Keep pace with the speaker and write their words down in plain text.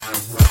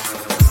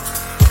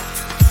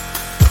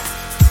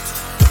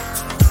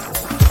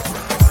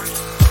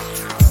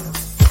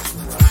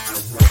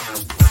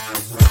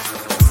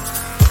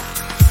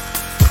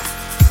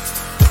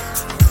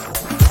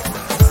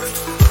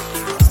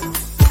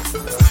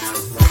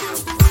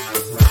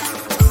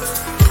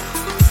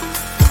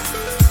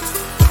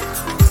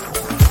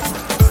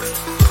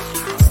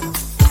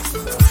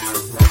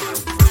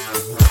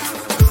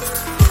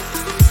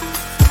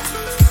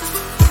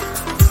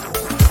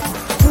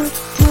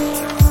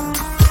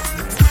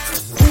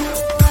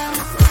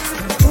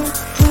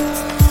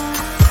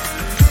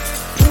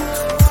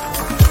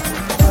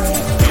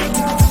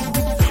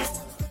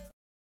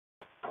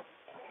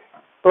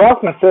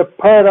Welcome to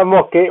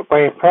Paranormal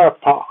Gateway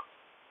Paratalk.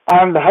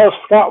 I'm the host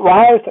Scott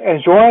Wise,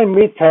 and joining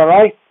me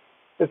tonight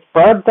is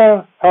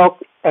Brendan,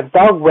 Hoch, and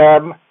Doug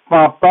Webb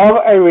from Above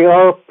a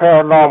Real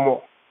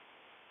Paranormal.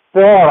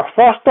 They are a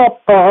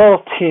first-up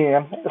paranormal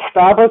team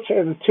established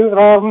in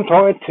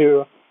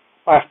 2022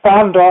 by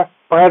founder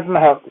Brendan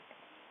Hoch.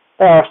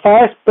 They are a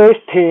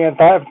science-based team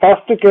that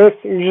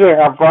investigates using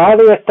a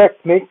variety of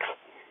techniques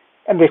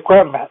and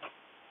equipment.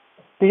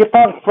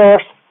 Debunk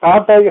first,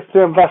 foundation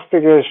to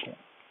investigation.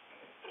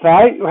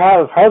 Tonight, we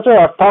have the pleasure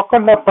of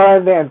talking to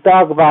Brendan and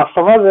Doug about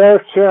some of their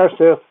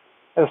experiences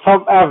and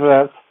some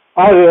evidence,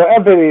 audio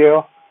and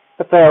video,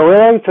 that they are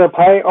willing to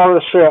play on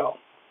the show.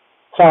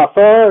 So without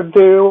further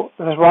ado,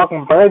 let's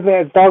welcome Brendan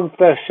and Doug to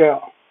the show.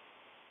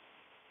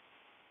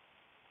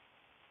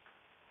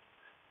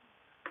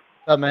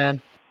 What's up,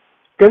 man?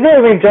 Good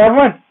evening,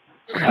 gentlemen.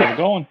 How's it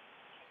going?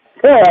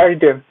 Good, how are you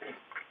doing?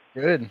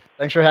 Good.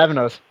 Thanks for having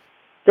us.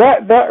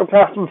 That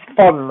was some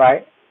fun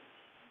tonight.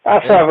 I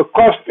just have a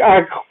question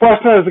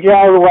to get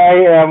out of the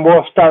way, and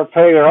we'll start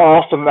playing your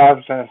awesome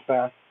evidence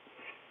then.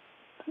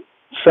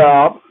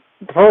 So,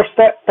 the first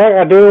thing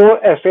I do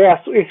is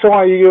ask each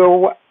one of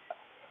you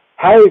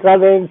how you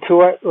got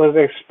into it. Was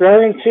it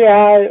experience you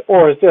had,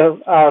 or is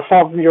it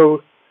something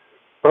you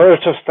were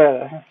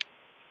interested in?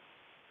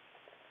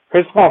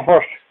 Who's going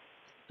first?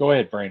 Go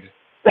ahead, Brandon.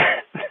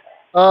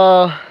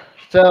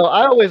 So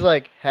I always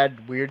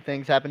had weird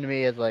things happen to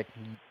me as a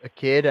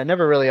kid. I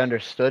never really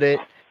understood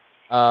it.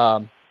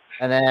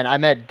 And then I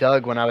met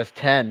Doug when I was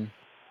 10,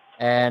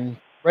 and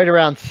right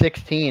around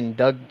 16,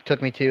 Doug took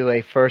me to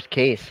a first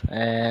case,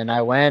 and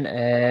I went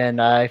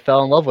and I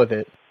fell in love with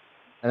it.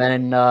 And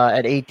then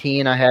at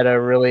 18, I had a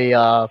really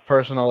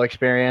personal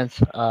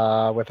experience with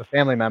a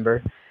family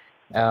member.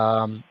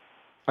 And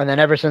then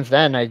ever since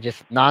then, I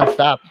just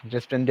nonstop,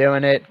 just been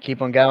doing it,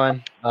 keep on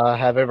going.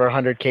 Have over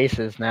 100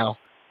 cases now.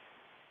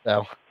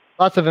 So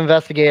lots of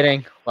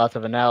investigating, lots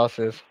of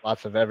analysis,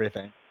 lots of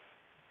everything.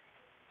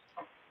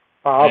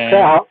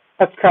 Okay,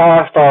 that's kind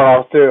of I started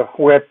off too,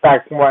 with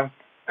back when.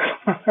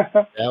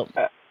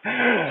 Yep.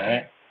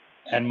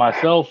 And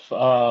myself,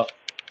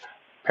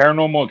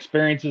 paranormal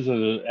experiences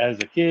as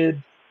a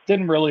kid,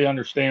 didn't really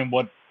understand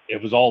what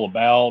it was all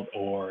about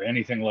or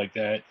anything like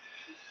that.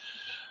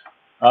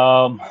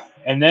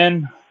 And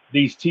then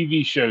these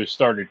TV shows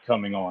started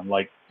coming on,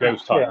 like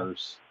Ghost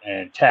Hunters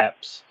and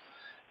Taps,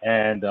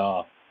 and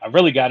I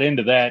really got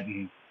into that,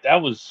 and that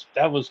was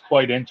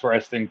quite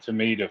interesting to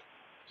me to,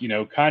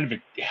 kind of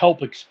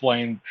help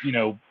explain,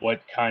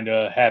 what kind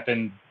of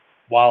happened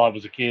while I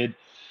was a kid.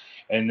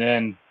 And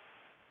then,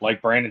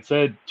 like Brandon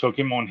said, took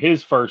him on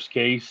his first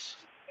case,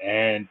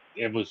 and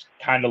it was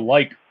kind of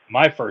like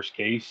my first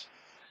case.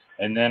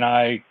 And then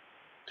I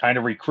kind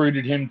of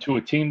recruited him to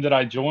a team that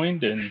I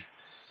joined, and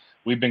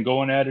we've been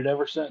going at it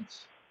ever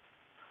since.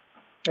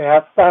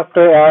 Yeah, that's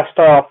the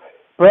stuff.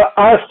 But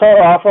I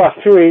started off a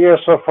few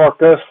years before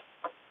this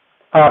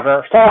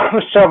hunter, so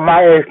I'm still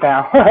my age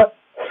now.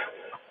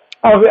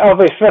 I'll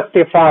be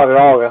 55 in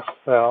August,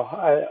 so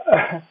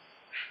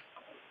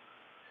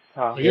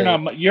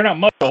you're not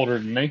much older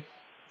than me.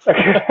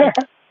 You're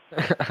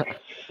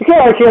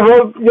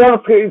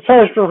pretty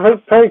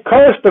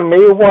close to me.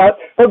 What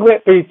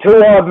would be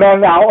 2 old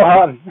men out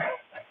hunting?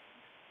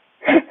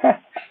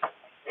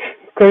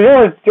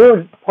 Because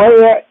you're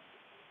playing at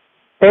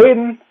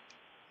Dayton.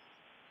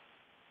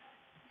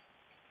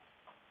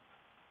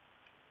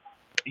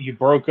 You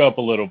broke up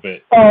a little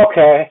bit. Oh,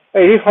 okay.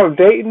 Are you from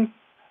Dayton?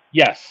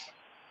 Yes.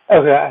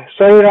 Okay,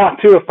 so you're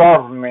not too far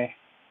from me.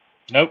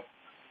 Nope.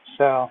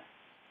 So,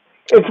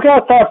 if you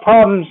got that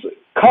problems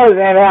cutting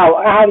it out,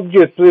 I had to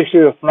use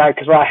Bluetooth tonight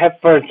because my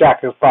headphone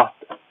jack is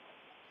busted.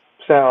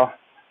 So,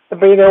 but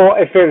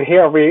if you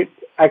hear me,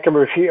 I can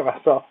repeat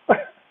myself.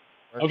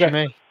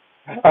 Okay.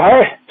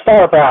 Alright,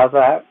 sorry about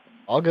that.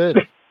 All good.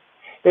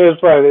 It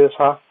is what it is,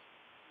 huh?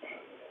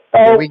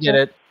 Yeah, we get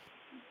it.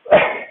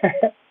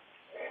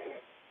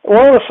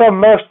 What are some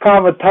most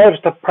common types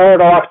of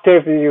paranormal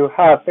activity you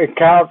have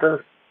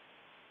encountered?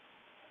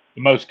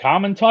 The most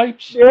common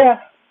types? Yeah.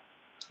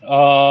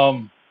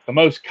 The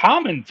most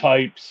common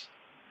types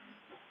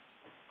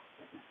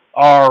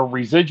are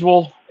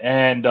residual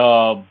and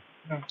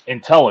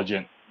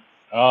intelligent.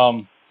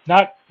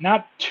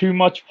 Not too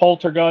much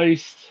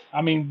poltergeist.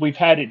 I mean, we've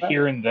had it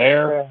here and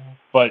there,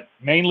 but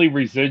mainly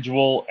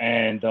residual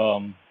and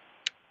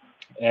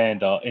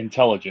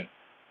intelligent.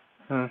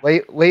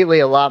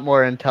 Lately, a lot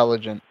more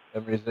intelligent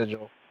than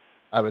residual,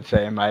 I would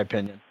say, in my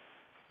opinion.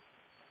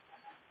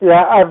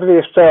 Yeah, I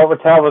believe so with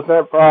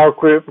intelligent for our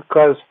group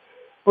because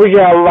we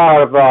get a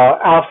lot of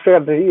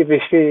outstanding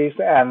EVCs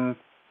and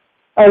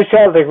I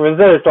said the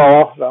residual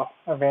also.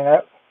 I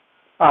mean,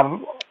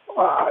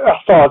 I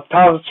saw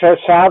tons of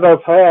shadow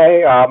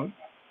play,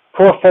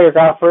 full fake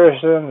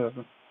operations.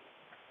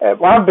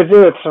 And I've been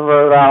doing it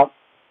for about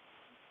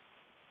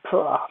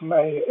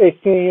maybe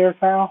 18 years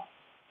now.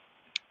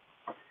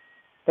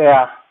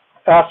 Yeah,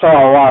 that's a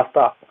lot of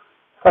stuff.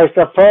 Like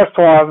the first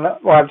one,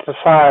 when I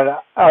decided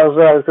I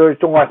was going to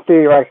do one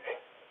thing,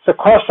 the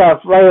question I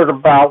was later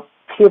about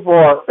people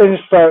are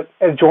interested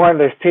in joining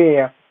this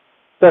team,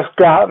 just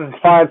go out and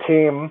find a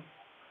team,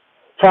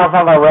 try to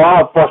find a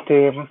reliable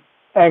team,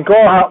 and go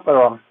out with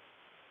them.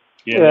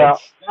 Yeah,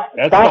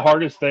 that's the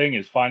hardest thing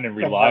is finding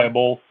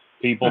reliable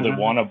people that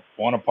want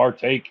to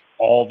partake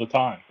all the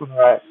time.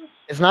 Right.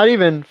 It's not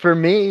even, for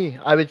me,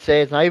 I would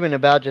say it's not even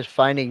about just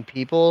finding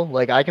people.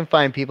 Like, I can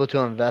find people to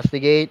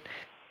investigate.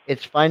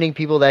 It's finding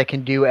people that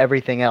can do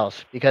everything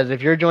else. Because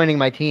if you're joining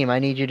my team, I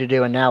need you to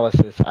do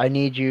analysis. I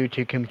need you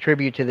to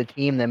contribute to the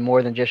team than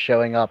more than just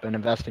showing up and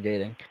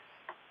investigating.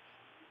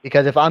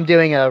 Because if I'm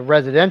doing a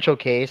residential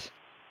case,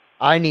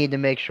 I need to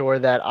make sure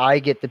that I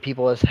get the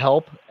people as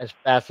help as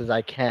fast as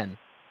I can.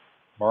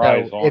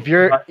 Right. So if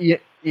you're,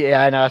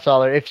 yeah, I know, I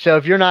saw it.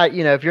 If you're not,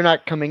 if you're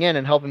not coming in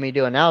and helping me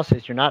do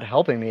analysis, you're not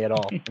helping me at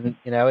all. And,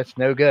 it's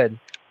no good.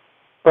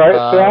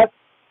 Right.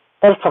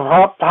 That's the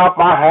top of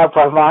my head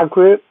for my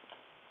group.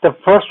 The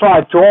first one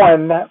I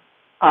joined, at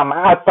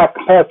the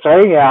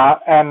Pennsylvania,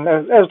 and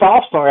it was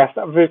awesome.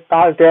 We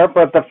got there,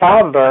 but the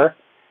founder,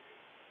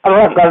 I'm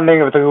not going to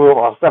name the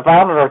rules. The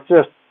founder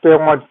just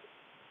didn't want to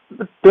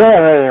do it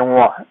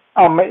anymore.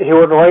 He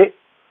would wait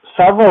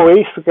several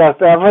weeks to get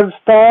the evidence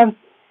done.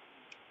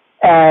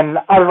 And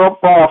I wrote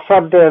for a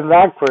friend in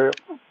that group.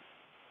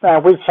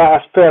 And we tried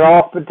to split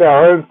off into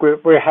our own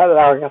group. We had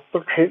like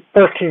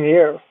 13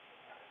 years.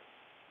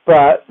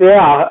 But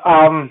yeah,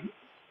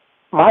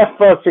 my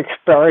first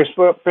experience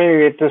with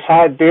me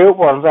decided to do it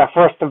was the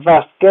first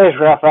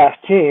investigation of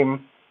that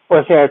team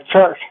was in a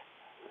church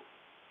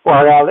where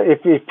I got the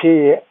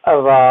EVP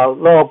of a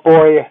little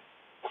boy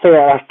seeing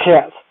a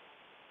kid.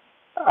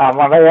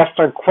 When I asked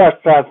him a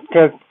question,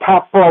 the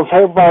top of the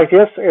table like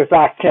this is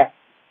that kid.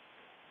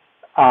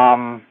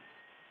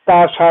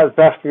 That's how the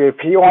best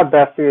EVP or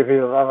best EVP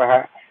I've ever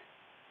had.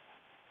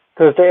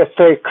 Because it's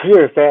very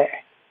clear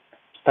there.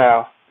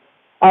 So,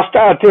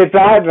 I did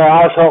that and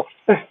I was hooked.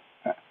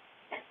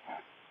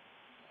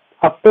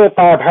 I bit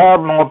by a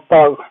paranormal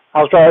bug.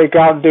 I was ready to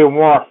go and do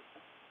more.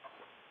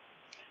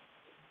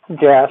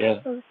 Yes. Yeah.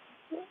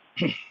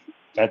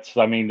 That's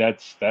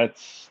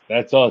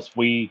us.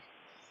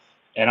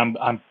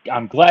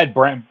 I'm glad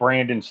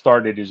Brandon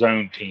started his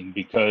own team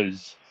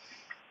because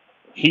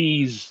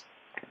he's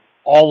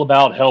all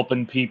about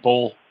helping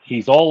people.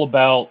 He's all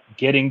about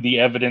getting the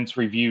evidence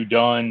review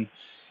done.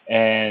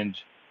 And,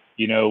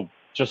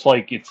 just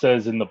like it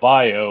says in the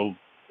bio,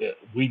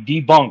 we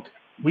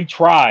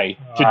try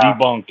to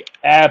debunk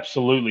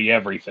absolutely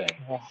everything.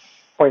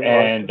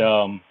 And,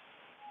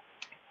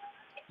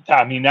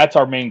 that's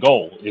our main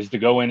goal is to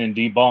go in and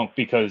debunk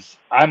because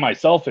I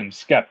myself am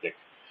skeptic.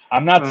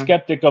 I'm not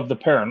skeptic of the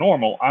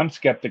paranormal. I'm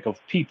skeptic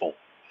of people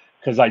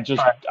because I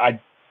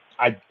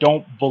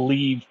don't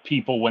believe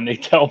people when they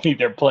tell me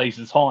their place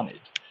is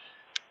haunted.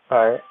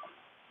 Right.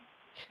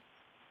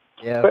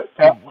 Yeah. But,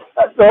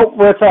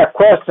 with that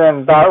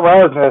question, Dr.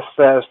 Roseness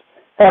says,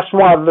 that's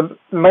one of the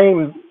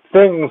main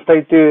things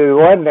they do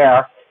in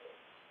there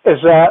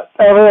is that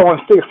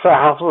everyone thinks their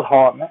house is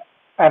haunted.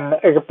 And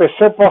it could be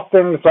simple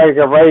things like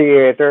a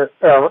radiator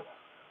or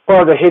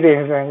the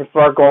heating things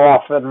will go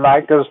off at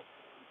night. Because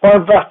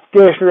one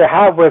investigation we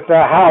had with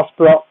a house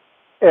built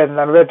in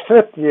the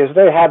mid-50s,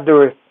 they had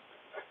to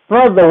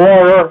run the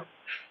water,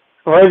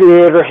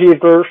 radiator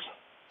heaters,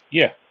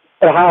 in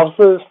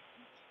houses.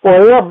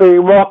 Well, they'll be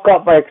woke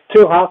up like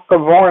 2 o'clock in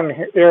the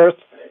morning.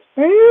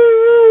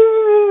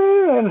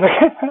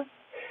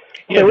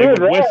 They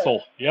would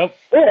whistle. Yep.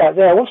 Yeah,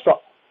 they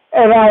whistle.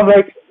 And I'm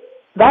like,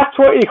 that's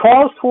what he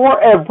calls for.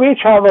 And we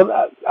traveled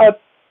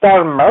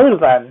down in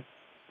Maryland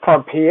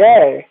from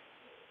PA.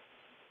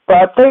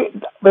 But they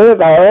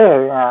didn't have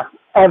anything.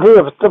 And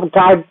the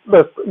guy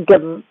was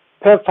getting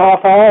pissed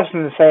off at us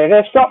and saying,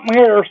 there's something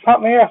here.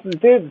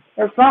 And dude,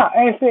 there's not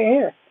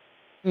anything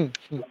here.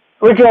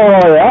 We get all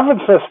the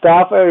evidence and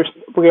stuff, and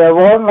we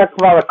weren't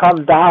going to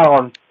come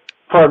down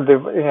for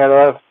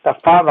the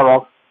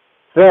final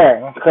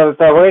thing, because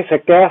they're wasting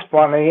gas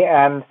money,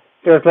 and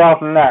there's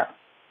nothing there.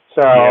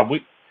 So yeah,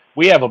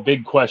 we have a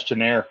big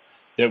questionnaire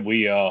that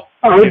we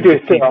give to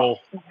people.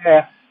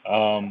 Yeah.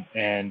 I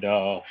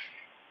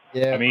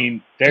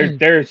mean,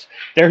 there's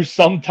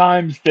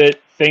sometimes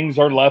that things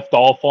are left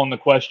off on the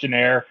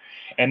questionnaire,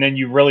 and then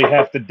you really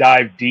have to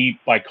dive deep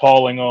by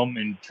calling them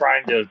and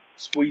trying to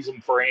squeeze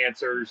them for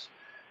answers.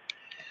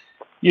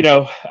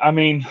 I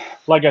mean,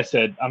 like I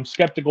said, I'm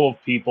skeptical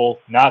of people,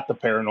 not the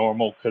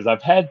paranormal, because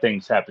I've had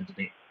things happen to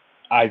me.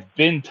 I've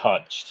been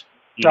touched.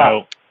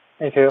 Me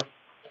too.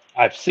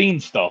 I've seen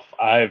stuff.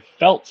 I've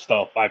felt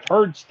stuff. I've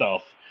heard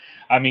stuff.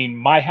 I mean,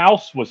 my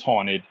house was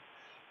haunted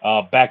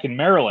back in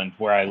Maryland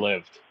where I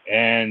lived.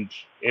 And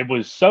it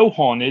was so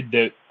haunted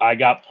that I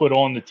got put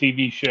on the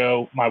TV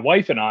show. My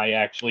wife and I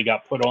actually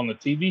got put on the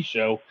TV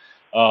show,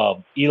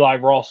 Eli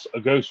Ross,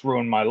 A Ghost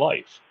Ruined My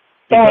Life.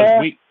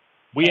 Because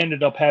we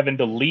ended up having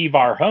to leave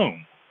our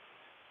home.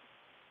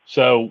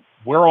 So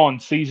we're on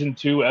season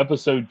 2,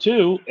 episode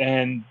 2.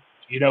 And,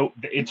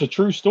 it's a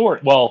true story.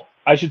 Well,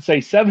 I should say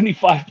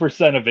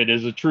 75% of it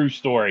is a true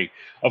story.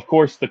 Of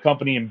course, the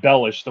company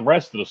embellished the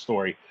rest of the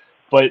story.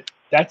 But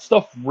that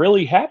stuff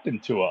really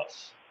happened to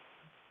us.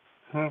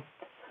 Hmm.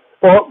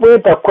 Well, we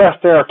had the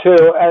questionnaire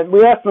too, and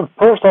we have some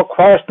personal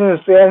questions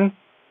in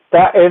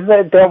that if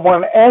they don't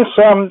want to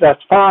answer them,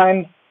 that's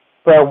fine,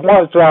 but I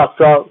want to drop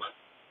jokes.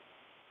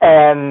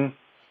 And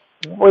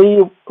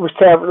we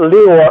said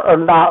Leeward or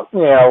not,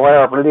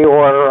 whatever,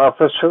 Leeward or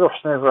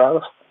prescription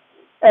drugs.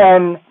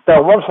 And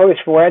the one place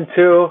we went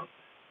to,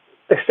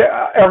 they said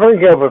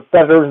everything was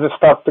bedrooms and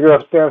stuff to go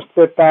upstairs,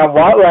 sit down,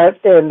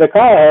 and the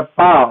guy had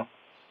bomb,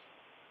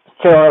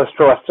 sales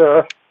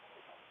dresser.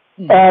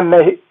 And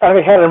they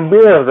had a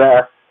mirror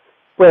there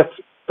with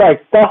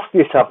like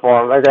dusty stuff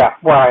on it, like that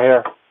right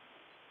here.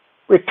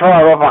 We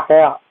tore it off my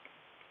out.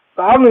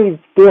 I don't even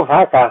deal with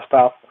that kind of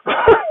stuff.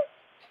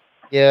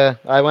 Yeah,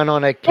 I went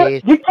on a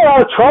case. You get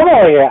out of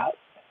trouble yet?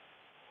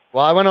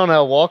 Well, I went on a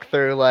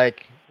walkthrough,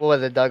 like, what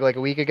was it, Doug, like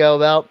a week ago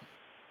about?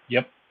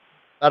 Yep.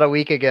 About a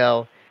week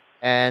ago.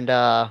 And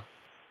I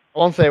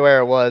won't say where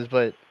it was,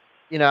 but,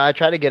 I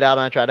try to get out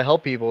and I try to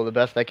help people the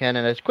best I can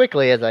and as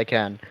quickly as I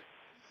can.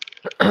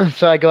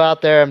 So I go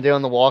out there, I'm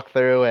doing the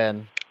walkthrough,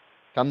 and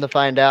come to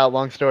find out,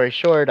 long story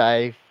short,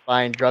 I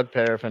find drug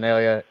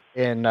paraphernalia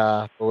in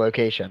the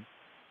location.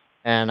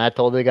 And I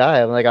told the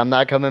guy, I'm like, I'm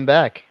not coming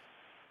back.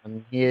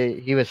 And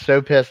he was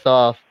so pissed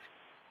off.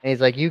 And he's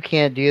like, you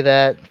can't do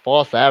that.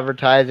 False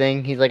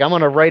advertising. He's like, I'm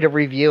going to write a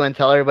review and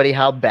tell everybody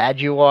how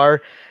bad you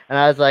are. And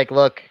I was like,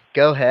 look,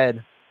 go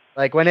ahead.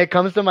 Like, when it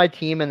comes to my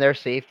team and their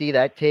safety,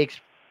 that takes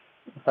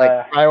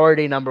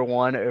priority number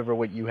one over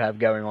what you have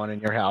going on in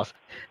your house.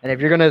 And if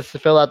you're going to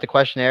fill out the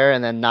questionnaire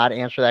and then not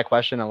answer that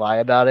question and lie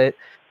about it,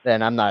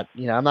 then I'm not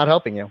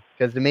helping you.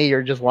 Because to me,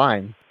 you're just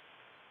lying.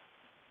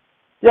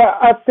 Yeah,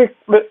 I think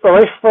when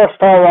we first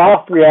started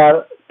off, we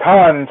had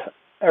tons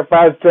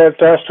about the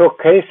industrial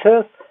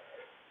cases,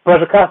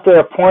 but it got to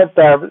the point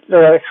that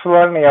they're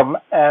exploiting them,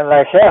 and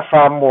like half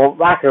of them were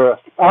miraculous.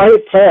 I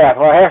hate to say that,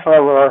 but half of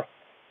them were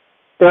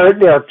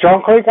they're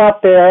junkling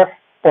out there,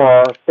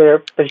 or they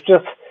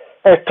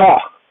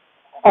talk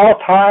all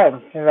the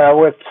time,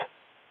 with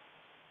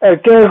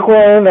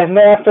giggling and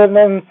laughing,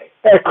 and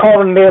they call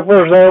the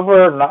neighbors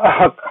over, and oh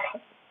God,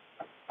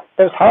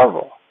 it's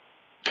horrible.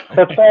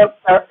 There's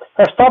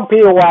some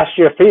people wash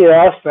your feet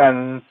us,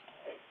 and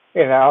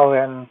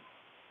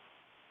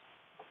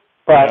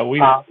but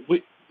yeah,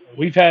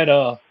 we've had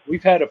a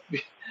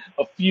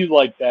few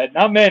like that.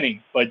 Not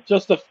many, but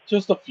just a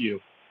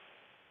few.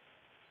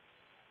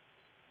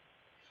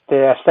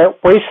 Yeah, so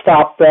we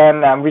stopped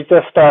then, and we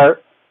just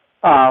start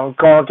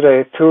going to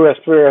the 2 or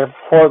 3 or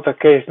 4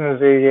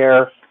 occasions a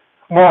year.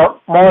 More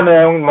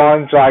known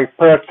ones like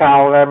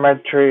Paratalk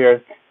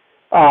Elementary,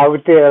 or we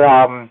did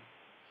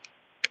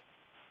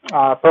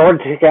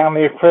Burlington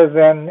County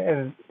Prison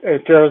in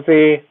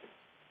Jersey.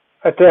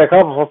 I did a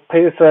couple of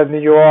places in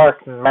New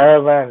York and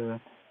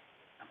Maryland.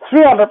 So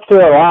we ended up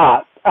doing a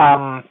lot.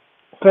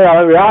 We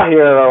out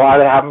here a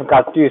lot. I haven't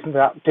got to do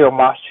too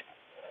much.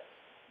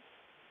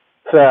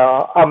 So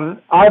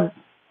I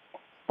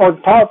will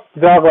talk to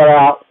Doug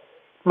about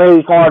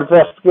maybe going to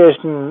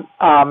investigation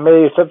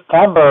maybe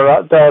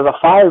September. There's a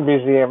fire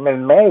museum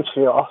in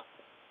Mansfield.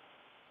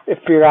 If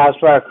you guys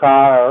want to come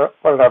or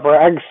whatever,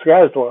 I can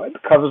schedule it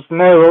because it's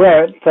no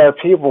limit to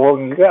people who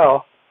can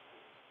go.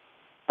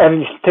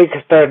 And you take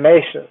a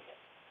donation.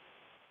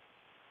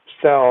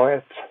 So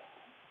it's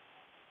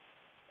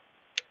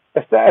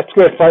a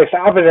good place.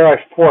 I've been there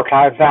like 4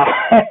 times now.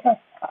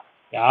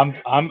 Yeah,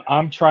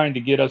 I'm trying to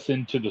get us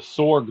into the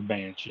Sorg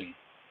Mansion.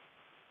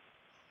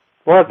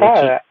 Where's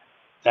that at?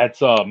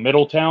 That's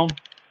Middletown.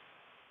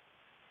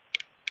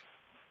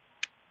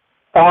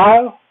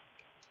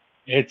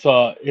 It's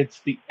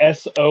the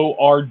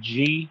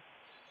SORG.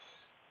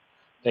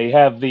 They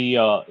have the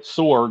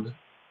Sorg,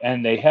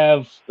 and they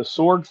have the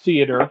Sorg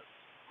Theater,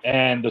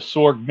 and the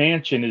Sorg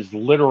Mansion is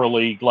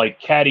literally like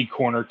catty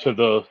corner to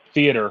the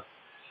theater.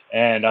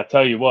 And I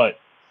tell you what,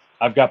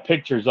 I've got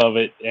pictures of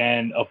it,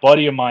 and a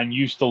buddy of mine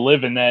used to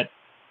live in that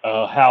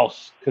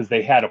house because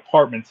they had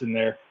apartments in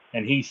there,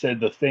 and he said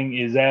the thing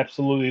is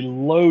absolutely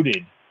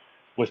loaded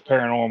with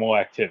paranormal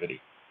activity.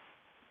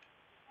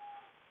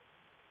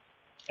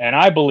 And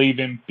I believe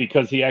him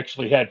because he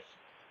actually had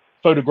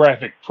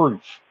photographic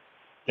proof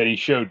that he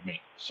showed me.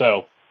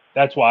 So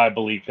that's why I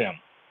believe him.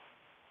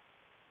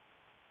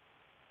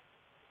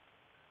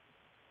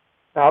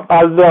 I'm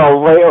a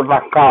little late with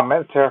my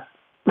comments here.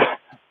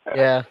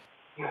 Yeah.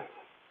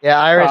 Yeah,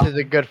 Iris is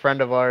a good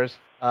friend of ours.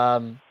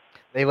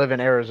 They live in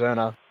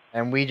Arizona,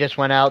 and we just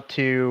went out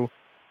to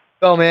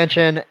Bell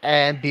Mansion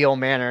and Beale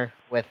Manor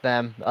with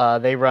them.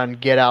 They run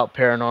Get Out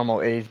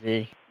Paranormal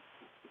AZ.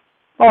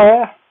 Oh,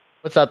 yeah.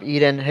 What's up,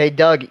 Eden? Hey,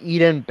 Doug,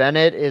 Eden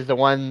Bennett is the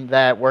one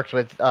that works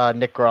with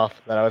Nick Groff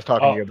that I was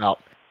talking to you about.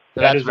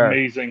 So that is her.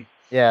 Amazing.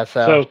 Yeah,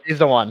 so she's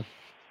the one.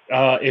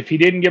 If he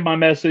didn't get my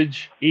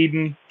message,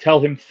 Eden,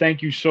 tell him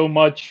thank you so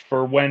much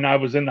for when I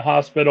was in the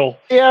hospital.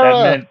 Yeah.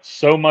 That meant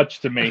so much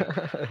to me.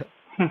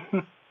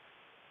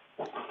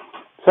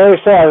 So you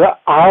said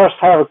Iris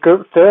have a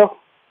group too?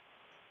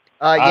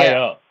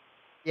 Yeah.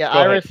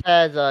 Iris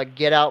has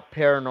Get Out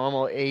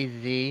Paranormal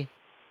AZ.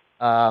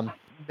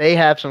 They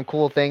have some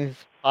cool things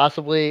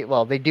possibly,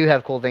 well, they do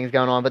have cool things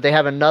going on, but they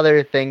have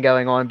another thing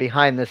going on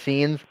behind the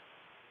scenes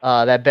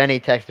that Benny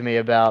texted me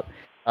about,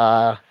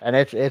 and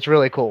it's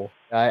really cool.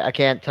 I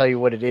can't tell you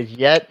what it is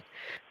yet,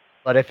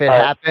 but if it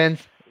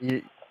happens,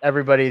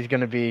 everybody's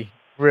going to be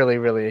really,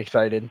 really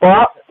excited.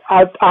 Well,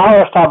 I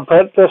have to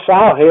put this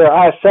out here.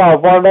 I saw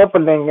one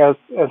opening in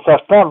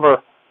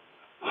September.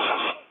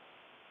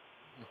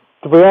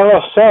 To be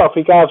honest, if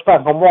you guys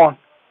back on one.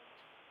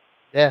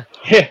 Yeah.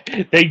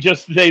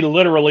 They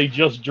literally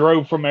just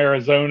drove from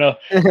Arizona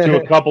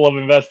to a couple of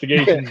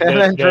investigations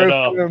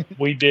that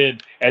we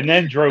did, and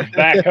then drove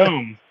back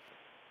home.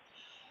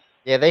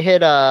 Yeah, they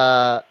hit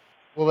what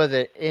was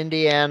it?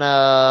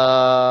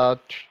 Indiana.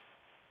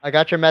 I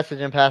got your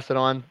message and passed it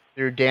on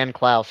through Dan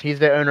Klaus. He's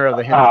the owner of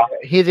the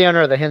he's the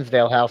owner of the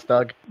Hinsdale house,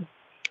 Doug.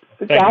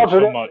 Thank you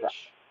so much.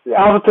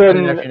 I was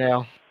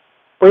in,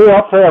 we were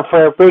up there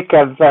for a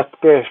weekend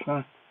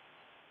investigation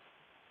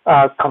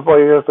a couple of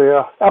years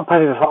ago. That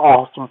place is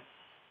awesome.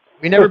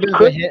 We never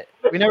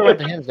went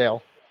to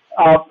Hinsdale.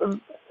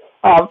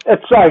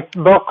 It's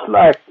looks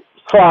like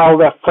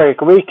filed for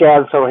a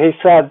weekend. So he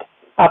said,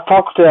 I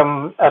talked to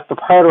him at the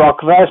Paratalk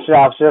convention.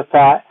 I was just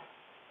at,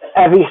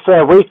 and he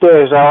said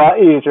weekdays are a lot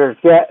easier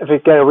to get if you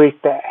get a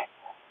weekday.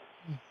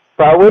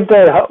 But we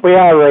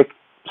had like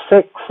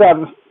 6,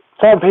 7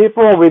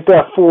 people, and we did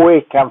a full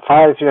weekend,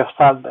 Friday to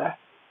Sunday.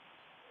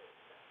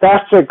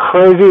 That's the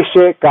crazy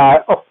shit,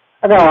 guy. Oh,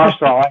 I gotta watch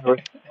the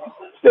language.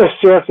 It's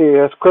seriously,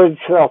 it's crazy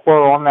stuff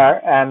going on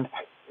there, and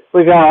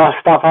we got a lot of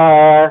stuff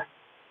out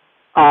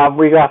there.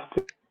 We got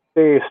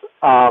these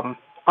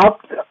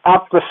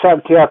up the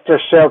 70th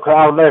this show, because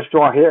I don't know if you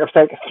want to hear. It's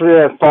like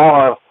 3 and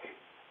 4,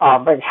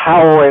 like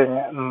howling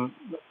and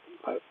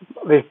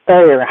these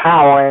bears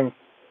howling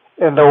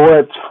in the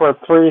woods for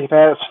 3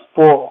 minutes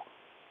full.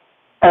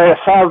 And it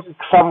sounds like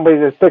somebody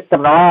just sticking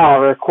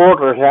around a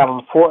recorder here on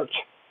the porch.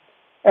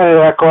 And they're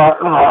like,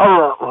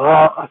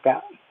 like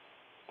that.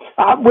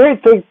 We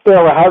think they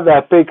would have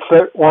that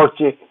Bigfoot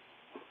orgy.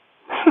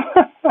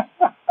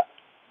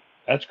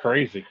 That's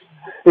crazy.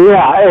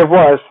 Yeah, it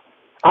was.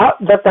 I'll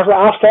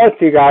say it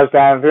to you guys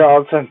down if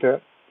you'll listen to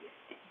it.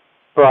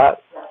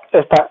 But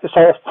it's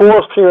like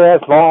 4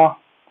 periods long.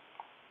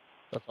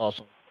 That's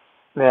awesome.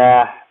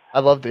 Yeah.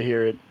 I'd love to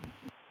hear it.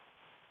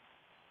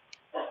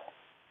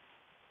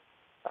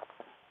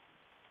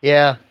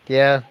 Yeah.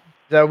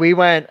 So we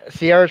went,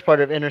 Sierra's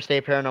part of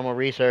Interstate Paranormal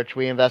Research.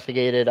 We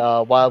investigated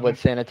Wildwood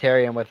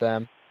Sanitarium with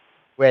them,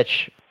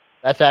 which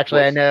that's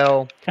actually, I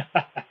know,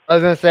 I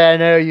was going to say, I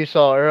know you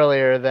saw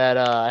earlier that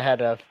I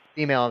had a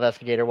female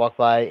investigator walk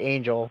by,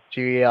 Angel.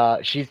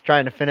 She's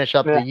trying to finish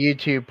up the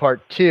YouTube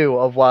part 2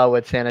 of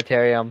Wildwood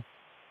Sanitarium,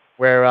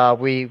 where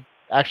we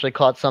actually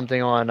caught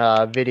something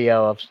on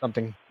video of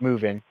something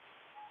moving.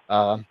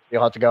 You'll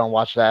have to go and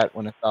watch that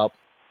when it's up.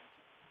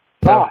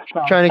 So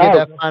trying to get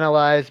that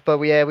finalized, but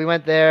we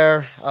went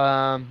there.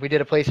 We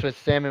did a place with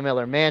Sam &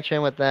 Miller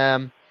Mansion with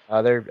them.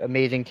 They're an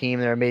amazing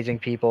team. They're amazing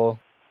people.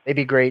 They'd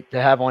be great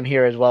to have on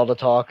here as well to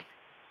talk.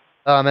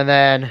 And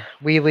then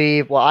we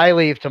leave. Well, I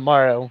leave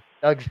tomorrow.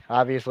 Doug's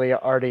obviously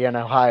already in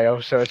Ohio,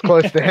 so it's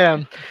close to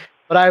him.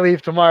 But I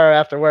leave tomorrow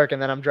after work,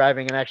 and then I'm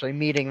driving and actually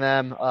meeting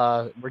them.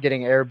 We're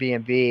getting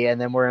Airbnb, and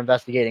then we're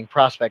investigating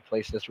Prospect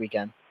Place this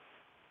weekend.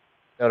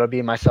 So it'll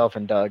be myself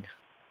and Doug.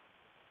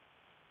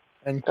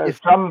 And it's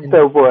from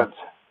the woods.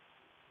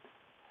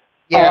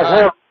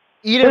 Yeah,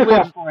 Eden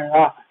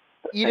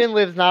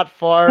lives not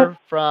far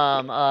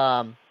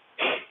from.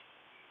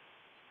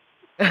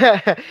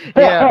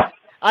 Yeah,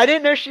 I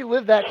didn't know she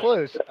lived that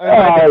close. So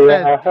I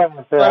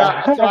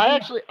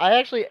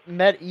actually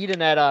met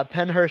Eden at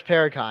Pennhurst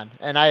Paracon,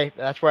 and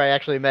that's where I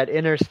actually met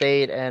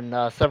Interstate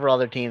and several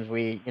other teams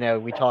we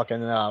talk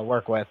and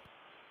work with.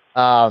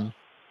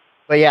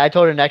 But yeah, I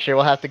told her next year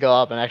we'll have to go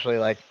up and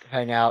actually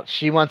hang out.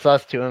 She wants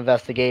us to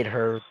investigate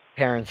her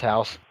parents'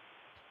 house.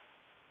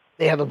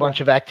 They have a bunch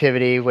of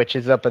activity, which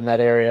is up in that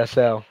area,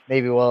 so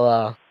maybe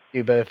we'll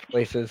do both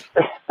places.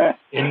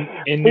 In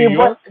New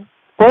York?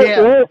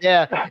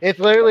 Yeah. It's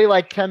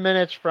literally 10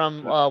 minutes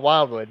from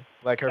Wildwood,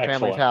 her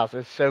family's house.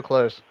 It's so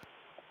close.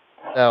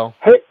 So.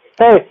 Hey,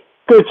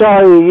 good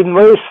job, Eden.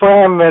 We're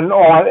slamming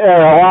on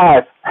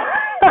Air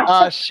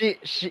Live.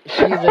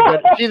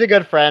 She's a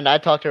good friend. I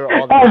talk to her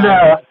all the time. I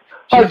know.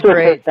 She's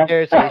great.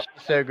 Seriously,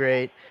 she's so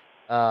great.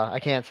 I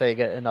can't say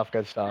enough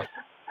good stuff.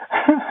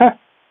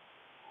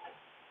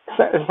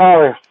 It's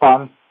always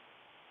fun.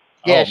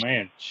 Yeah,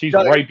 man, she's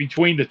right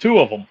between the two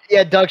of them.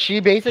 Yeah, Doug.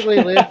 She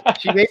basically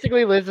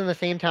lives in the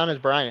same town as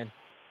Brian.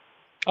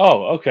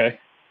 Oh, okay.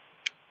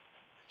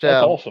 So,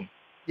 that's awesome.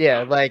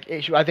 Yeah, I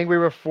think we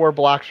were 4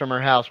 blocks from her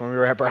house when we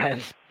were at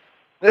Brian's.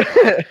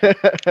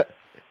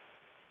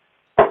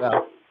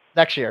 So,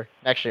 next year.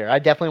 I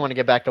definitely want to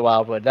get back to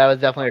Wildwood. That was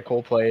definitely a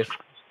cool place.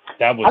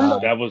 That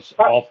was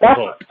off the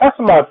hook. That's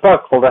my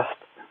bucket list.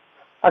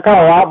 I got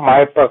a lot on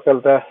my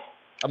bucket list.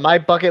 My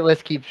bucket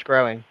list keeps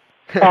growing.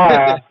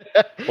 Well,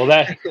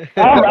 I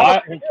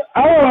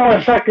want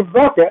a second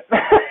bucket.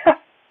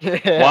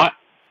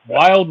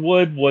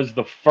 Wildwood was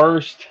the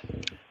first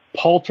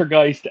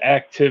poltergeist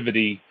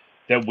activity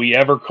that we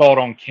ever caught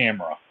on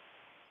camera.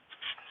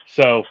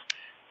 So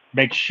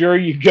make sure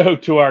you go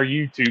to our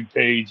YouTube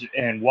page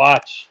and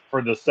watch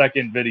for the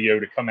second video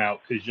to come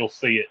out, because you'll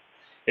see it.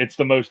 It's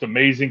the most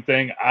amazing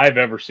thing I've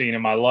ever seen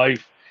in my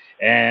life.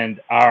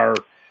 And our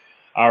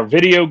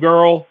video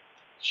girl,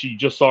 she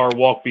just saw her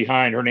walk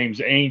behind. Her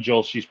name's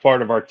Angel. She's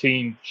part of our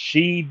team.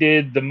 She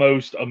did the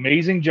most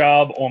amazing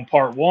job on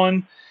part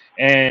 1.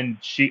 And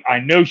I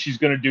know she's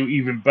going to do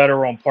even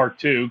better on part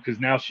 2, because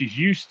now she's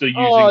used to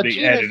using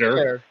the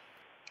editor.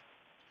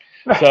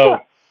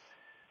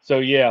 So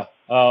yeah,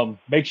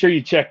 make sure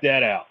you check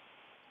that out.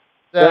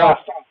 Yeah,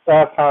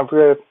 that sounds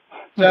good.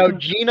 So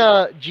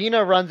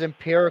Gina runs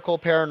Empirical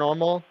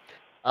Paranormal.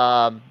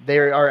 They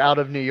are out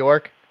of New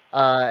York,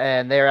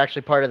 and they are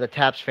actually part of the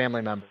TAPS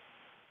family member.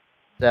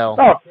 So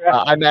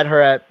I met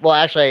her I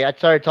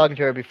started talking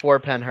to her before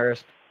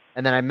Pennhurst,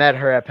 and then I met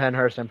her at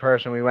Pennhurst in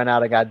person. We went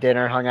out and got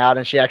dinner, hung out,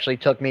 and she actually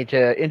took me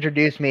to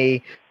introduce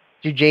me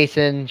to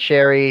Jason,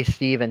 Sherry,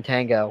 Steve, and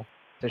Tango.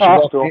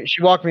 So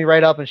she walked me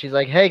right up, and she's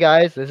like, "Hey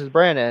guys, this is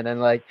Brandon," and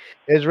like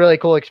it was a really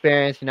cool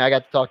experience. I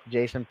got to talk to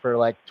Jason for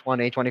like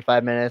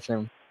 20-25 minutes,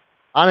 and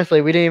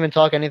honestly, we didn't even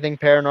talk anything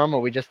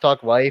paranormal. We just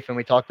talked life, and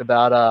we talked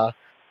about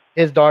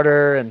his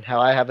daughter and how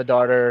I have a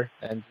daughter,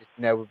 and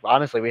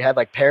honestly, we had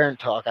like parent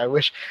talk. I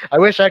wish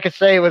I could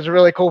say it was a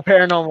really cool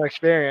paranormal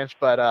experience,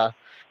 but it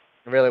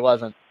really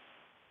wasn't.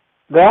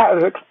 That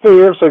was 2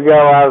 years ago.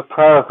 I was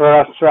part of the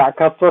restaurant. I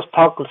got this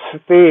talk with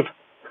Steve.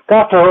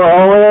 Got to her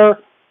earlier.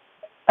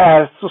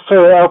 And so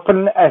it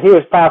opened, and he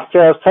was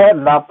downstairs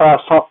setting up, but I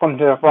was talking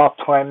to him for about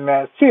 20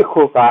 minutes. He's a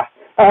cool guy.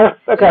 I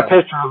got a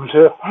picture of him,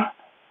 too.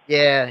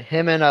 Yeah,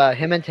 him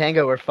and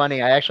Tango were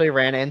funny. I actually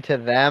ran into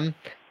them.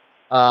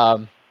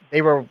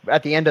 They were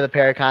at the end of the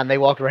Paracon. They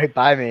walked right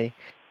by me,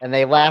 and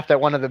they laughed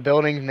at one of the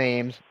building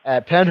names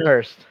at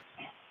Pennhurst,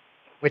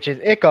 which is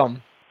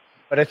Icum,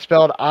 but it's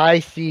spelled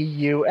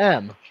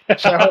ICUM.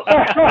 So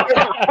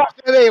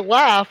they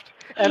laughed,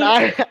 and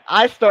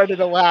I started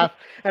to laugh.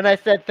 And I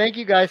said, "Thank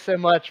you guys so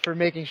much for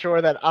making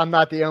sure that I'm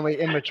not the only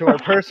immature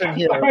person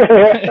here."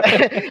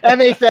 And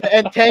they said,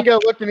 and Tango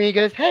looked at me, he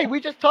goes, "Hey, we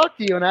just talked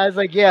to you." And I was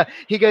like, "Yeah."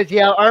 He goes,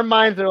 "Yeah, our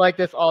minds are like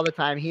this all the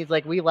time." He's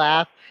like, "We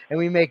laugh and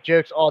we make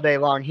jokes all day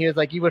long." He was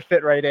like, "You would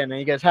fit right in." And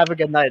he goes, "Have a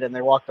good night." And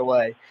they walked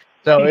away.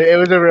 So it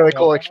was a really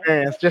cool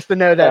experience just to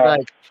know that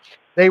like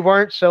they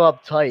weren't so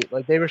uptight.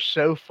 Like they were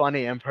so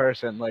funny in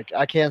person. Like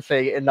I can't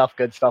say enough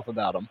good stuff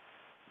about them.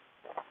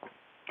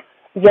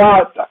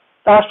 Yeah.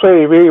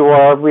 Actually, we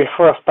were. We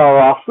first started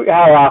off. We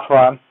had a lot of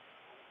fun.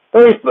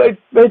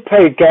 They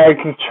played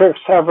gags and tricks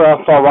every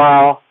once in a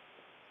while.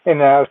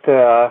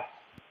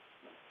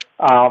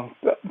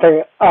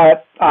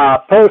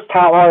 Post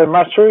Town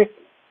Elementary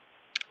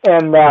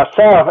in the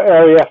south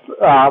area.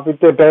 We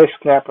did base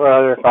camp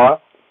earlier, in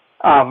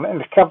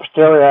the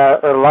cafeteria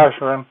or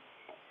lunchroom.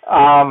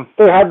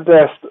 They had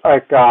this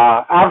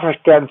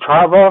African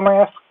tribal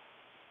mask.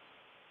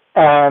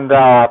 And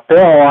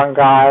Bill, one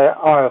guy, I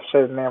don't know if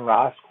say the name of the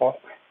high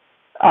school,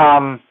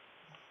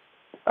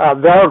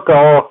 their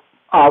girl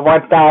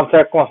went down to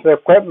check with the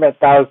equipment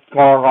that was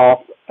going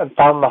off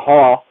down the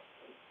hall.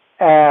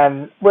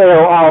 And we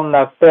were on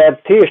the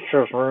bed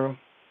teacher's room.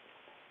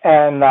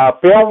 And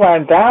Bill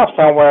went down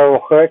somewhere real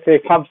quick. He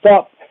comes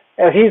up,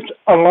 and he's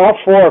on all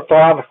fours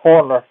around the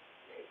corner.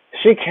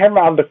 She came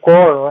around the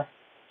corner.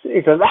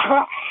 He goes,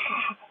 "Ah!"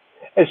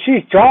 And she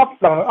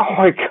dropped on, "Oh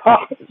my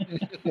God."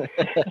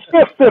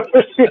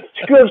 She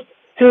goes,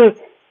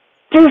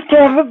 "Do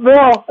something,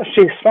 Bill."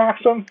 She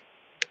smacks him.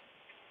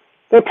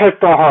 They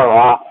picked on her a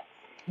lot.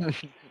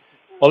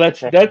 Well,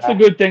 that's the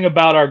good thing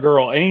about our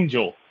girl,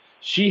 Angel.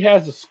 She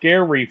has a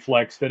scare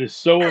reflex that is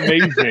so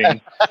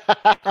amazing.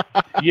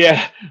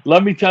 Yeah,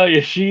 let me tell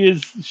you,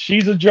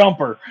 she's a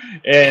jumper.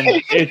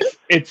 And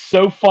it's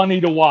so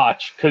funny to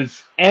watch,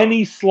 because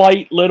any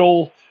slight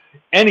little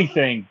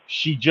anything,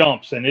 she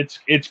jumps, and it's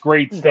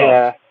great stuff.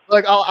 Yeah.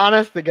 Look,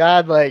 honest to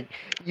God, like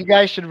you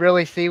guys should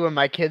really see when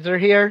my kids are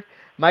here.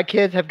 My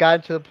kids have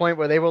gotten to the point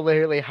where they will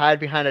literally hide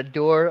behind a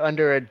door,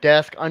 under a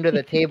desk, under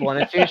the table,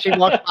 and as soon as she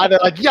walks by, they're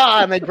like,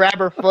 "Yeah!" and they grab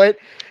her foot,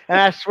 and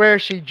I swear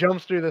she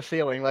jumps through the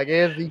ceiling. Like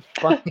it is the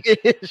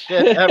funniest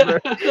shit ever.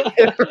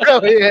 It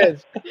really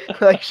is.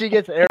 Like she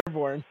gets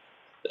airborne.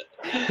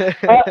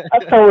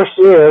 That's how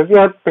she is. You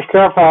have to be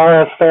careful on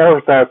her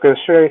stairs though, because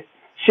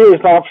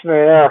she's up in the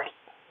air.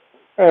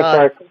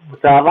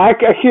 It's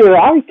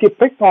I keep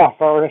picking off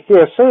her.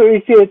 It's so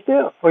easy to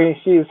do when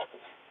you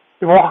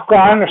walk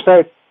around and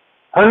say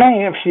her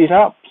name, she's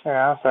up.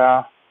 Yeah,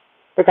 so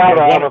the guy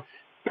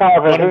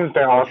who's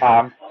there all the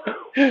time.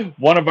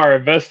 One of our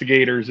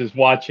investigators is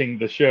watching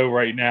the show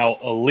right now,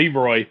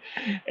 Leroy,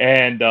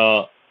 and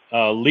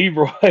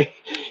Leroy,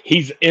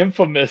 he's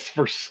infamous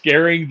for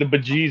scaring the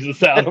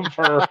bejesus out of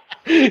her.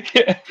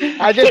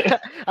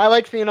 I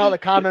like seeing all the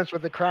comments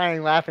with the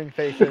crying, laughing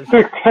faces.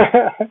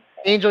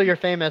 Angel, you're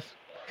famous.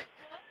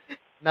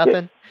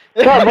 Nothing.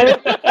 Where's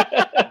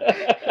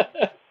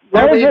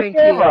your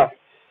camera?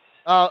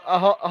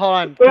 Hold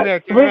on. Come here.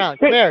 Come around.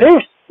 Come here.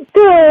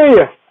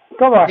 Come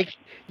come on.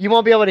 You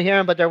won't be able to hear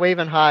them, but they're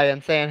waving hi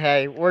and saying,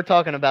 "Hey, we're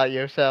talking about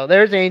you." So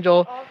there's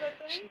Angel.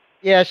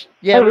 Yeah,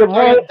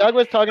 Doug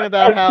was talking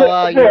about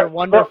how you're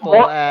wonderful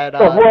at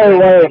doing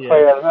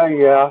videos. There you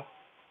go.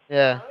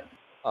 Yeah.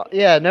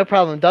 Yeah, no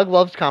problem. Doug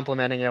loves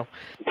complimenting you.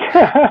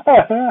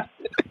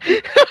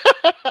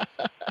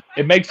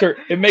 It makes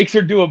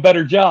her do a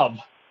better job.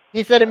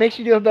 He said it makes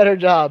you do a better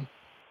job.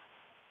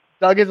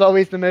 Doug is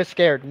always the most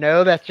scared.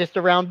 No, that's just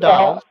around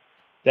dolls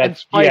and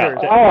spiders.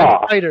 And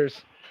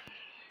spiders.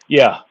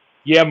 Yeah,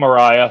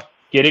 Mariah.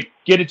 Get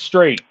it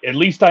straight. At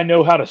least I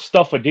know how to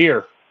stuff a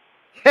deer.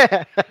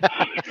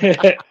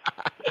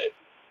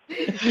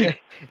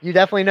 You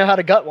definitely know how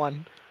to gut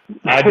one.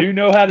 I do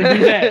know how to do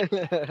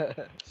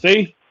that.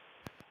 See?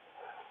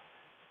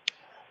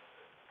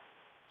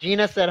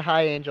 Gina said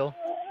hi, Angel.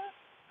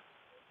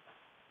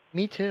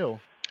 Me too.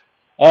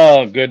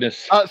 Oh,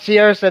 goodness.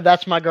 Sierra said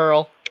that's my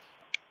girl.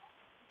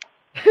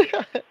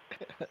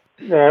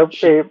 Yeah,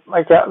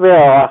 like that real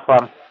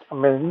awesome. I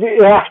mean,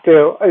 you have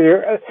to. When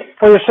you're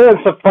sitting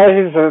in some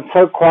places and it's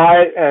so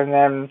quiet, and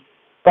then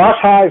a lot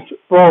of times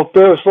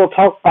we'll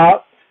talk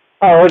about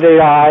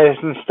ODIs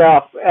and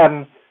stuff,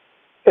 and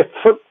it's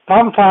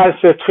sometimes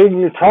between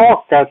you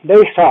talk that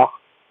they talk.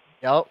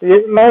 Yep.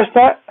 You notice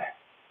that?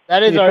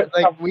 That is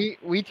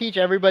we teach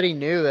everybody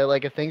new that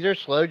if things are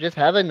slow, just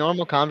have a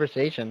normal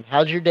conversation.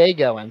 How's your day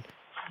going?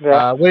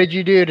 Yeah. What did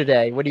you do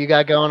today? What do you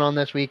got going on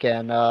this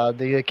weekend?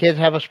 Do the kids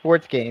have a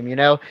sports game?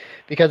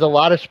 Because a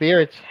lot of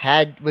spirits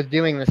was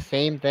doing the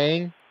same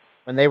thing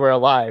when they were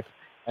alive,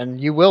 and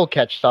you will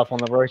catch stuff on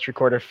the voice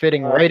recorder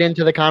fitting right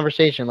into the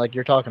conversation like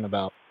you're talking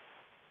about.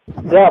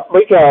 Yeah,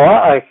 we get a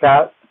lot like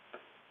that.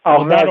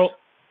 Well,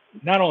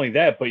 not only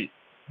that, but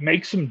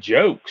make some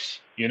jokes.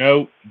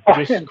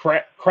 Just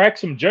crack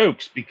some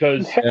jokes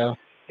because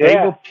they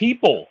were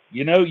people.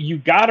 You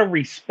got to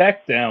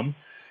respect them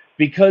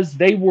because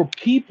they were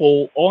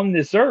people on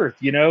this earth.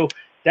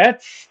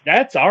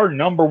 That's our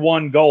number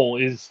one goal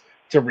is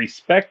to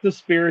respect the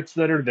spirits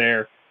that are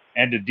there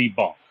and to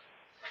debunk.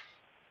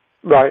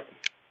 Right.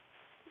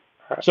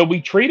 So we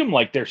treat them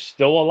like they're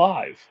still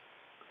alive.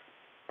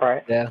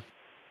 Right. Yeah.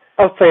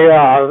 I'll say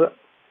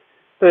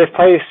there's a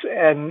place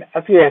in,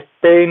 I think it's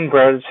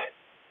Bainbridge,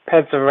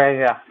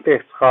 Pennsylvania, they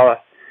call it.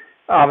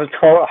 It's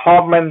called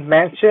Hogman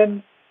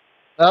Mansion.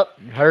 Oh,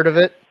 heard of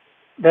it?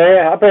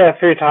 I've been a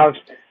few times.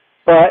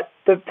 But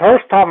the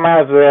first time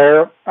I was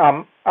there,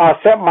 I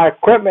set my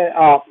equipment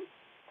up,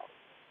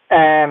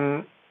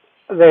 and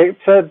they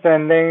said the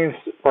names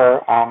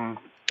were,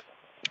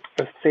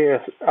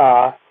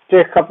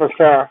 Jacob and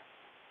Sarah.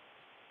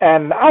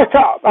 And I'll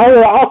talk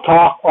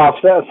while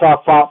I'm setting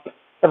stuff up.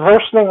 The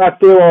first thing I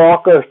do when I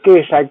walk to the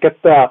station, I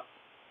get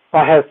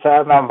my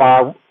headset and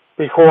my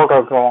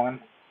recorder going.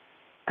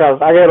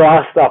 Because I get a lot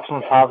of stuff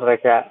sometimes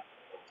like that.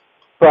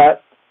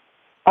 But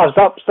I was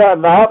up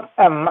setting up,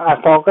 and I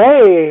thought,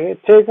 hey,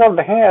 take on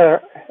the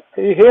hand.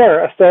 Are you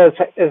here? I said,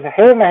 is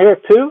Hannah here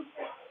too?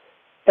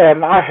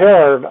 And I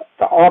heard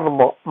the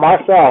audible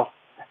myself.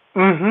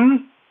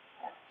 Mm-hmm.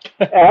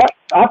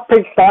 I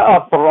picked that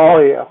up from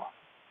audio.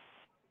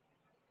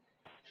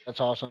 That's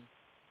awesome.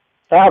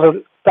 I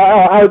heard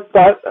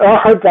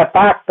that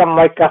back. I'm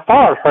like, I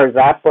thought I heard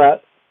that,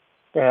 but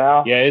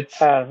Yeah,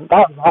 that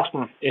was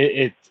awesome.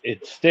 It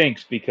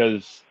stinks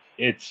because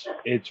it's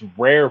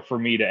rare for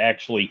me to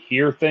actually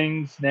hear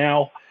things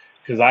now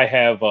because I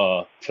have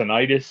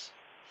tinnitus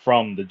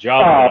from the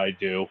job that I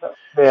do.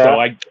 Yeah. So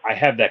I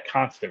have that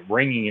constant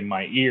ringing in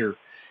my ear.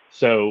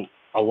 So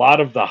a lot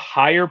of the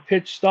higher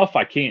pitched stuff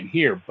I can't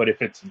hear. But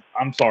the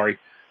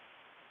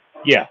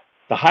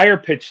higher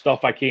pitched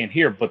stuff I can't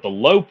hear, but the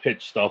low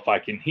pitched stuff I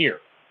can hear.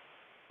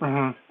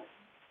 Mm-hmm.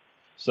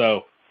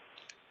 So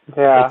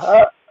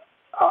yeah,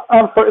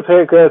 I'm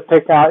pretty good at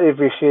picking out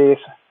EVCs.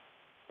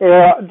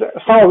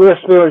 Some of this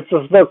was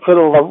just look for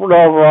the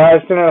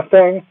horizon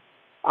thing.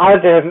 I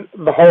did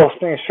the whole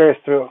thing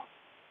straight through.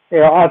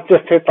 I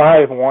just hit the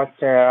high once.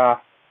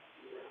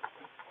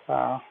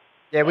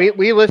 Yeah,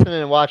 we listen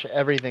and watch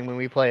everything when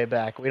we play it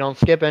back. We don't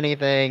skip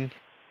anything.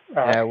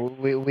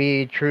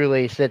 We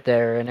truly sit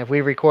there, and if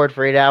we record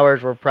for 8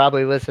 hours, we're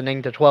probably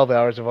listening to 12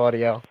 hours of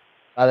audio.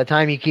 By the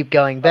time you keep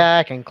going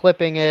back and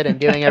clipping it and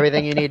doing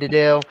everything you need to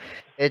do,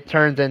 it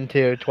turns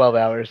into 12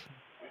 hours.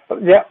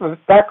 Yeah,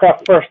 back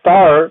that first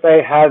hour,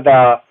 they had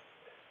the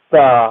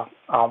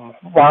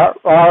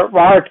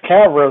wired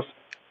cameras,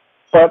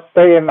 but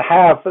they didn't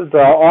have the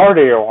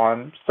audio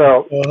on.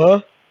 So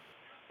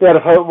they had to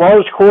put one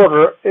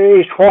recorder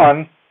in each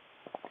one,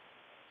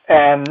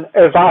 and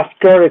as I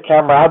security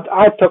camera,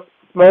 I took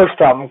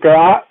most of them because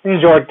I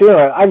enjoy doing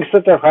it. I can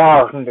sit there for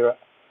hours and do it.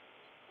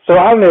 So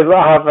I ended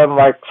up having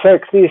like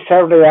 60,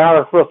 70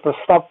 hours worth of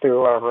stuff to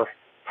go over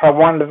for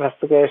one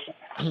investigation.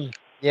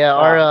 Yeah,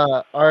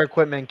 our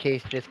equipment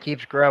case just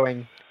keeps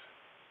growing.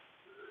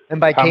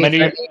 And by case, I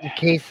mean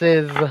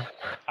cases.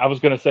 I was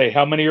going to say,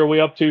 how many are we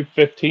up to?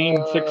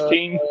 15,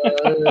 16?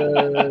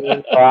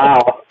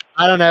 Wow.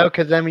 I don't know,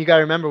 because then you got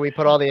to remember we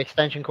put all the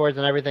extension cords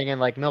and everything in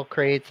like milk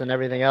crates and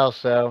everything else.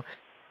 So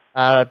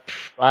I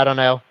don't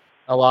know.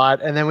 a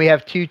lot. And then we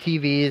have 2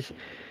 TVs.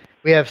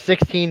 We have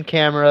 16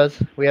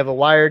 cameras. We have a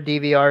wired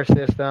DVR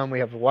system. We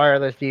have a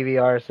wireless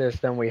DVR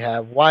system. We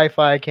have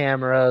Wi-Fi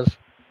cameras,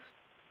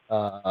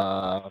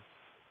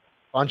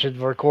 bunch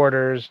of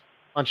recorders,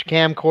 bunch of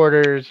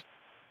camcorders.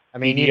 I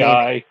mean, you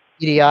name it.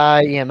 EDI,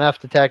 EMF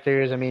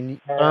detectors. I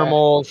mean,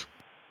 thermals,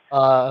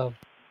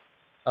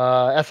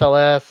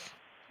 SLS,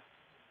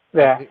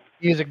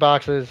 music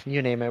boxes.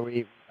 You name it.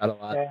 We got a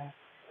lot. Yeah.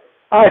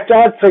 I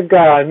think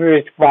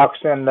music box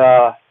and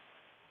the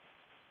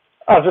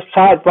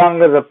side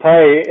button of the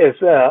play is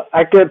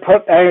I can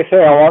put anything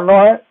I want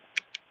on it.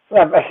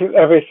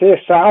 If it sees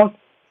sound,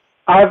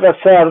 I have a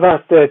sound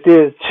enough to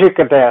do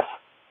chicken death.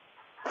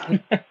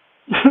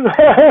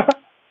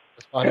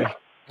 That's funny.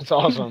 That's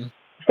awesome.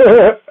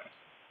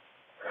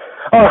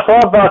 I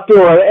thought about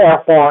doing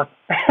airborne.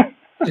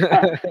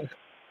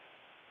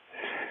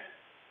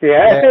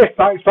 Yeah, it's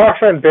my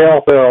friend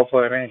Bill builds.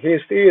 I mean,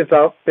 he's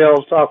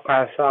builds all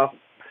kind of stuff.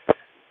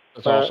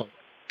 That's awesome.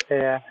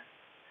 Yeah,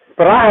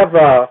 but I have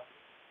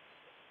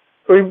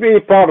we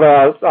bought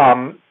a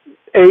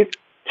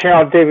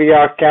 8-channel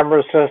DVR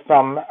camera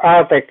system. I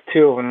have like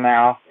 2 of them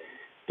now.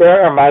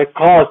 They're in my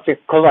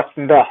closet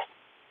collecting dust.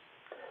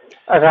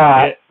 I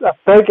got a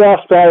big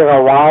ass bag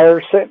of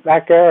wires sitting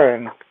back there,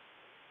 and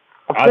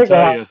I'll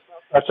tell you,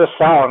 that's just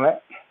selling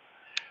it.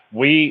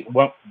 We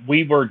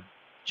were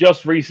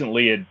just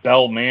recently at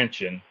Bell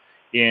Mansion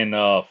in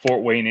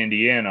Fort Wayne,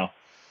 Indiana,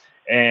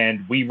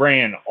 and we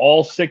ran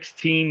all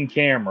 16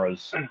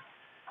 cameras.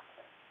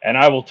 And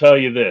I will tell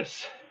you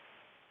this,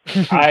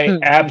 I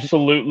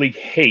absolutely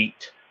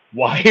hate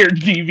wired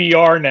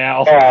DVR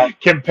now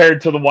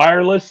compared to the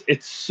wireless.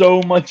 It's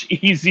so much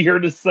easier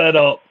to set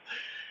up.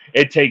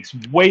 It takes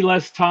way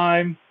less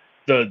time.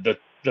 The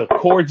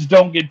cords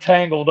don't get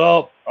tangled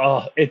up.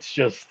 It's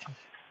just.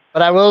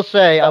 But I will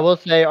say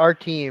our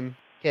team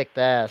kicked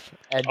ass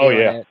at doing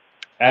it.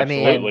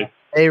 Absolutely. I mean,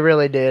 they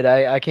really did.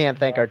 I can't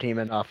thank our team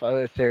enough.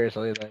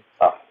 Seriously, like.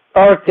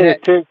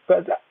 Too.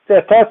 But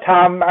at that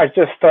time, I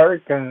just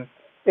started getting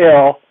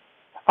ill.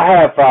 I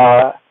have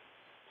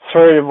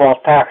cerebral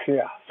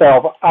ataxia,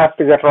 so I have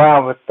to get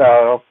around with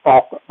the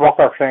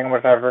walker thing,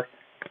 whatever.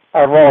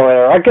 I roll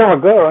there. I give them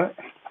a good one.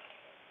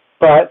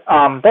 But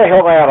they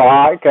help me out a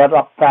lot, get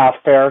up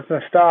downstairs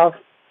and stuff.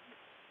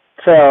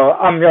 So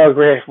I'm really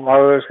grateful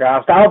for those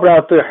guys. I'll be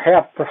able to do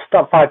half the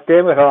stuff I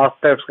did without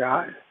those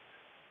guys.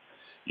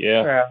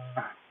 Yeah.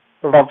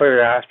 Love those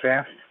guys,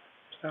 man.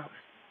 So.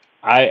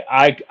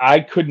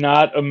 I could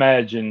not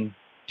imagine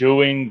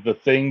doing the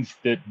things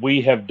that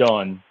we have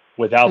done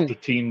without the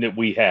team that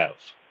we have.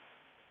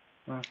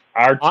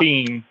 Our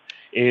team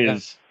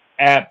is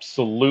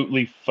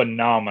absolutely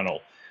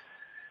phenomenal.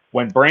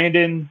 When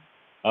Brandon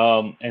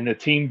and the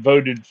team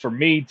voted for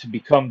me to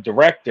become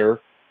director,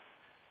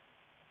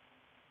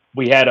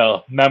 we had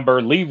a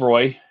member,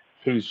 Leroy,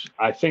 who's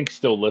I think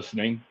still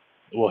listening.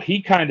 Well, he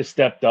kind of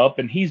stepped up,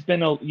 and he's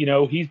been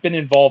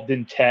involved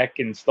in tech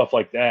and stuff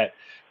like that.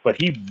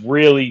 But he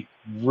really,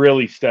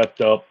 really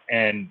stepped up,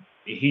 and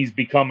he's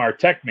become our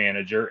tech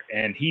manager,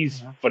 and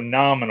he's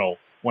phenomenal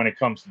when it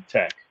comes to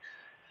tech.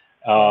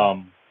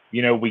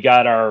 We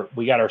got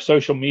our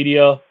social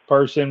media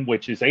person,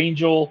 which is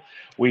Angel.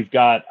 We've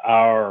got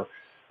our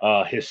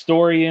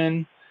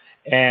historian,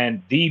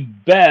 and the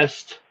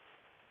best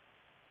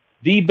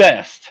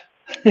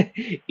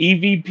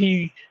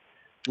EVP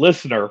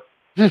listener.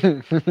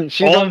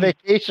 She's on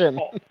vacation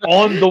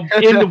in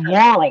the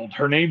world.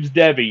 Her name's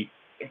Debbie.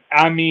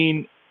 I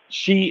mean,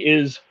 she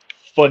is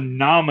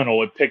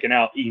phenomenal at picking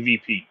out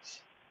EVPs.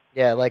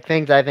 Yeah, like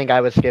things I think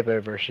I would skip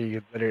over, she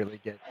literally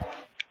gets.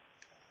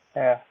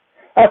 Yeah,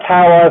 that's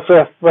how I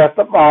was with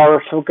the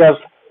Mars, because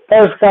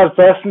those guys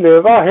listen to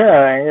about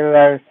hearing.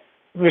 It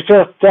was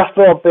just a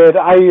little bit.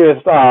 I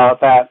used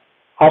that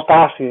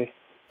Audacity.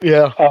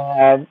 Yeah.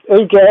 And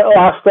you get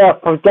lost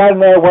up from down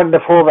there when the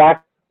full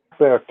back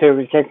there too.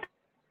 You can't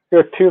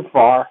go too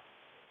far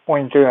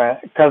when you're doing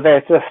it because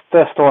it just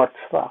distorts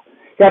stuff.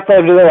 You have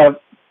to do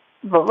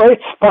the right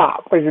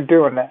spot when you're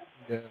doing it.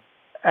 Yeah.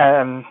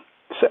 And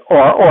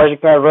or you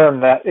can learn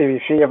that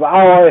EVC. But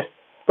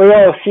we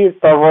always shoot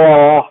the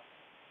raw,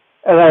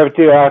 and then we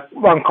do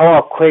one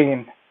call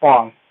clean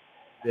one.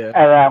 Yeah.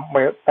 And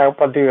then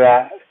we'll do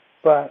that.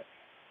 But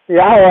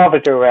yeah, I love to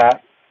do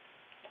that.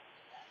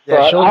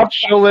 Yeah,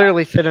 she'll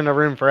literally sit in a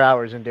room for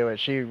hours and do it.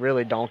 She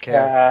really don't care.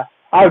 Yeah,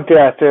 I'll do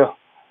that too.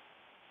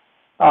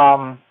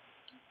 So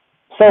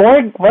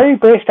where are you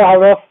based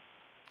out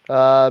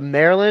of?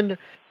 Maryland.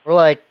 We're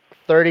like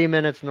 30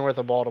 minutes north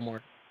of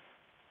Baltimore.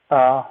 Oh,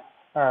 all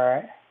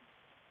right.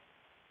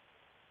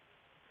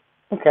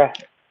 Okay.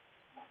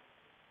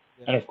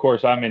 And of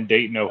course, I'm in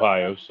Dayton,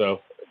 Ohio.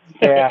 So.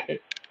 Yeah.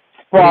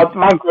 Well,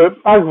 my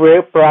group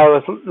where I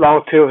was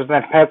long to was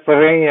in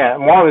Pennsylvania,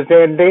 and one was in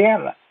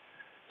Indiana.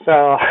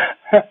 So.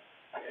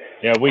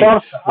 Yeah,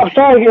 I'm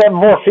trying to get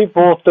more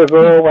people to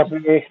go with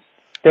me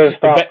do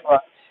stuff.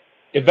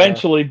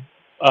 Eventually,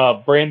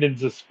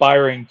 Brandon's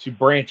aspiring to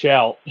branch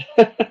out.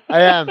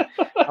 I am.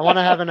 I want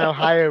to have an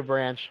Ohio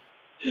branch.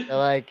 So,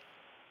 like,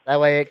 That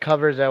way it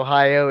covers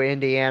Ohio,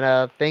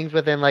 Indiana, things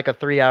within like a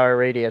 3-hour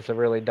radius of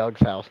really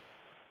Doug's house.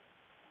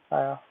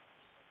 So.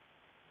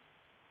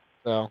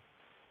 So.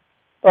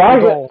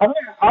 Well,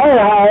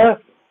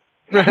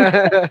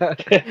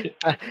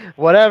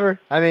 Whatever.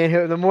 I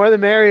mean, the more the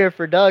merrier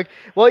for Doug.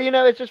 Well,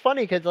 it's just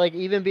funny because, like,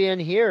 even being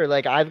here,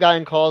 like, I've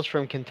gotten calls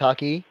from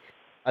Kentucky.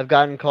 I've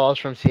gotten calls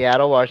from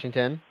Seattle,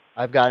 Washington.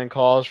 I've gotten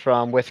calls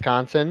from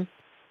Wisconsin.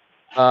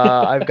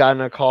 I've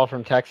gotten a call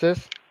from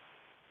Texas.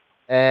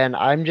 And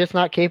I'm just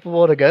not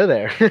capable to go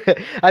there.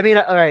 I mean,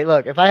 all right,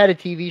 look, if I had a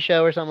TV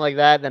show or something like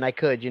that, then I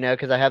could,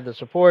 because I have the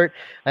support,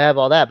 I have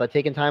all that. But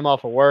taking time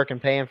off of work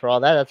and paying for all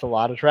that, that's a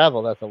lot of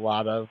travel. That's a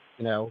lot of,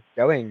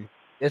 going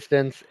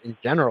distance in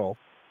general.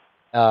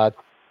 And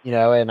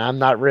I'm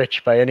not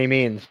rich by any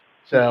means.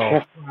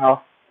 So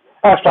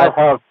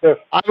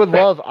I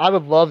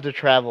would love to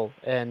travel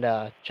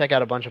and check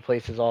out a bunch of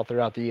places all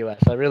throughout the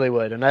U.S. I really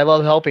would. And I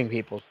love helping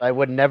people. So I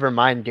would never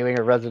mind doing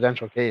a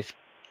residential case.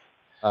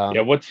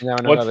 What's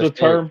the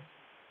term?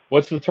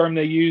 What's the term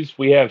they use?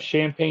 We have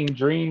champagne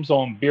dreams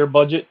on beer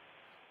budget.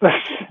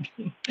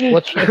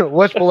 What's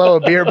below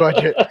a beer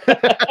budget?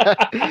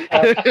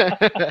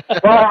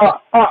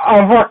 Well,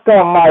 I worked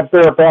on my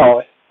beer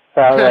belly.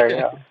 So there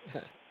you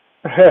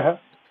go.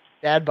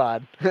 Dad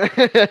bod.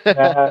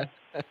 I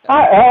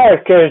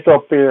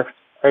occasional beer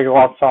every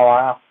once in a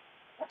while.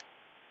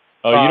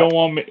 Oh, you don't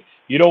want me?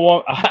 You don't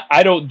want?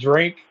 I don't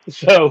drink,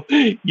 so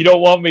you don't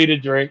want me to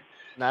drink.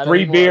 Not 3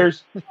 anymore.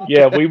 beers.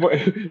 Yeah,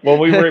 when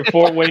we were at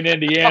Fort Wayne,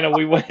 Indiana,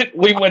 we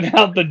went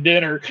out to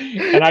dinner,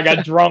 and I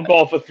got drunk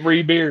off of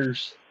 3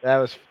 beers. That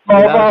was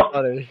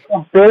funny.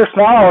 Beers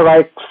now are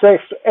like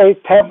 6,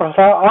 8, 10%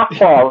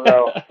 alcohol,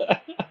 though.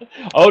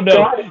 Oh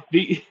no,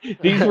 these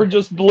were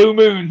just blue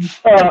moons.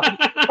 I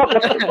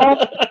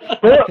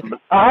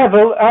have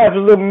a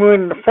Blue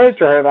Moon in the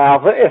refrigerator now,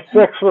 but it's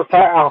 6%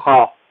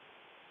 alcohol.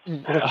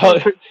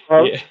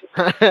 Yeah.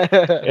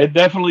 It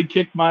definitely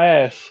kicked my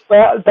ass.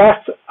 Well,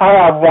 I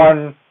have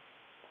one.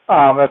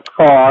 It's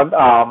called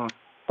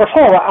what's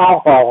called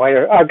alcohol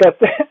here. I guess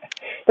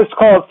it's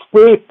called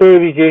Sweet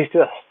Baby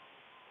Jesus.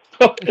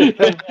 It's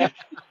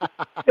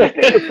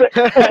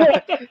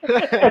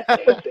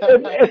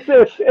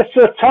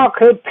a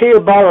chocolate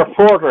peanut butter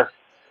porter.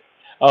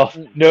 Oh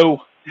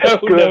no!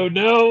 It's good.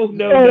 Oh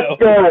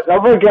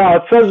my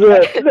God, so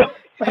good.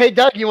 Hey,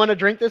 Doug, you want to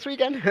drink this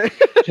weekend?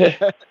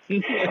 Just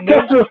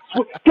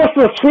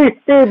a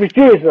sweet baby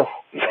Jesus.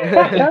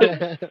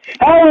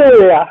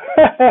 Hallelujah.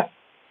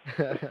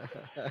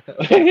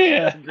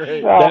 Yeah,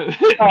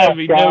 that'd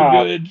be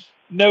no good.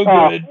 No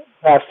good.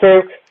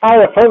 See, I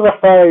had a first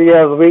friend the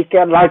other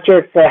weekend, and I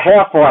drank the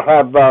half one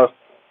of both.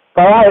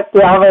 But I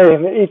don't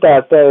even eat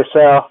that day,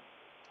 so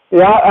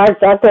I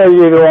tell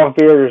you the one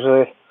beer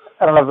usually.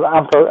 I don't know.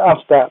 I'm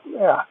stuck.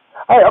 Yeah,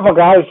 I'm a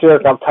guy who's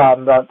jerk. I'm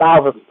talking about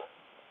that.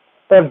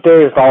 Them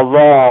days are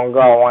long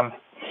going.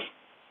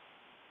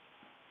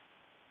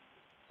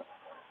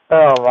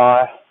 Oh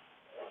my.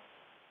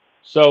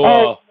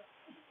 So,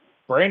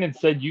 Brandon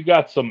said you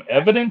got some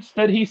evidence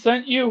that he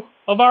sent you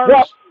of ours?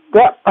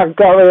 Yep, I've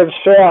got it to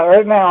share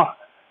right now.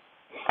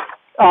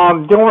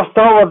 Do you want to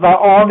start with the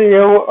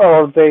audio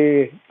or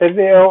the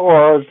video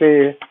or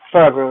the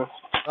photos?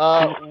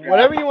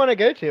 Whatever you want to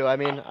go to. I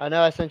mean, I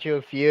know I sent you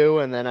a few,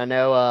 and then I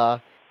know,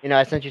 I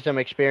sent you some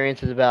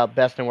experiences about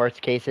best and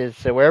worst cases.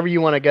 So wherever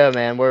you want to go,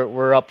 man,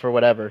 we're up for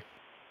whatever.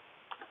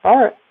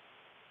 All right.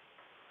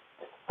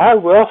 I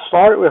will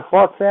start with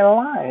what's in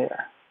line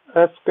here.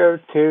 Let's go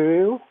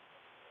to.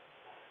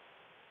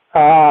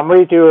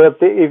 We do the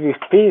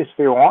EVPs if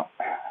you want.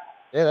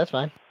 Yeah, that's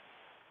fine.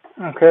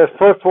 Okay, the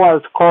first one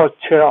is called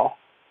Chill.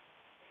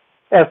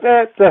 It's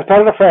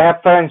another for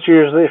headphones,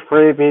 usually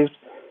freebies.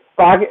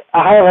 But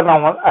I have it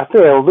on, I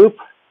think, a loop.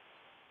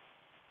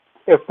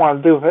 If you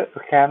want to do it,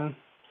 we can.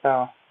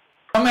 So.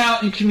 Come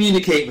out and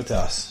communicate with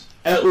us.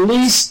 At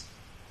least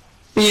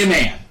be a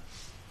man.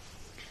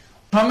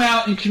 Come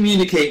out and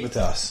communicate with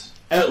us.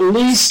 At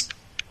least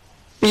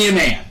be a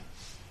man.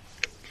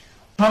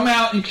 Come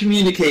out and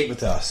communicate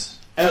with us.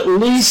 At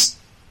least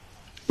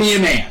be a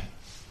man.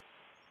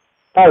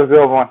 That was a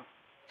good one.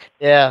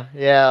 Yeah,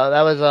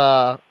 that was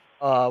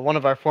one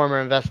of our former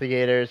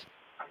investigators.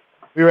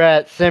 We were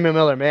at Samuel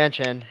Miller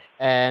Mansion,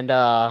 and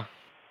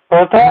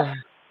What's that?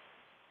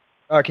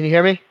 Can you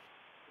hear me?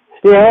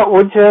 Yeah,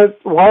 what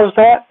was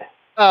that?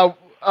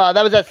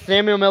 That was at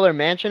Samuel Miller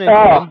Mansion in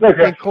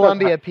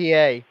Columbia, PA.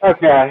 Okay, all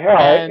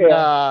right.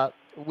 And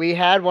we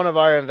had one of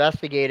our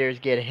investigators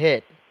get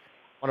hit.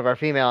 One of our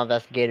female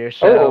investigators.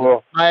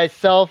 So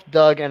myself,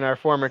 Doug, and our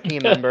former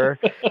team member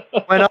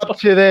went up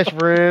to this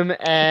room,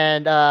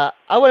 and I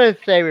wouldn't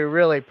say we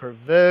really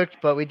provoked,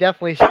 but we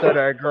definitely stood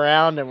our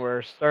ground and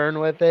were stern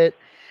with it.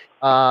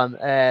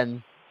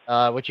 And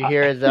what you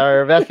hear is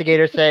our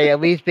investigators say,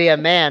 "At least be a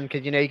man,"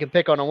 because you can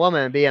pick on a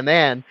woman and be a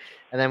man.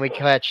 And then we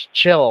catch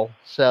Chill.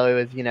 So it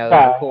was, it was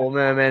a cool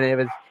moment. It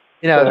was,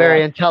 a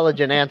very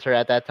intelligent answer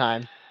at that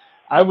time.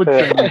 I would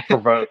say we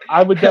provoked.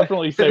 I would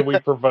definitely say we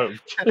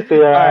provoked.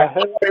 Yeah.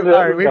 All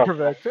right, we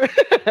provoked.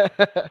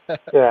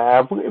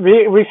 Yeah,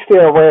 we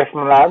stay away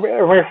from that.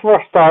 When we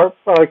first start,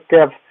 like,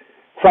 if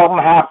something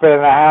happened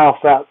in the house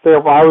that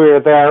while we were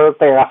there,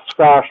 they got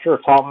scratched or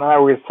something, I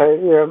would say,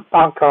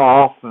 don't go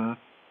off, and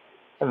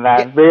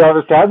then they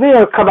always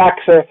come back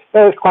and say,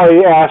 they call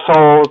you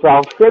assholes,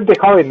 they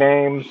call you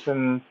names,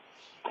 and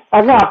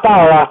I got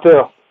that a lot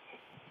too.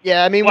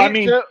 Yeah, I mean,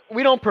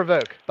 we don't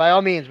provoke. By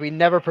all means, we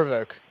never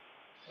provoke,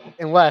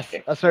 unless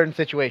a certain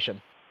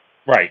situation.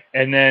 Right,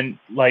 and then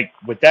like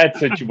with that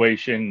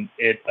situation,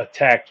 it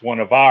attacked one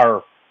of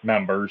our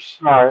members.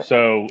 Right.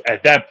 So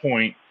at that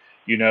point,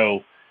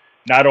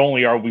 not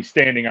only are we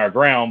standing our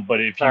ground,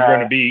 but if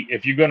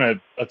you're gonna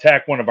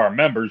attack one of our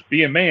members,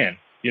 be a man.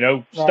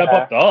 Step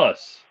up to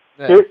us.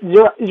 Yeah.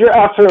 You're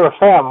after the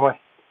family.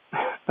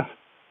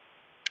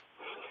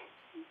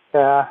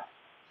 Yeah.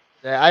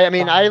 Yeah, I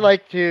mean, I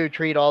like to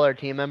treat all our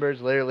team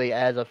members literally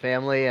as a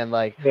family, and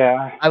I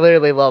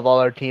literally love all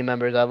our team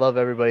members. I love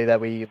everybody that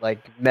we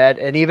met,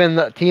 and even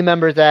the team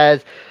members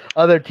as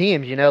other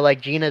teams.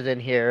 Like Gina's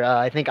in here.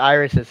 I think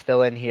Iris is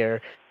still in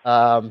here,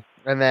 and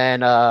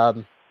then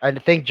I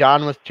think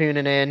John was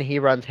tuning in. He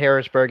runs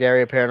Harrisburg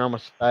Area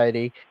Paranormal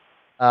Society.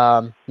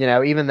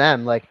 Even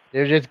them,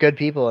 they're just good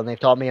people, and they've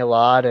taught me a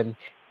lot, and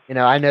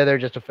I know they're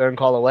just a phone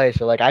call away.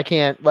 So I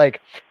can't when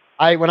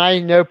I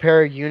know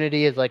para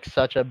unity is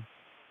such a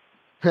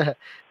it's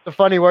a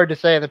funny word to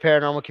say in the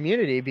paranormal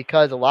community,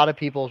 because a lot of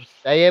people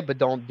say it but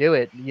don't do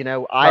it.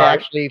 I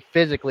actually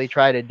physically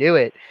try to do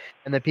it,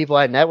 and the people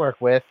I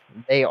network with,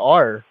 they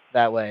are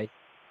that way.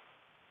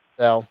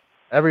 So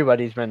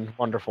everybody's been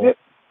wonderful.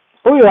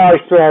 We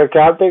always feel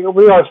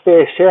we always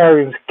feel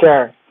sharing is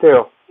caring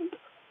too.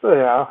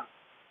 Yeah.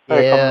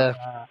 Yeah.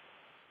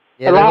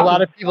 There's a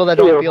lot of people that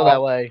don't feel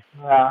that way.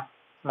 Yeah.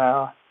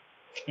 No.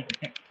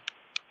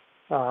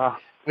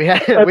 We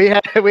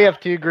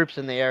have two groups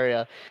in the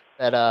area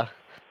that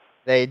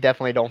they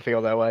definitely don't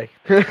feel that way.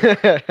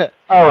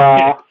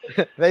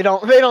 They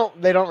don't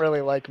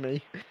really like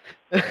me.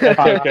 That's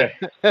okay.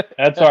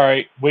 That's all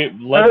right. We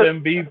let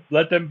them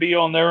be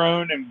on their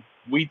own, and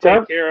we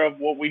take care of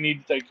what we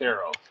need to take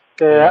care of.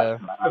 Yeah.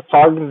 That's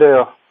all you can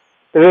do.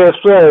 It is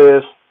what it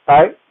is,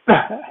 right?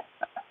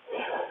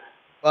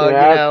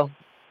 Well,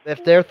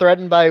 if they're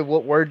threatened by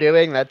what we're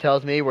doing, that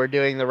tells me we're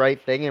doing the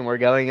right thing and we're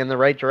going in the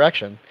right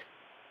direction.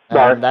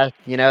 And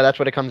that's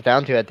what it comes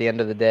down to at the end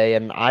of the day.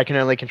 And I can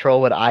only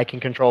control what I can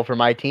control for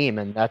my team,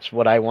 and that's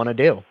what I want to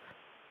do.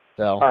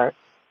 So. All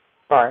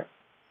right.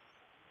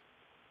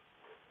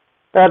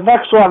 The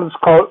next one is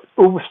called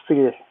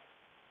Oopsie.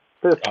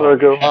 This is a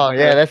good one. Oh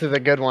yeah, this is a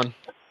good one.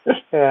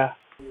 Yeah.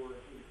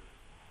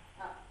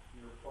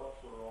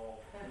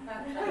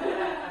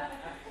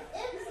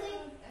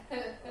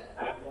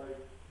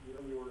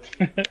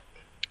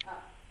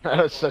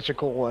 That was such a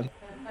cool one.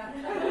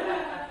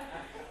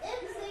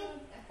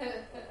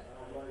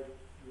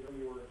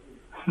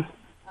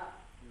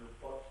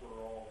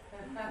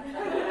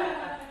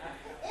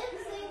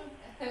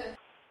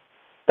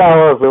 That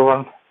was a good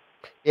one.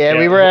 Yeah,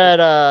 we were at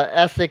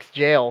Essex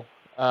Jail,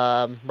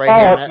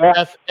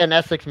 here in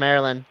Essex,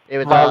 Maryland. It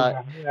was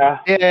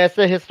it's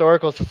a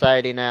historical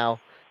society now,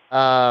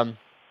 and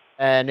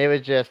it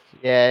was just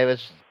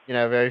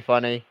very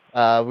funny.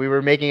 We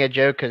were making a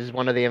joke because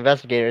one of the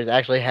investigators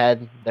actually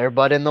had their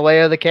butt in the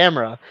way of the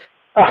camera,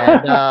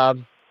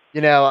 and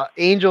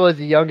Angel is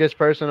the youngest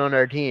person on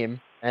our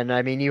team. And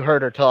I mean, you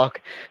heard her talk,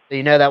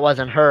 so that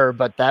wasn't her,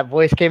 but that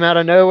voice came out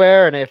of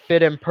nowhere, and it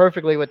fit in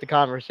perfectly with the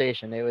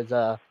conversation. It was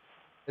a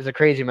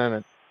crazy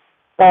moment.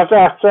 That's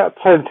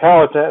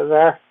intelligent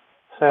there.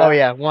 So. Oh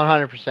yeah,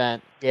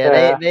 100%.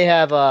 Yeah, they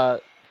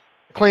have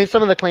claims.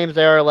 Some of the claims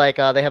there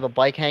are they have a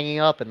bike hanging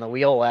up, and the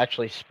wheel will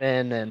actually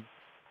spin.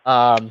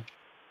 And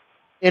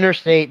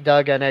Interstate,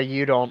 Doug, I know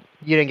you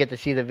didn't get to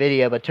see the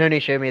video, but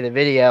Tony showed me the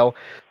video.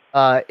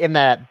 In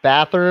that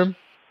bathroom,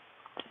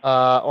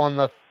 on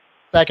the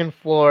second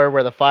floor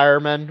where the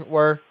firemen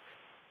were,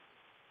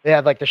 they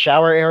had the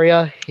shower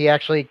area. He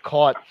actually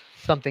caught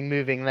something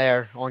moving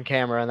there on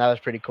camera, and that was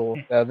pretty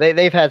cool. So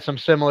they've had some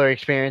similar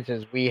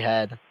experiences we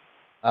had,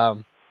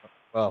 when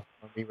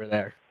we were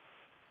there.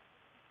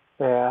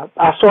 Yeah,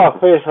 I saw a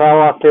place I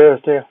want to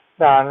too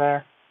down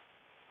there.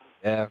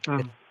 Yeah,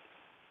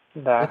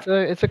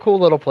 it's a cool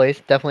little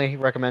place. Definitely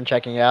recommend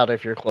checking it out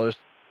if you're close.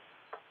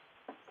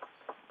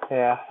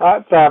 Yeah,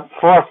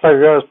 first I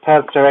go to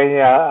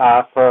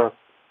Pennsylvania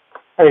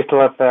I used to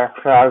live there,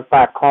 so I was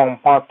back home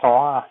once in a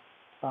while.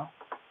 So.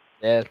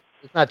 Yeah,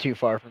 it's not too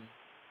far from.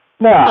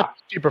 Not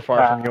super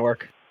far from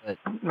York. But.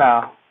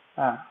 No.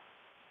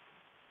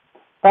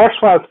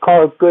 Next one's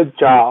called Good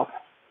Job.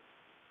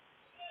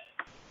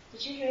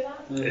 Did you hear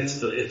that? Mm-hmm. It's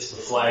the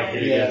flag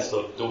hitting against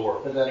the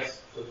door. But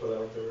that's what I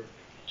would do.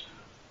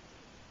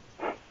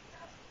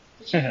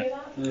 Did you hear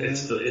that? Mm-hmm.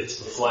 It's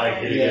the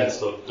flag hitting against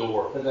the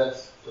door. But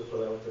that's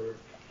what I would do.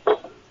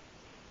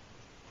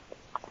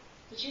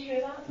 Did you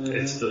hear that? Mm-hmm.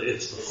 It's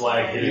the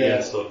flag hitting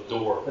against the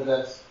door. But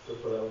that's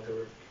what I would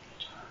do.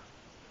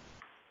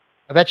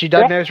 I bet you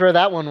Doug knows where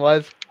that one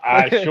was.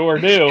 I sure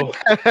do.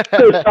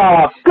 Good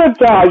job. Good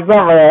job.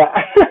 Remember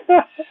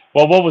that.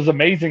 Well, what was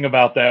amazing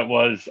about that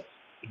was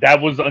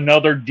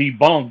another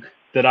debunk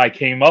that I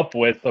came up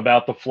with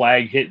about the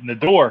flag hitting the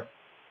door.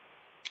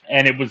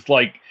 And it was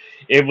like,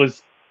 it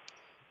was,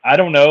 I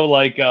don't know,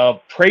 like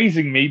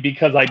praising me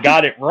because I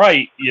got it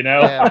right, you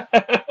know? Yeah.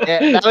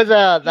 Yeah,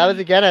 that was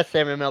again at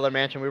Samuel Miller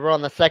Mansion. We were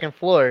on the second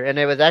floor, and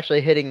it was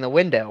actually hitting the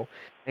window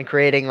and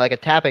creating like a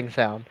tapping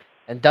sound.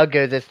 And Doug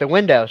goes, "It's the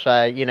window." So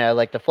I,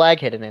 like the flag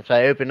hitting it. So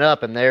I open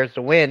up, and there's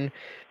the wind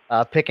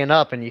picking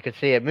up, and you could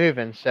see it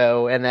moving.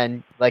 So, and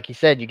then, like you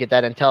said, you get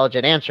that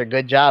intelligent answer.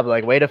 Good job,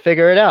 like way to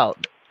figure it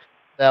out.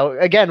 So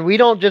again, we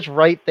don't just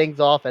write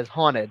things off as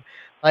haunted.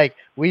 Like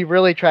we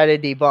really try to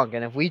debunk,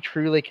 and if we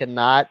truly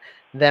cannot,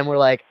 then we're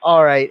like,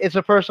 all right, it's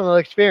a personal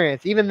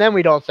experience. Even then,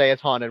 we don't say it's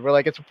haunted. We're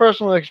like, it's a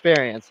personal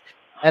experience.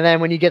 And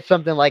then when you get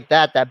something like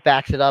that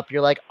backs it up,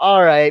 you're like,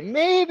 all right,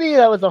 maybe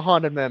that was a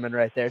haunted moment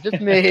right there, just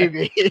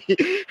maybe.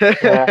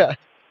 Yeah.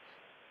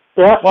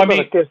 Yeah, Well, I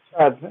mean,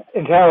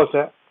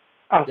 intelligent.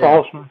 That's Yeah.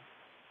 awesome.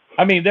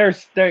 I mean,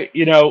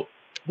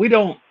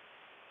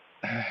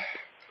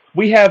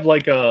 we have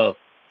like a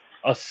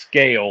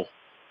scale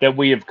that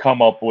we have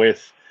come up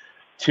with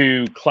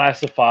to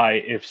classify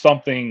if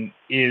something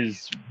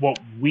is what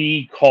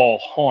we call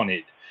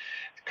haunted,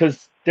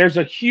 because there's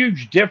a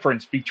huge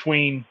difference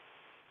between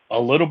a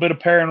little bit of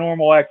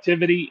paranormal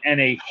activity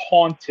and a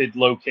haunted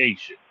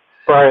location.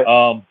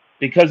 Right.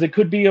 Because it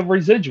could be a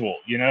residual,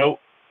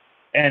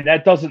 and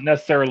that doesn't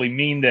necessarily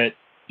mean that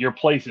your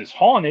place is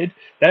haunted.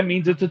 That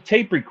means it's a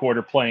tape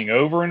recorder playing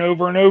over and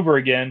over and over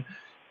again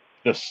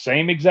the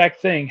same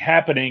exact thing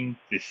happening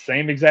the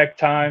same exact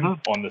time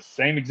on the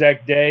same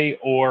exact day,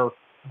 or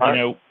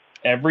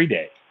every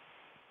day.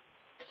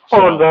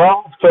 Oh, there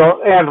are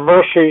also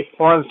anniversary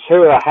ones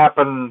too that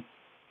happen.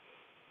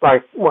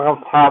 Like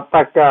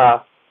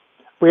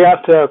we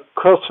had to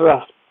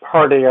Christmas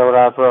party or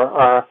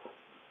whatever,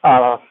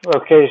 or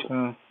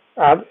location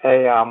at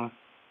a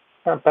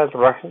bed and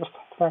breakfast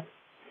thing,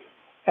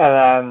 and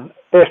then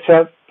they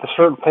said a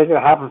certain thing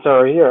that happens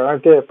every year. I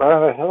did,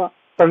 but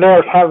they're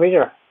never time of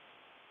year.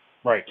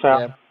 Right. So.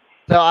 Yeah.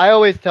 So I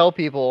always tell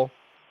people,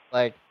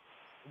 like,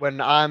 when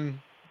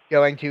I'm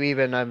going to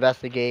even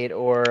investigate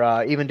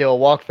or even do a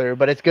walkthrough,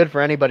 but it's good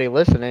for anybody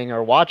listening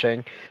or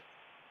watching.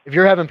 If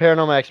you're having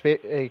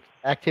paranormal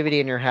activity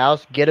in your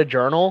house, get a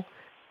journal.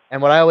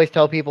 And what I always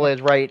tell people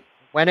is write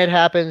when it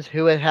happens,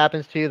 who it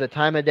happens to, the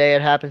time of day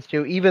it happens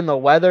to, even the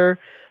weather.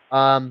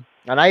 And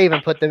I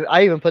even put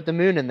the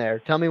moon in there.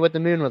 Tell me what the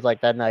moon was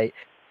like that night.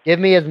 Give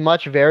me as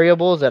much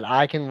variables that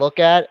I can look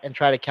at and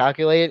try to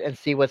calculate and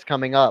see what's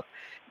coming up.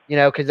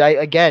 Because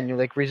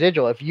like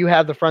residual. If you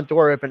have the front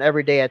door open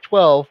every day at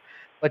 12,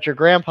 but your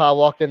grandpa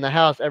walked in the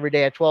house every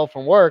day at 12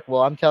 from work,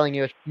 well, I'm telling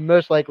you, it's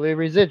most likely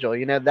residual.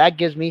 That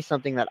gives me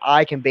something that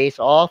I can base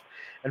off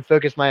and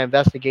focus my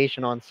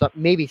investigation on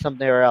maybe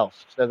something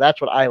else. So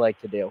that's what I like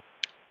to do.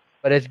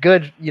 But it's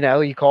good,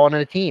 you call in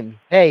a team.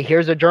 Hey,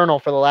 here's a journal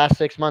for the last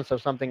 6 months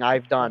of something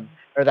I've done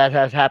or that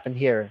has happened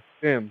here.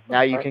 Boom.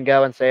 Now you can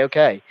go and say,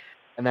 okay.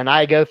 And then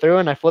I go through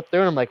and I flip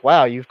through and I'm like,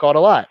 wow, you've caught a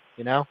lot,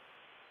 Yeah.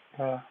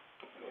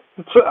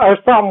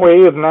 It's something we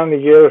use in the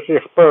years. You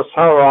first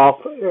start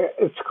off.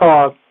 It's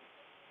called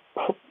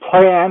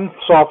Plan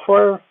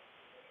software.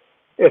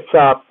 It's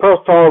a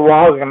personal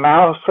log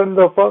analysis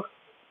book.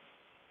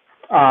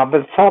 But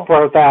it's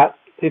software that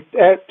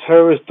it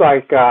shows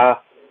like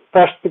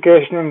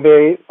investigation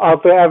and all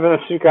the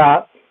evidence you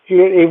got. You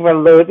can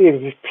even load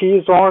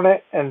EVPs on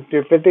it and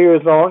do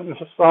videos on it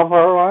and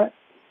software on it.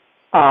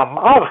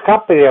 I'll have a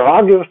copy of it.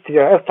 I'll give it to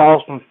you. It's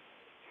awesome.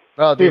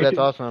 Oh, dude, that's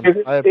awesome.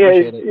 I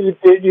appreciate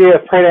it. You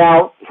print it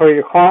out for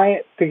your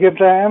client to give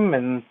them,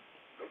 and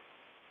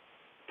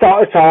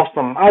it's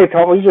awesome. I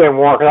don't usually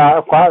work it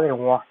out quite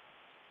anymore.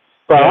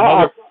 But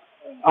I'll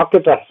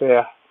get that to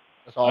you.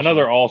 That's awesome.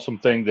 Another awesome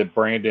thing that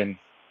Brandon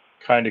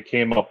kind of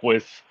came up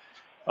with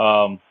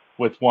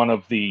one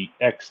of the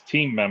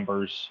ex-team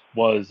members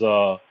was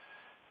a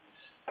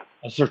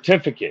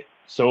certificate.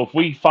 So if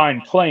we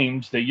find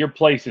claims that your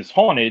place is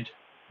haunted,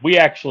 we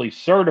actually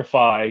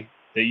certify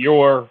that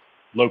your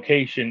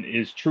location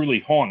is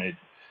truly haunted,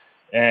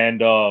 and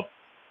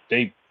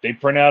they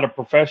print out a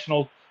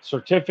professional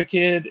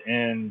certificate,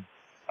 and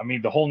I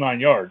mean the whole 9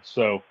 yards.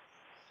 So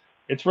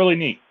it's really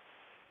neat.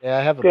 Yeah,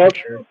 I have a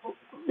picture.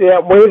 Yeah,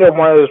 we did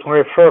one of those when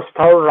we first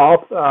started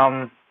off.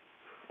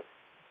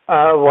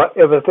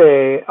 It was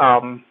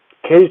a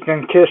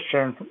Cajun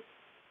kitchen.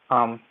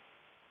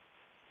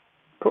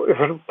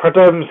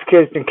 Predominantly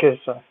Cajun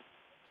kitchen.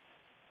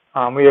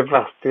 We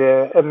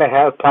investigated, and they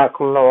had black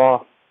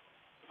law.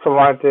 So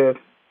I did.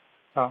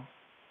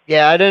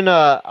 Yeah, I didn't.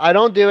 I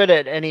don't do it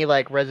at any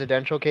like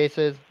residential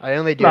cases. I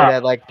only do it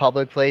at like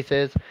public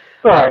places.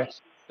 Right.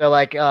 So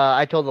like,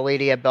 I told the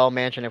lady at Bell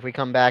Mansion if we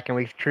come back and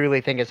we truly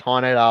think it's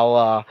haunted,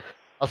 I'll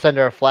send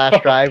her a flash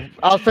drive.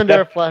 I'll send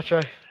her a flash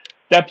drive.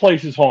 That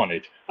place is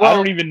haunted. Well, I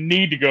don't even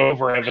need to go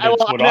over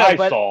evidence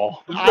I saw.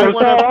 But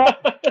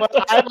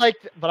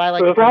I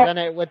like to present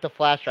it with the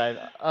flash drive.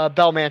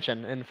 Bell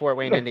Mansion in Fort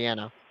Wayne,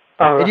 Indiana.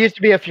 It used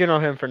to be a funeral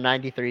home for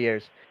 93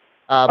 years.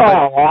 Oh,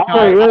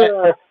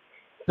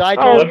 So I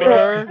told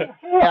her,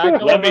 I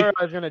told her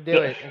I was gonna do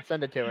it and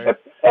send it to her.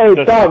 Hey,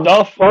 The Doug,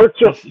 stuff-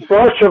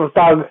 worship,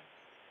 Doug.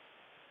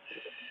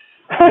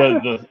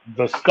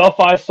 the stuff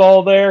I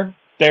saw there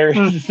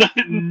is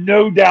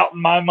no doubt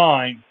in my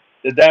mind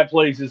that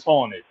place is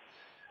haunted.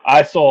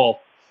 I saw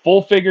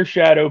full figure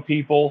shadow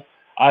people.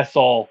 I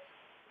saw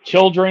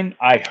children.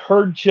 I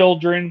heard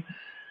children.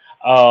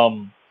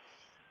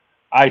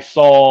 I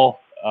saw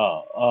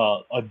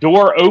a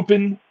door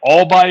open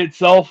all by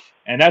itself,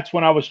 and that's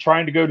when I was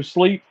trying to go to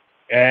sleep.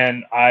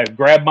 And I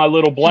grabbed my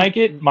little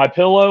blanket, my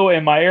pillow,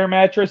 and my air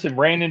mattress and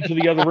ran into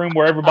the other room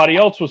where everybody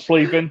else was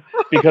sleeping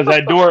because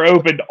that door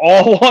opened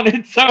all on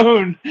its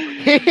own.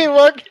 He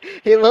looked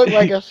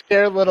like a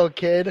scared little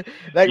kid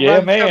that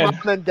runs to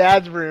mom and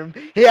dad's room.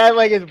 He had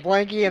like his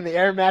blankie and the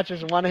air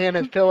mattress in one hand,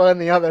 his pillow in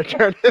the other,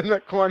 turned in the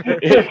corner.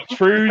 It's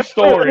true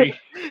story.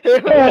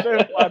 It was so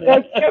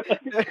funny.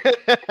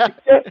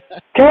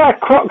 Can I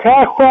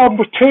crawl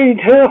between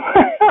two?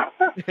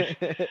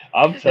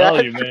 I'm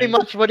telling you, man. Pretty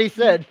much what he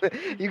said.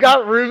 You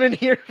got room in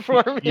here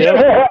for me?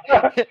 Yeah.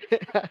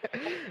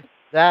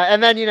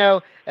 And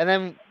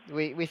then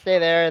we stay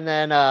there, and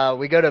then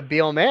we go to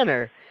Beale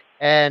Manor,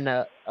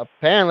 and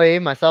apparently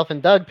myself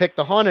and Doug picked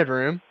the haunted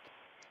room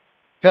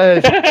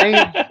because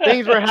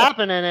things were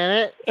happening in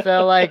it.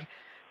 So like,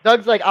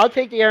 Doug's like, I'll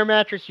take the air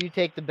mattress, you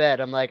take the bed.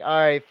 I'm like,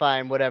 all right,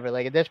 fine, whatever.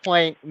 Like at this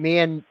point, me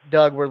and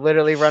Doug were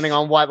literally running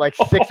on what, like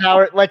 6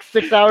 hours, like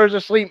 6 hours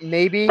of sleep,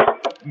 maybe.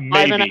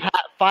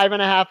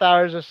 5.5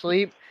 hours of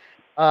sleep.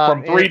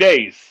 From 3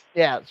 days.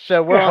 Yeah,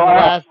 so we're on the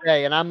last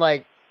day, and I'm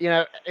like,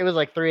 it was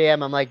like 3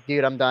 a.m. I'm like,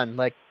 dude, I'm done.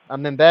 Like,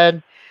 I'm in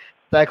bed.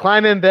 So I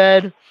climb in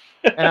bed,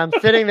 and I'm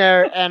sitting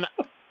there, and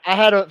I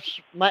had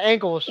my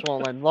ankle was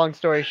swollen, long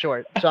story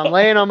short. So I'm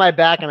laying on my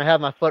back, and I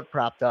have my foot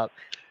propped up.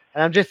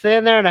 And I'm just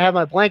sitting there, and I have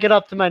my blanket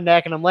up to my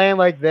neck, and I'm laying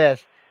like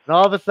this. And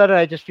all of a sudden,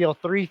 I just feel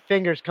 3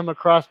 fingers come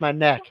across my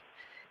neck.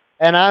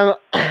 And I'm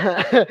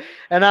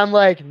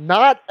like,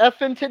 not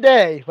effing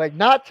today. Like,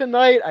 not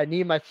tonight. I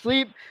need my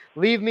sleep.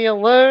 Leave me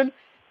alone.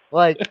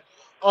 Like,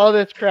 all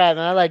this crap. And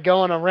I like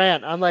go on a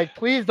rant. I'm like,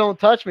 please don't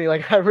touch me.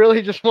 Like, I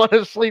really just want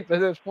to sleep at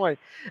this point.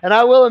 And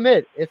I will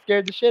admit, it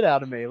scared the shit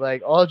out of me.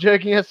 Like, all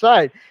joking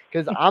aside,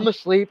 because I'm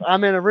asleep,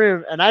 I'm in a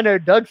room, and I know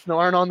Doug's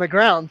snoring on the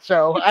ground.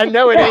 So I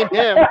know it ain't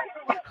him.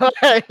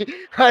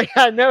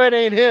 I know it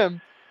ain't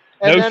him.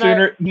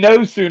 And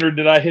no sooner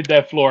did I hit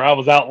that floor, I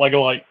was out like a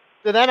light.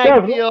 So then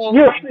I feel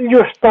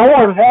you're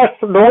snoring. That's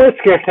the noise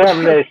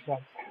contamination.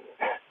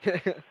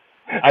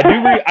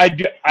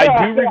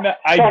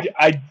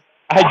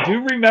 I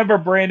do remember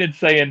Brandon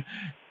saying,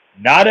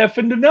 "Not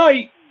effing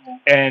tonight,"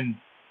 and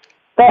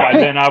by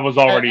then I was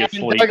already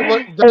asleep. Doug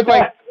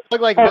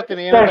looked at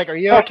me and was like, "Are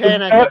you okay?"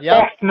 And I said,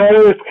 "Yep."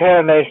 Noise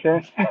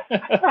contamination.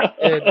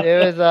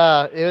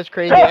 It was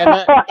crazy.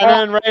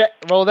 And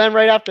then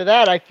right after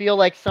that, I feel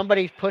like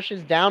somebody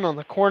pushes down on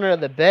the corner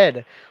of the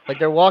bed, like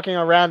they're walking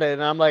around it,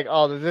 and I'm like,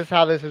 "Oh, is this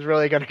how this is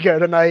really gonna go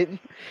tonight?"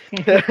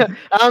 I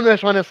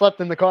almost went and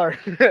slept in the car.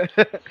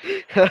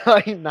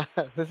 Like, nah,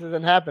 this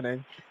isn't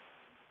happening.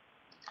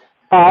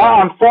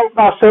 I'm so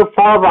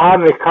far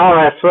behind the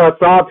comments, so I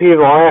thought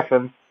people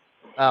laughing.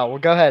 Oh, well,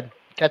 go ahead,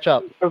 catch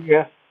up.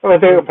 Okay. I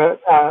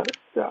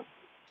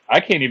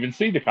can't even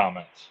see the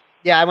comments.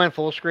 Yeah, I went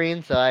full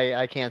screen, so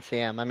I can't see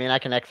him. I mean, I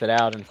can exit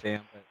out and see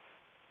him. But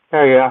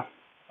there you go.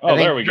 Oh,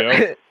 there we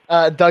go.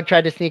 Doug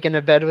tried to sneak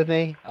into bed with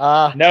me.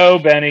 No,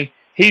 Benny.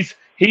 He's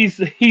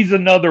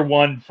another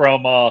one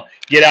from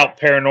Get Out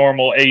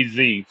Paranormal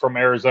AZ from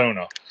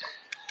Arizona.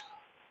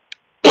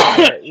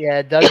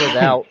 Yeah, Doug was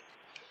out.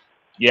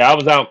 Yeah, I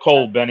was out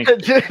cold, Benny.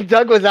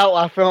 Doug was out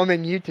while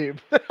filming YouTube.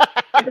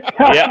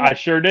 Yeah, I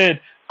sure did.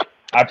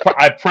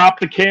 I propped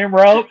the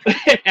camera up,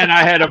 and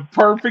I had a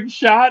perfect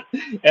shot,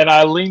 and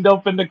I leaned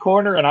up in the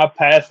corner, and I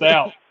passed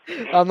out.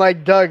 I'm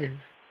like, Doug,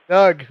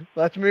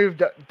 let's move,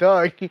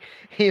 Doug.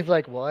 He's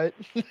like, what?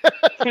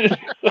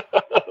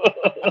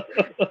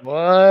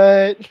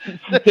 What?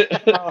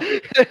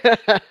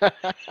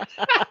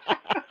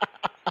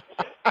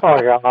 Oh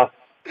my god.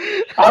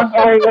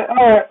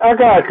 I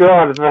gotta go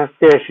on the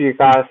investigation, you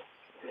guys.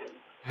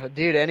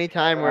 Dude,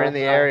 anytime we're in the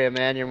area,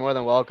 man, you're more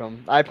than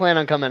welcome. I plan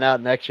on coming out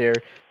next year.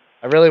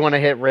 I really want to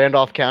hit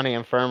Randolph County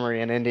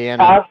Infirmary in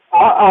Indiana.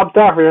 I'll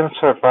definitely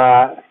answer for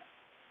that.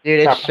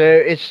 Dude,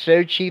 it's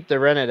so cheap to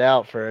rent it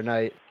out for a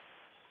night.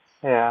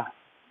 Yeah.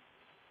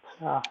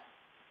 So,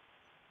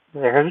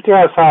 yeah, you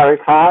guys saw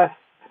it, Kai.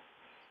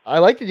 I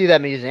like to do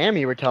that museum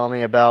you were telling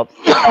me about.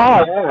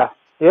 Oh yeah,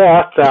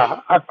 yeah.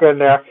 I've been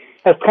there.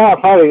 It's kind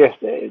of funny.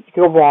 To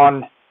go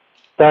on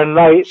their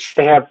night.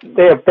 They have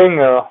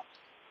bingo.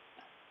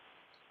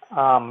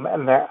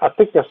 And I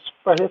think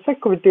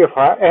we do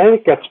Friday. I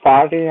think it's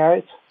Friday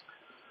night.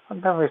 I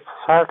don't know if it's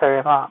Saturday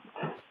or not.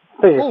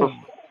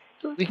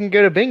 We can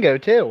go to bingo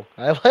too.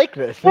 I like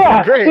this. This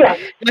is great.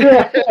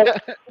 Yeah.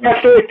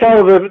 After they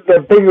tell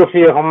the bingo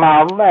fee to come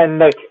out and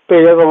like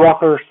they have the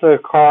walkers to the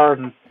car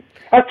and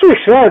that's what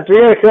she said. We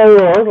gotta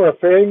go to the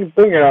thing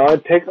bingo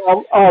and take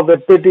all the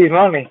biddy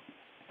money.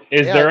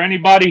 Is Yeah. there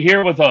anybody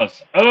here with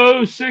us?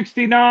 Oh,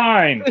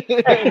 69.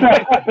 Hey,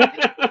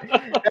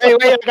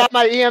 wait, I got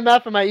my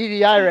EMF and my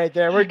EDI right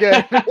there. We're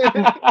good.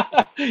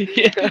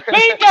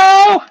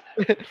 Bingo!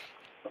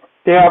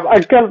 Yeah, I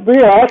got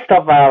we all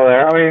stuff out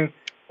there. I mean,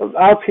 a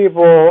lot of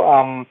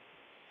people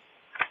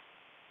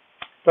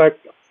like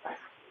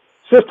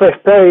just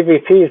like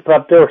EVPs,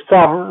 but there's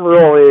some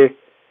really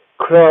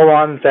clear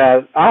ones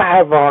that I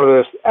have one of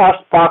those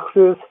S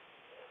boxes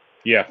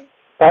Yeah.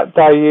 that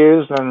I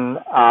use, and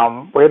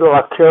we do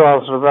like clear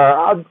ones with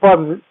there.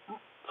 But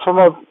some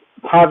of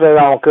the times I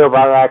don't go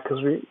by that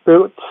because we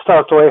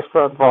stepped away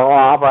from it for a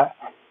while, but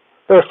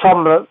there's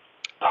some that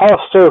tell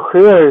so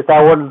clearly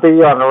that wouldn't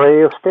be on the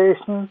radio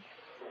station.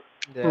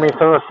 Yeah. I mean,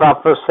 some of the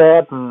stuff was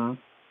said, and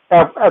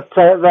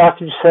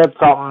after you said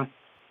something,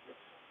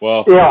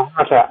 Well, yeah,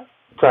 that's that.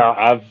 So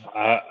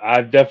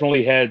I've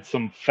definitely had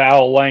some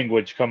foul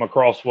language come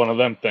across one of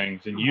them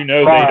things, and you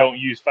know they don't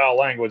use foul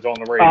language on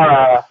the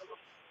radio.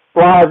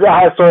 well,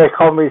 I sort of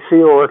called me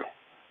C-word.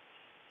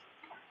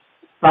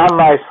 Not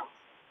nice.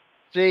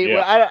 See,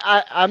 Yeah.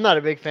 well, I'm not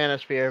a big fan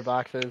of spirit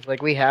boxes.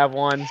 Like, we have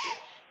one,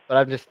 but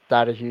I'm just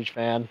not a huge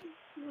fan.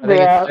 I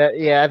think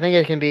I think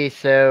it can be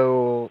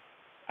so.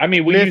 I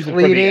mean, we use it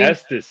for the misleading.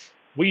 Estes.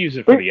 We use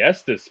it for the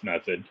Estes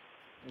method.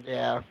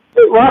 Yeah.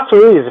 Well, that's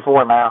what easy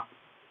for now.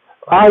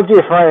 I do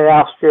it for anything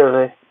else,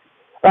 purely.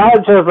 I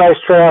just like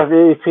straight out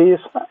the EPs.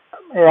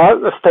 Yeah,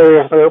 the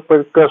stereo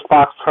with Ghost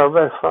Box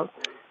service. But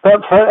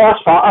for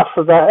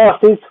the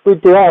SDs, we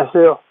do that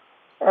too.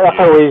 That's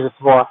what we use it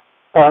for.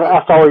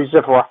 That's all we use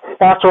it for.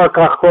 That's what I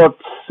got called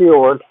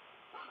C-word.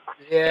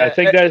 Yeah. I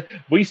think that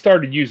we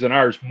started using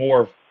ours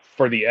more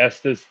for the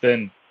Estes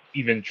than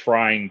even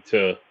trying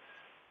to,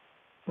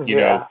 you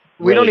know.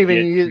 We don't really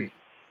even get- use.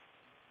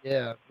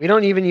 Yeah, we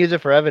don't even use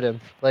it for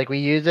evidence. Like, we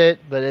use it,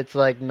 but it's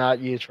like not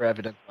used for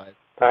evidence.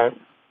 Right.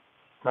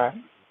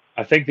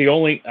 I think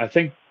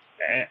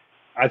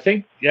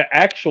yeah,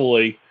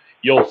 actually,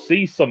 you'll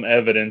see some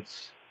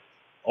evidence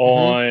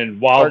on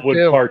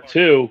Wildwood Part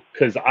 2,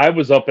 because I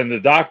was up in the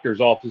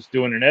doctor's office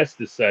doing an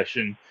Estes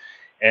session,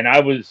 and I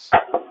was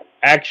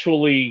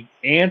actually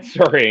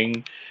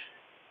answering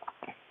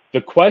the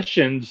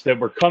questions that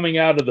were coming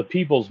out of the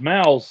people's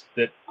mouths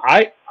that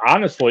I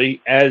honestly,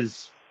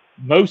 as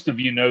most of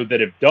you know that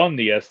have done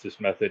the Estes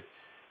method,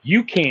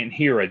 you can't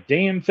hear a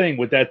damn thing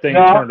with that thing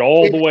turned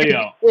all the way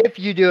up. If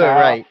you do it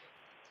right.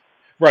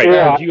 Right.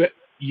 Yeah.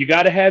 You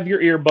got to have your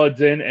earbuds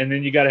in, and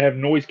then you got to have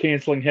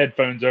noise-canceling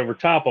headphones over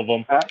top of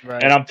them.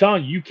 Right. And I'm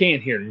telling you, you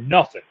can't hear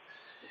nothing.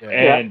 Yeah.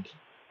 And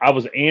I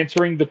was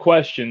answering the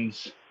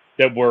questions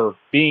that were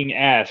being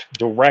asked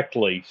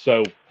directly.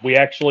 So we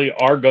actually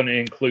are going to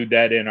include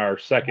that in our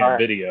second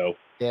video.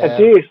 Yeah.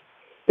 And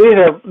these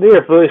are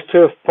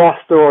Bluetooth plus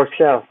door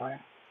shells.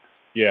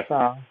 Yeah.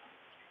 So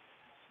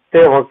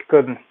they work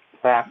good in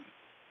that.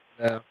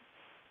 Yeah.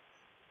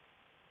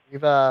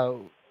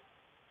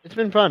 It's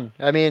been fun.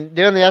 I mean,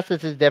 doing the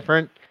Estes is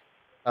different.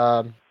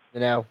 You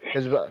know,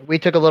 because we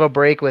took a little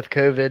break with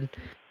COVID,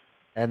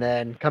 and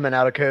then coming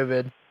out of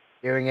COVID,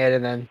 doing it,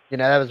 and then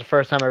that was the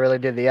first time I really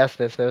did the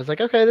Estes. So it was like,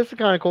 okay, this is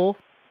kind of cool.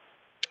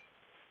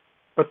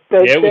 But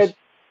it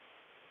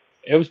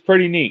was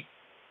pretty neat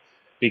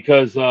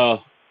because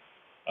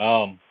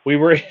we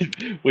were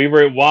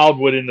at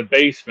Wildwood in the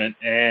basement,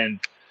 and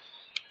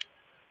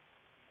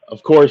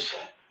of course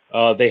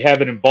they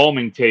have an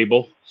embalming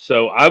table.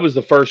 So I was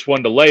the first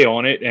one to lay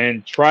on it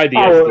and try the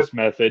Estes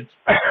method.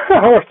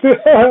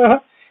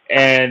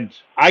 And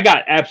I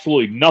got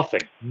absolutely nothing.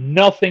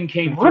 Nothing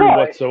came through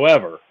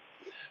whatsoever.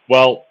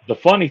 Well, the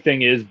funny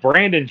thing is,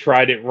 Brandon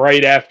tried it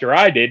right after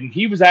I did, and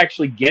he was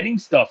actually getting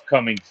stuff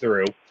coming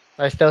through.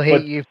 I still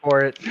hate you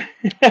for it.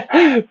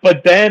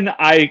 But then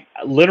I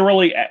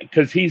literally,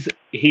 because he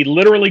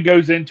literally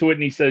goes into it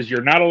and he says,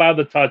 "You're not allowed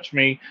to touch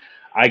me.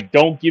 I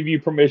don't give you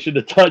permission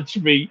to touch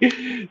me,"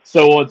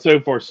 so on and so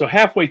forth. So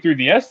halfway through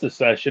the Estes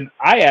session,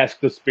 I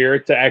asked the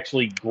spirit to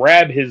actually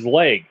grab his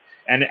leg,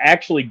 and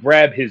actually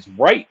grab his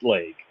right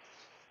leg.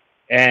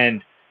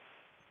 And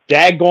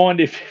daggone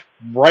if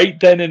right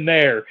then and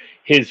there,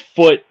 his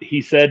foot,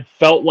 he said,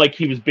 felt like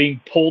he was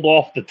being pulled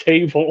off the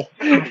table.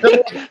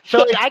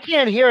 So I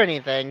can't hear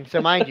anything,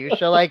 so mind you.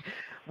 So like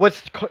what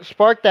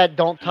sparked that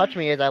don't touch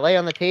me is I lay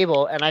on the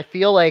table and I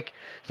feel like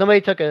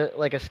somebody took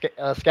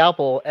a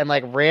scalpel and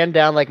like ran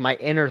down like my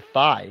inner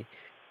thigh.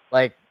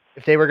 Like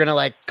if they were going to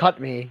like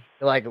cut me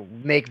to like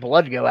make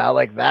blood go out,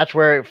 like that's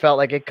where it felt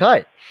like it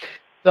cut.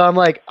 So I'm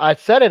like, I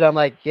said it. I'm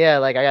like, yeah,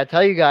 like I got to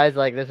tell you guys,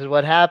 like this is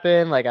what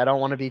happened. Like I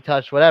don't want to be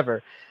touched,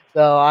 whatever.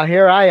 So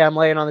here I am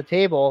laying on the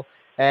table.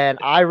 And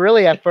I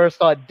really at first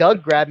thought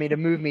Doug grabbed me to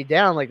move me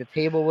down, like the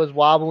table was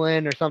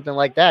wobbling or something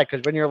like that.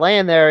 Because when you're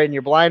laying there and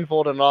you're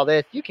blindfolded and all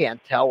this, you can't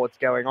tell what's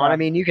going on. I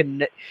mean, you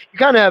kind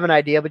of have an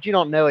idea, but you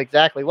don't know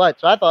exactly what.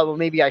 So I thought, well,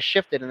 maybe I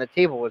shifted and the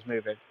table was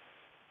moving.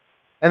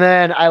 And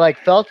then I like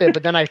felt it,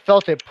 but then I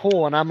felt it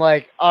pull, and I'm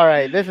like, all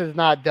right, this is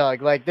not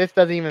Doug. Like this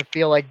doesn't even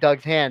feel like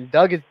Doug's hand.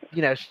 Doug is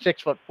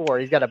 6'4".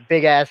 He's got a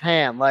big ass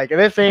ham. Like,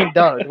 this ain't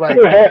Doug. Like,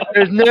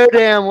 there's no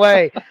damn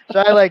way. So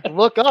I like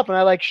look up and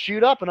I like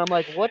shoot up and I'm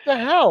like, what the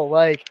hell?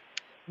 Like,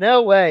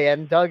 no way.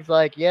 And Doug's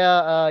like,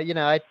 yeah,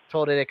 I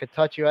told it could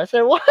touch you. I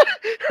said, what?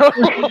 What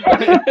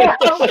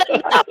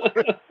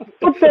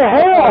the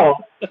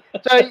hell?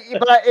 So,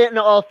 but in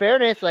all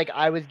fairness, like,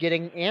 I was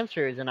getting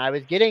answers and I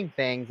was getting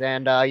things,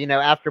 and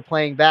after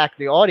playing back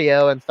the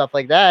audio and stuff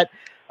like that,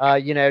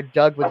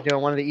 Doug was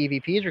doing one of the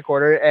EVPs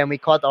recorder, and we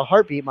caught the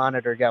heartbeat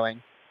monitor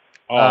going.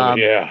 Oh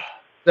yeah.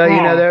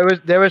 So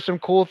there was some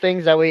cool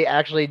things that we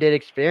actually did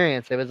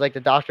experience. It was like the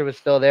doctor was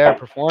still there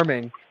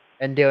performing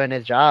and doing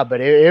his job,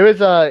 but it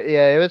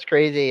was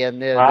crazy,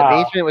 and the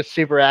basement was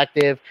super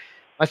active.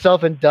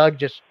 Myself and Doug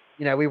just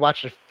we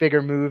watched a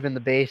figure move in the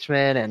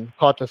basement and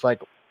caught this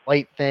like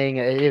light thing.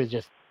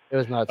 It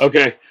was nuts.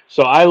 Okay,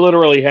 so I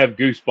literally have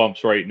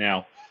goosebumps right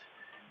now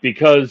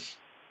because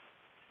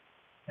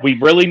we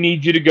really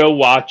need you to go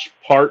watch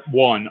part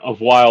 1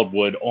 of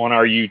Wildwood on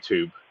our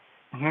YouTube.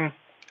 Mm-hmm.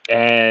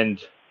 And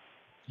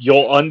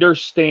you'll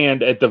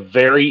understand at the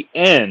very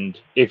end,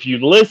 if you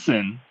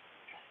listen,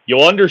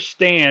 you'll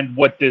understand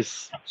what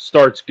this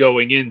starts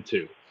going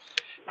into.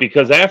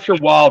 Because after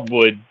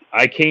Wildwood,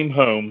 I came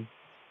home,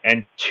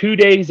 and 2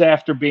 days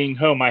after being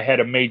home, I had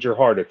a major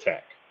heart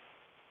attack.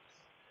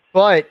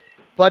 But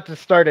to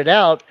start it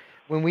out,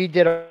 when we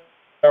did our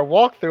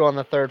walkthrough on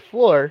the 3rd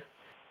floor,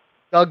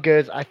 Doug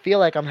goes, I feel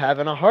like I'm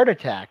having a heart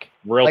attack.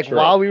 Real true.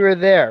 While we were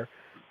there.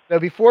 So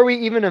before we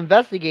even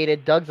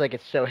investigated, Doug's like,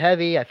 it's so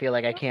heavy. I feel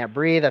like I can't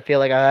breathe. I feel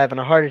like I'm having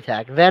a heart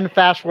attack. Then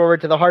fast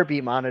forward to the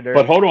heartbeat monitor.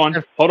 But hold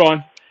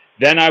on.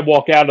 Then I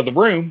walk out of the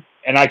room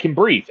and I can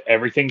breathe.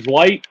 Everything's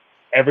light.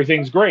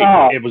 Everything's great.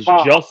 It was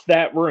just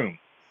that room.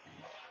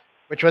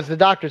 Which was the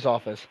doctor's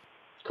office.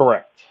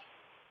 Correct.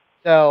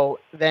 So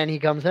then he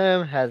comes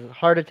home, has a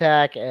heart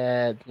attack,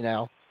 and,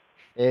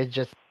 it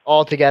just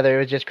all together, it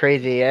was just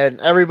crazy. And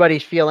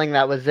everybody's feeling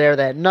that was there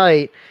that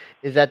night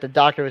is that the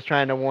doctor was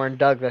trying to warn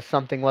Doug that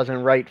something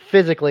wasn't right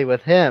physically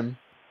with him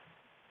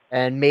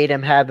and made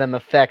him have them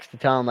effects to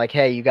tell him, like,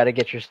 hey, you got to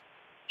get your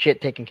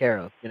shit taken care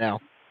of,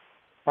 All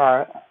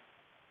right.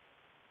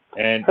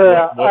 And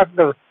I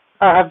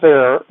have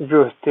to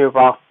use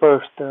the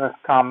first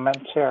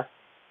comments here.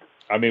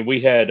 I mean,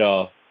 we had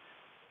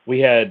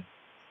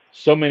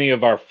so many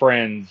of our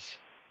friends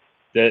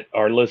that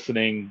are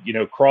listening,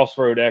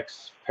 Crossroad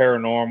X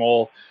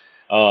Paranormal,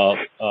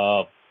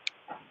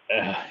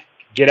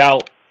 Get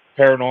Out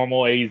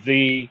Paranormal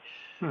AZ,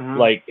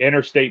 like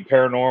Interstate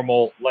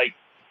Paranormal, like,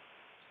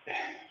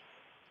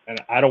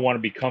 and I don't want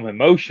to become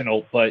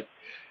emotional, but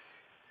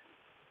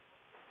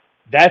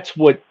that's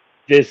what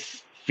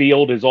this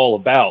field is all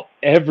about.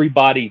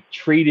 Everybody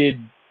treated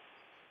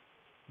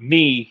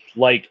me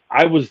like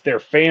I was their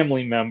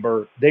family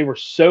member. They were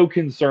so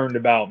concerned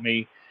about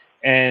me,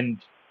 and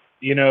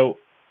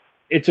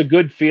it's a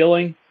good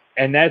feeling,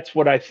 and that's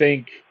what I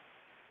think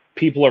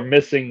people are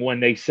missing when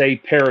they say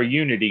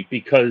para-unity,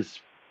 because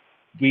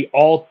we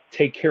all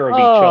take care of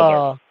each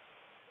other.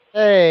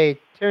 Hey,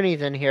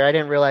 Tony's in here. I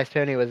didn't realize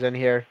Tony was in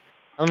here.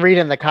 I'm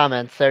reading the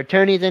comments. So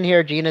Tony's in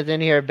here, Gina's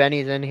in here,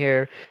 Benny's in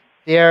here,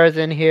 Sierra's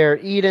in here,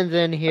 Eden's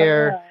in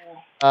here.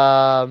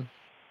 Trying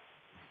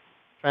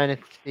to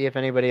see if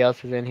anybody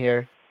else is in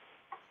here.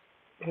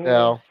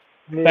 So,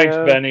 thanks,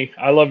 Benny.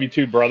 I love you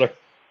too, brother.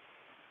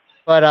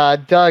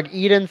 But Doug,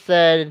 Eden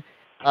said,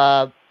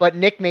 but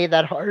Nick made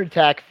that heart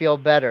attack feel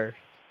better.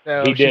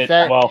 So he did.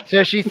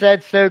 So she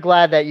said, so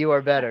glad that you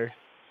are better.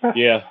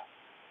 Yeah.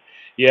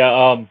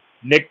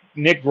 Nick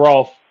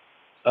Rolfe,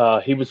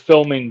 he was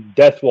filming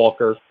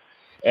Deathwalker,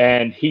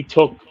 and he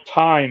took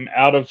time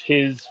out of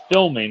his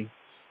filming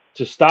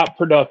to stop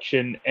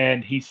production,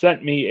 and he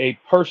sent me a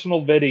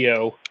personal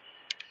video.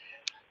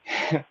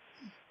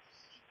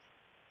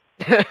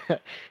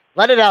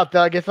 Let it out,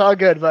 Doug. It's all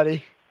good,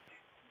 buddy.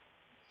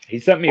 He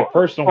sent me a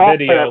personal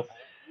video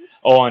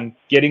on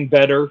getting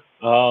better,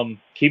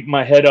 keeping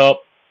my head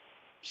up,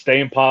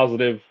 staying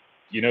positive,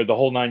 the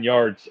whole 9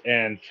 yards.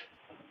 And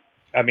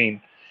I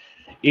mean,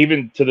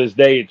 even to this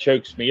day, it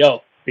chokes me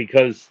up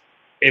because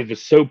it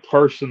was so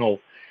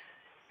personal.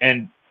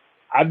 And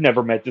I've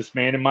never met this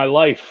man in my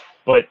life,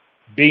 but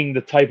being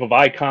the type of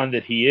icon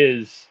that he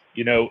is,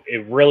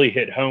 it really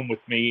hit home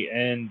with me.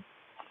 And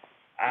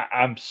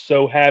I'm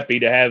so happy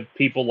to have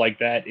people like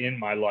that in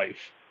my life.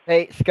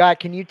 Hey,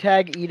 Scott, can you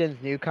tag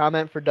Eden's new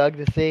comment for Doug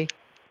to see?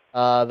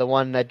 The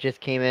one that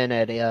just came in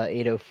at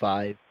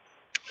 8:05.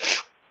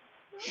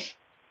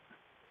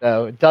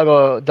 So Doug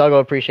will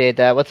appreciate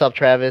that. What's up,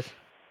 Travis?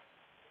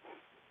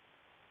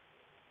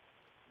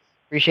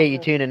 Appreciate you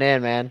tuning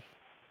in, man.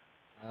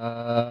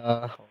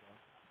 Awesome.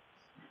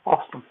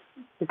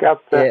 You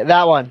got that. Yeah,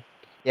 that one.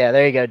 Yeah,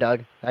 there you go,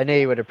 Doug. I knew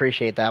you would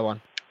appreciate that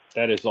one.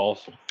 That is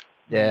awesome.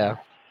 Yeah.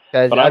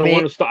 But I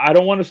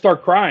don't want to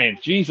start crying.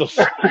 Jesus.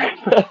 Hey,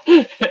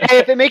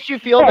 if it makes you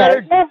feel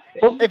better, Yeah,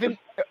 but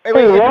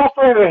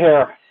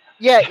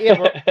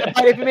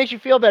if it makes you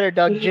feel better,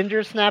 Doug,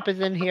 Ginger Snap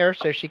is in here,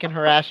 so she can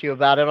harass you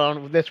about it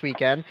on this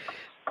weekend.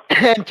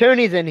 And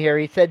Tony's in here.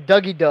 He said,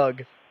 Dougie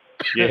Doug.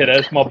 Yeah,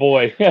 that's my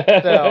boy.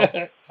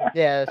 So,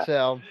 yeah,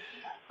 so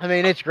I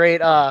mean, it's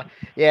great. Scott,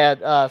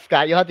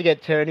 you'll have to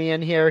get Tony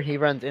in here. He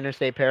runs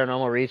Interstate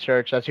Paranormal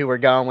Research. That's who we're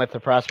going with the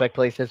Prospect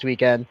Place this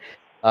weekend.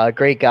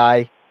 Great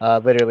guy.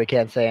 Literally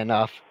can't say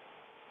enough.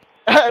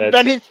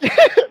 Benny,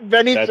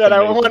 Benny that's said, "I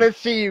amazing. want to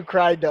see you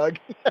cry, Doug."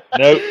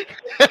 Nope.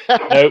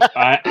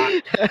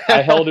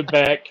 I held it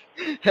back.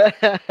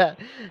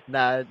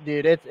 Nah,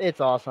 dude,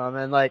 it's awesome.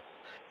 And like,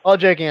 all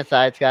joking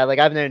aside, Scott, like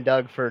I've known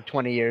Doug for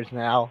 20 years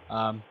now.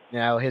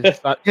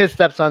 His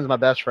stepson's my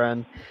best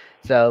friend.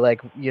 So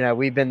like,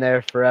 we've been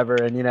there forever.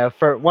 And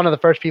for one of the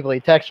first people he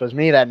texted was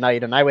me that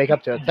night, and I wake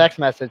up to a text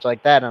message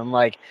like that, and I'm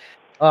like,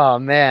 oh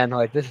man,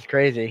 like this is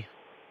crazy.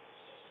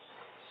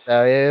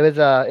 So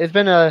it's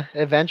been a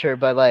adventure,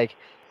 but like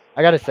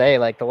I gotta say,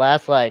 like the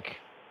last like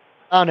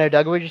I don't know,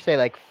 Doug, would you say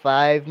like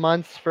 5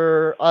 months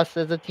for us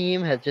as a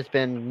team has just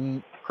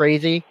been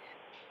crazy?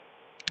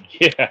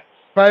 Yeah.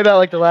 Probably about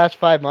like the last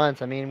 5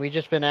 months. I mean, we've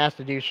just been asked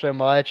to do so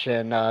much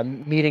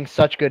and meeting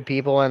such good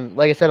people. And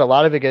like I said, a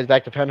lot of it goes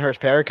back to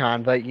Penhurst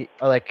Paracon, but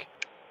like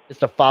just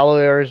the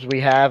followers we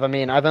have. I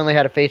mean, I've only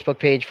had a Facebook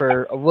page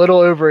for a little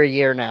over a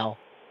year now.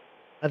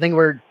 I think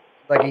we're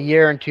like a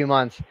year and 2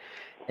 months.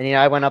 And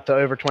I went up to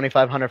over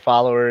 2,500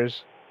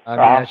 followers.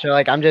 So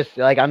like I'm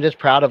just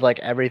proud of like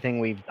everything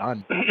we've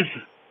done.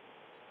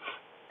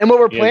 And what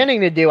we're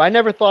planning to do, I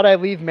never thought I'd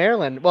leave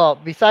Maryland. Well,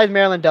 besides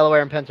Maryland,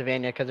 Delaware, and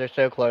Pennsylvania, because they're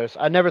so close,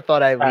 I never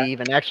thought I'd leave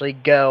and actually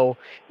go,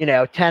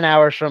 10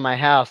 hours from my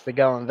house to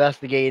go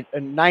investigate a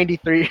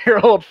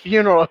 93-year-old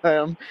funeral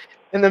home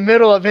in the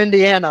middle of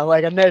Indiana.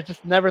 Like, I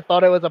just never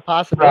thought it was a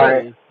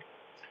possibility. Right.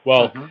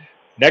 Well,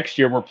 next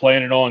year we're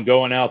planning on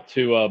going out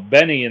to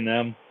Benny and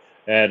them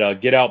at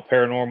Get Out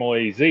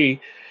Paranormal AZ,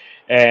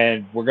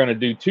 and we're going to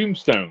do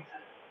Tombstone.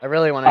 I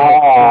really want to hit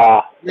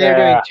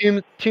They're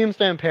doing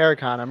Tombstone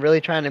Paracon. I'm really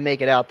trying to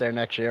make it out there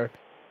next year.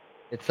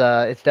 It's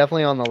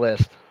definitely on the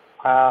list.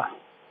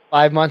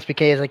 5 months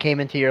because I came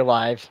into your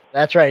lives.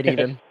 That's right,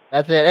 Eden.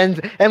 That's it.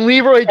 And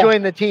Leroy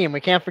joined the team. We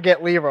can't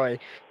forget Leroy.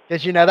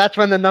 Because that's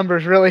when the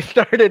numbers really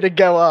started to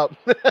go up.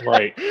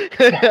 Right.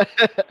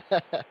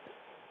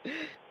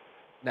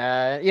 And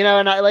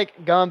I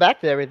like going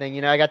back to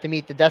everything. I got to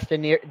meet the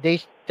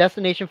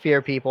Destination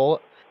Fear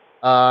people.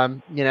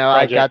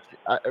 Project.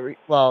 I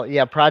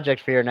got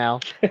Project Fear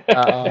now.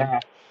 I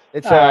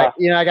got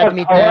to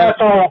meet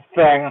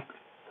them.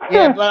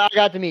 Yeah, but I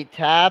got to meet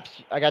Taps.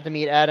 I got to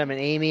meet Adam and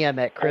Amy. I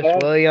met Chris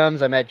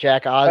Williams. I met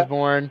Jack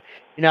Osborne.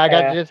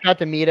 I got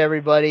to meet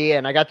everybody,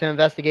 and I got to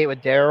investigate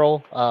with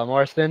Daryl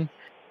Marston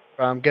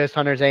from Ghost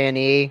Hunters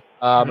A&E.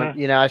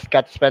 I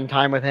got to spend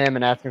time with him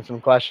and ask him some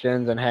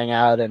questions and hang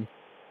out and.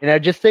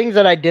 Just things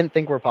that I didn't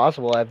think were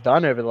possible I've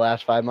done over the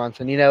last 5 months.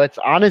 And, it's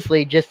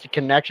honestly just the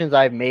connections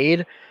I've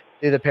made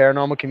through the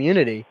paranormal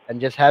community and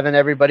just having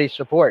everybody's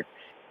support.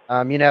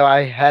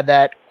 I had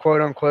that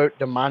quote-unquote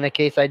demonic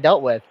case I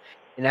dealt with.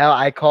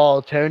 I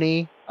called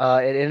Tony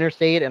at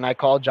Interstate and I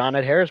called John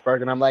at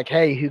Harrisburg. And I'm like,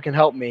 hey, who can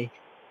help me?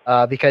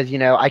 Because,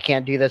 I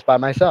can't do this by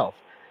myself.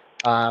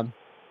 And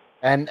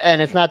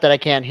it's not that I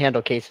can't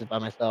handle cases by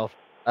myself.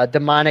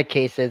 Demonic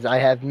cases, I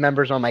have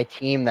members on my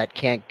team that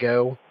can't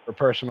go for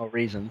personal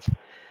reasons.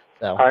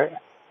 So,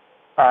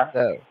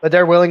 but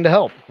they're willing to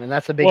help, and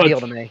that's a big deal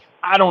to me.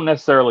 I don't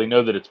necessarily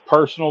know that it's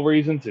personal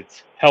reasons;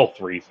 it's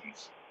health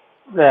reasons.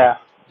 Yeah.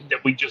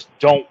 That we just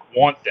don't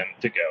want them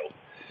to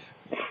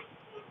go.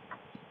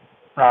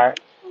 Right.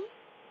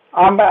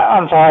 I'm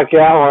trying to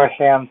get out with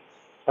him.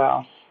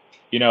 So.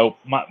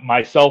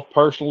 Myself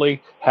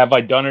personally, have I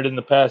done it in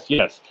the past?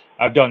 Yes,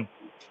 I've done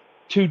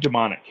 2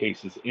 demonic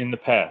cases in the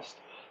past.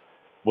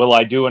 Will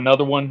I do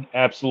another one?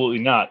 Absolutely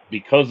not,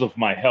 because of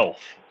my health.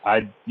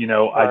 I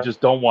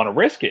just don't want to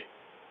risk it.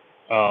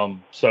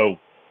 So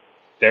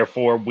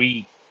therefore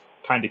we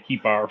kind of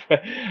keep our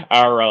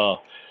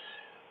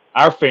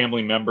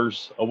family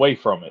members away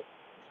from it.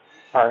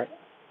 All right.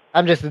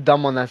 I'm just the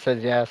dumb one that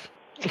says yes.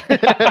 Yeah,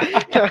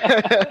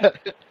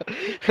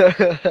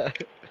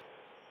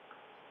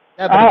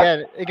 but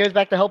again, it goes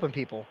back to helping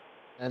people,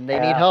 and they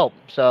need help.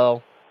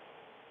 So.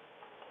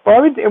 Well,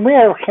 we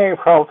have came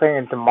from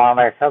things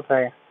demonic. I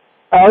think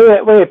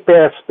we have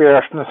bad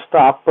spirits and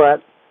stuff,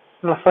 but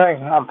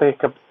nothing. I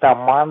think of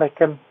demonic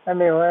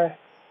anyway.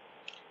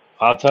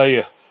 I'll tell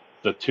you,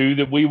 the 2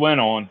 that we went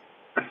on.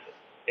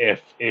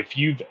 If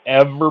you've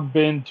ever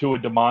been to a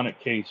demonic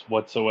case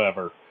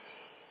whatsoever,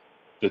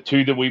 the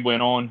 2 that we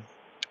went on,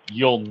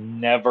 you'll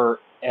never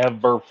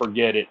ever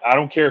forget it. I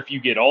don't care if you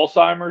get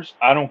Alzheimer's.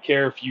 I don't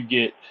care if you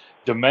get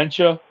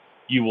dementia.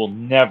 You will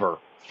never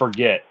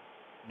forget.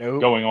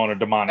 Nope. Going on a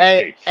demonic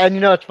case. And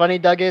what's funny,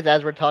 Doug, is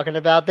as we're talking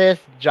about this,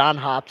 John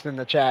hops in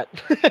the chat.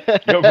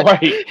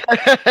 Right.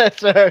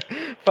 So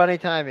funny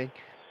timing.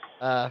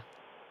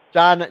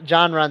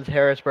 John runs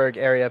Harrisburg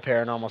Area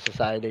Paranormal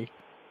Society.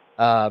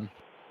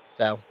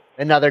 So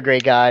another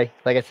great guy.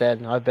 Like I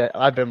said,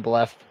 I've been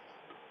blessed.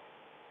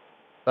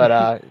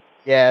 But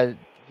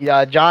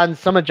John.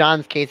 Some of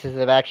John's cases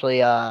have actually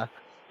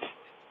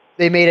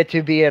they made it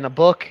to be in a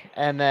book,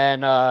 and then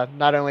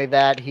not only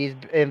that, he's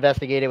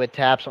investigated with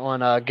Taps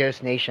on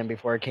Ghost Nation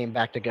before it came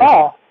back to Ghost.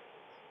 Oh.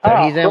 So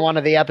he's in one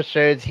of the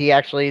episodes. He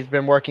actually has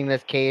been working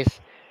this case.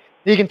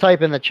 You can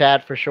type in the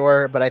chat for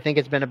sure, but I think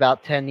it's been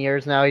about 10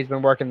 years now. He's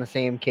been working the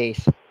same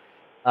case.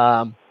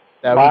 So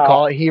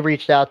Wow. he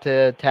reached out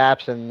to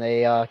Taps, and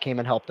they came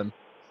and helped him.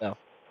 So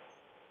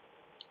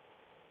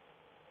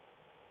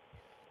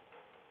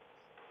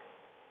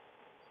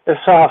It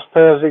sounds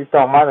perfect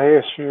on my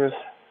issues.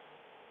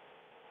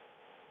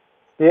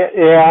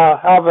 Yeah,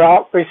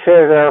 I'll be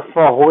sitting there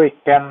for a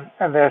weekend,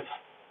 and it's,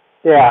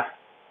 yeah,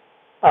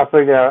 I'll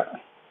be there.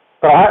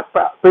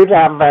 But we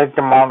don't make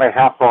the money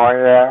happen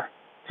there.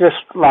 Just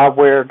a lot of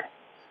weird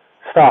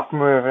stuff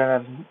moving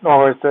and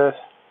noises.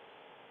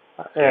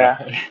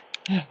 Yeah.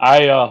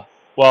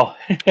 Well,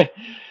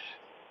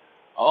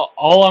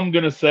 all I'm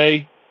gonna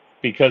say,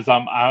 because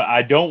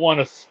I don't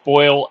want to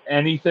spoil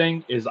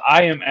anything, is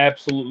I am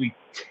absolutely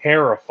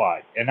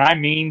terrified, and I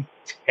mean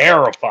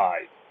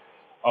terrified,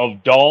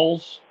 of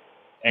dolls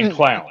and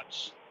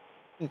clowns.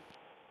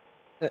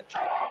 And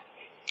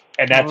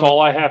that's all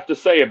I have to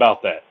say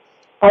about that.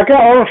 I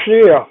can see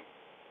you.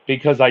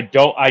 Because I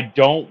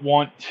don't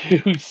want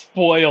to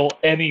spoil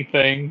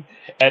anything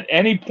at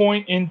any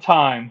point in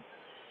time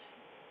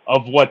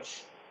of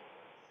what's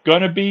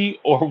gonna be,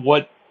 or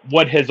what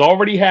has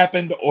already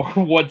happened, or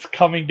what's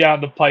coming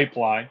down the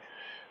pipeline.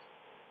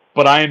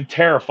 But I am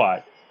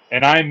terrified,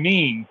 and I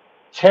mean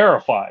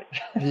terrified.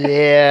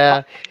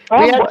 yeah,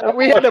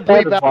 we had to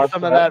bleep out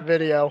some of that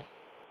video.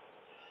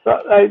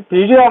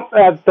 You don't,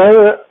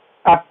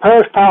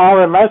 first time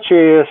I met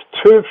you, is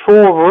 2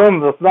 full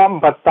rooms of nothing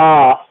but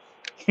dolls.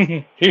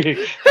 2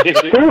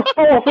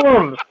 full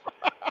rooms.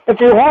 If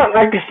you want,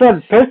 I can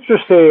send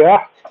pictures to you.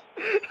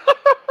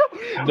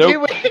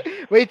 Nope.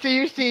 Wait till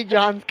you see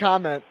John's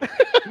comment.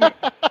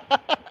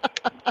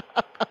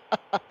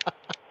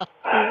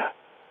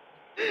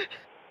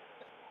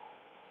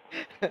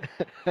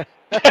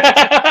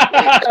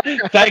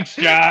 Thanks,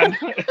 John.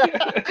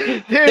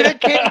 Dude, it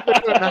came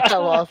through and I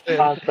lost it.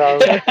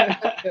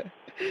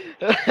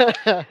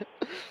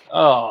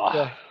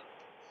 Oh.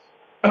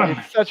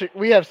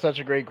 We have such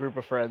a great group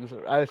of friends.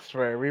 I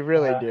swear, we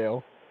really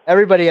do.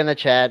 Everybody in the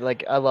chat,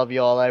 like, I love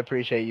you all. I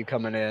appreciate you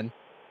coming in.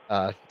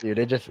 Dude,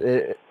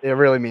 it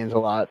really means a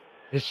lot.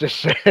 It's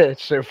just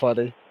it's so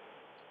funny.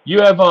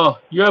 You have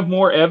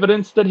more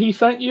evidence that he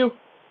sent you?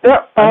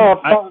 Yeah,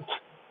 I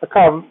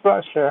can't,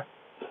 sure.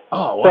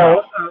 Oh wow!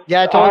 So,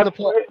 yeah, I told him to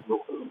play.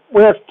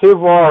 We have 2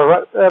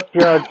 more.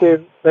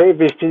 The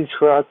baby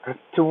feature,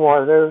 2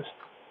 more of those.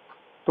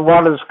 The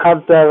one is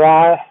cut their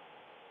eye.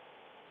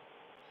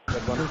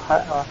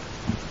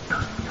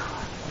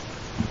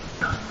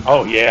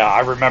 Oh yeah,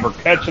 I remember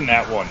catching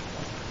that one.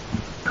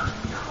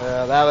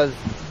 That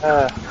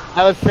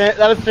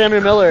was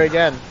Samuel Miller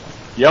again.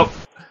 Yep.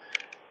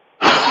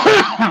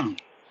 And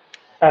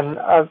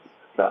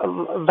the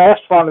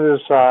last one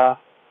is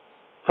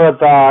for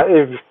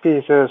the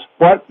EVPs is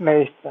what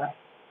Nathan.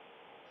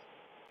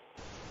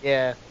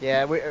 Yeah,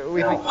 we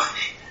think.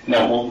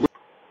 No.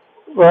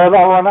 Where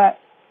that one at?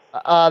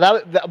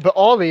 But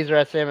all these are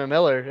at Samuel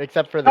Miller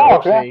except for the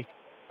okay.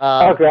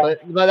 Okay.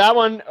 But that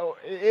one,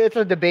 it's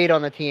a debate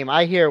on the team.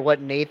 I hear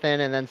what Nathan,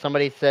 and then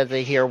somebody says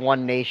they hear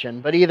One Nation.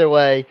 But either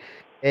way,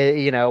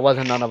 it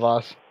wasn't none of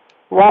us.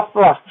 Lost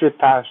 2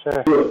 times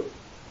there.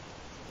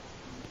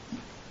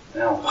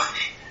 No,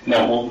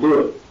 won't do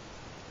it.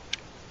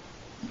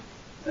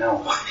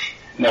 No,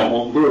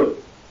 won't do it.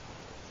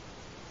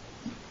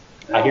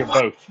 I hear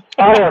both.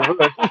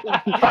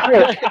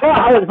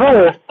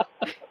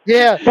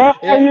 Yeah.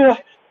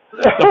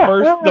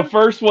 The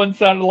first one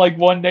sounded like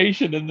One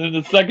Nation, and then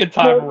the second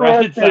time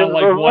around it sounded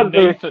like One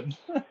Nathan.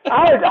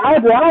 I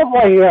love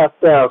when you have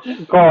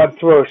to go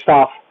through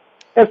stuff.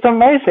 It's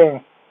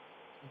amazing.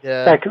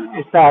 Yeah. Like,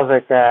 it sounds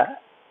like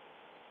that.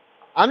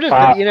 I'm just,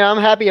 I'm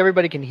happy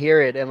everybody can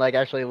hear it and like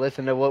actually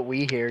listen to what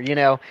we hear,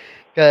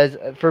 because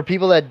for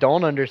people that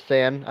don't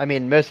understand, I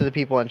mean, most of the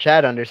people in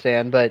chat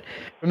understand, but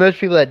for most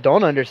people that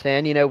don't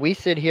understand, we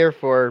sit here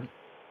for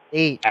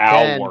 8,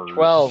 10,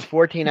 12,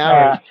 14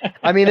 hours.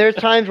 I mean, there's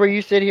times where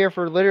you sit here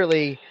for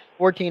literally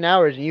 14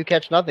 hours and you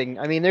catch nothing.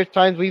 I mean, there's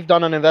times we've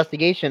done an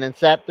investigation and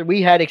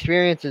we had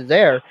experiences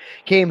there,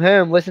 came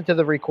home, listened to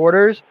the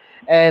recorders,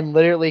 and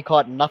literally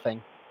caught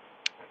nothing.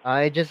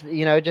 It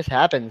just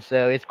happens.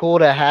 So it's cool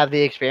to have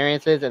the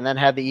experiences and then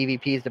have the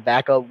EVPs to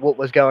back up what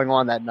was going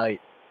on that night.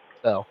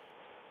 So,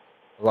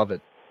 I love it.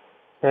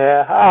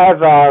 Yeah, I have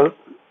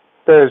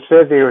those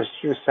videos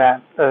you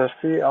sent. There's a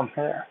few of them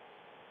here.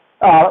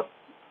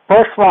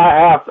 First one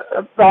I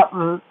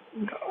have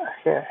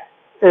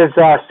is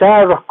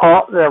Shadow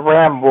caught the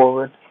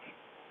Rambo.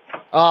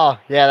 Oh,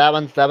 yeah, that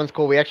one's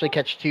cool. We actually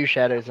catch 2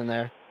 shadows in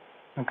there.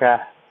 Okay.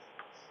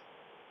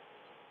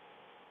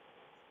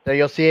 So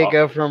you'll see it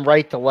go from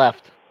right to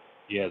left.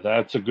 Yeah,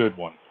 that's a good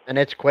one. And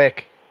it's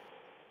quick.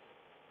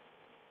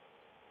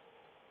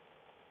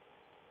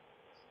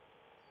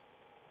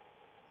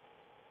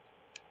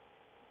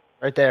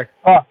 Right there.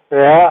 Oh,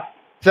 yeah.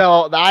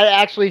 So I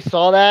actually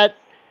saw that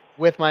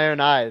with my own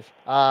eyes.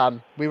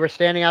 We were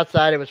standing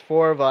outside. It was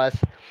 4 of us,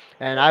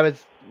 and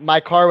my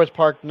car was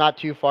parked not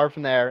too far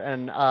from there,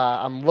 and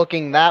I'm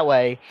looking that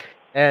way,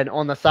 and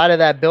on the side of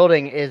that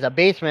building is a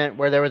basement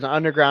where there was an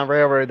underground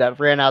railroad that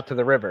ran out to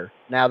the river.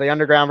 Now the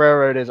underground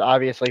railroad is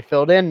obviously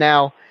filled in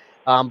now,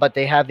 but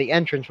they have the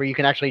entrance where you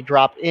can actually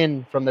drop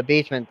in from the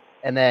basement,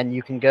 and then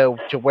you can go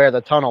to where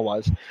the tunnel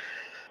was.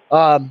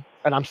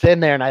 And I'm sitting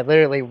there and I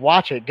literally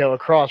watch it go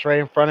across right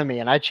in front of me,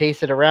 and I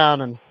chase it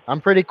around, and I'm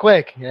pretty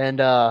quick.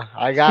 And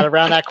I got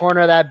around that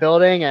corner of that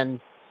building, and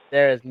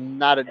there is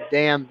not a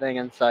damn thing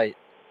in sight.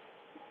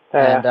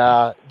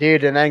 And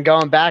dude, and then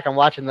going back, I'm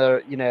watching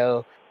the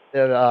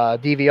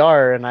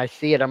DVR, and I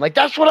see it. I'm like,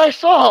 that's what I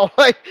saw.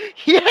 Like,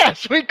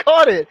 yes, we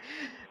caught it.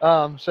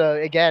 So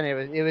again,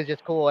 it was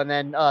just cool. And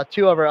then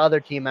 2 of our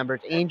other team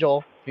members,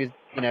 Angel, who's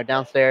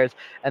downstairs,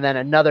 and then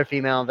another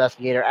female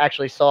investigator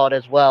actually saw it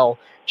as well,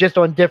 just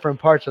on different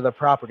parts of the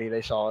property.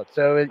 They saw it,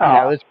 so it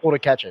was cool to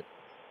catch it.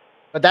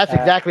 But that's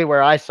exactly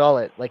where I saw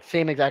it, like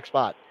same exact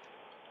spot.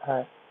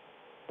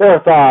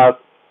 There's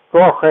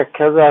real quick,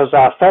 because there's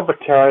a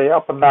cemetery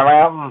up in the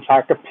mountains,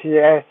 like a PA,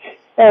 and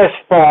it's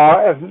small,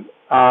 and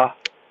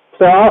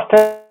so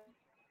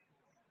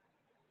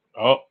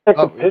I'll take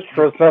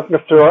pictures looking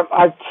through it.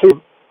 I see.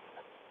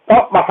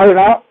 Oh, my heart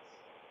out.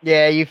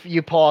 Yeah,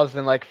 you paused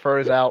and like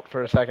froze out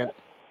for a second.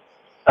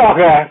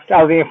 Okay,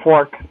 I was being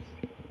forked.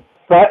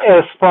 But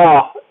it's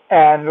small,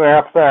 and we're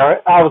up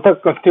there. I was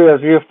looking through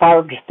the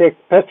viewfinder to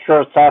take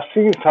pictures, so I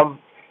seen some.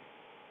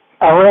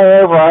 I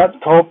ran over it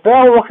and told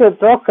Bill, look at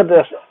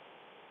this.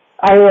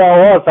 I knew it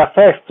was. I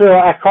faced through it.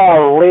 I caught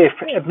a leaf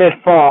in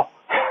mid-fall.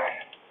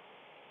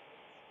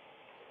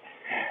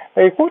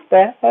 Like, what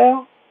the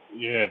hell?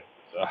 Yeah.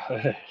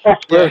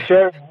 That's for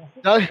sure.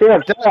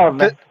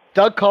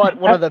 Doug caught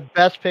one of the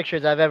best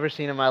pictures I've ever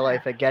seen in my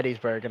life at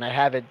Gettysburg, and I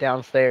have it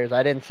downstairs.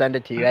 I didn't send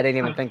it to you. I didn't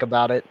even think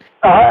about it.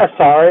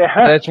 Sorry.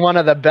 It's one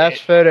of the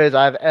best photos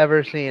I've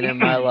ever seen in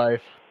my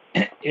life.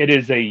 It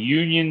is a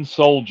Union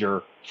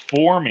soldier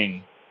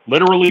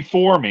literally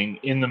forming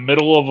in the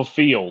middle of a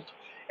field.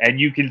 And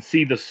you can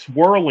see the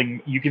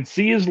swirling. You can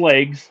see his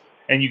legs,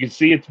 and you can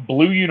see its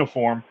blue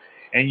uniform,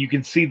 and you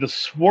can see the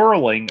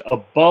swirling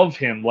above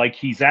him like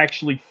he's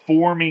actually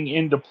forming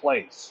into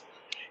place.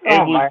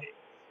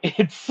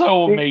 It's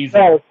so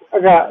amazing. Is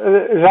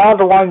that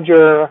the ones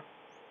you're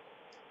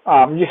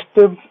used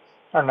to,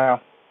 or no?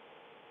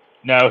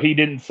 No, he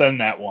didn't send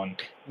that one.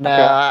 No,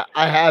 okay.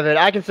 I have it.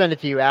 I can send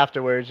it to you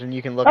afterwards, and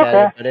you can look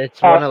at it. But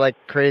it's one of like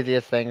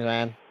craziest things,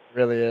 man. It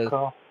really is.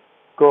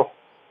 Cool.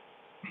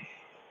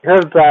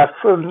 Here's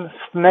the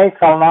snake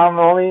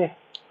anomaly.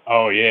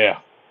 Oh yeah.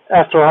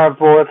 That's what I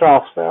bought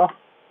also.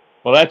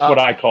 Well, that's what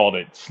I called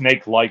it.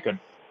 Snake lichen.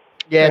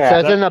 Yeah, it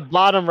says in the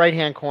bottom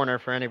right-hand corner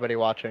for anybody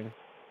watching.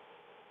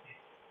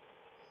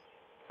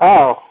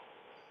 Oh.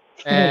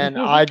 And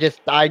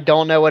I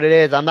don't know what it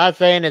is. I'm not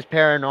saying it's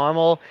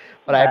paranormal,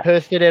 but I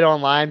posted it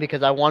online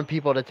because I want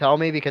people to tell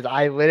me, because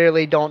I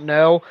literally don't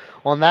know.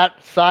 On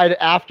that side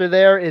after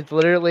there, it's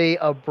literally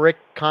a brick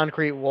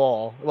concrete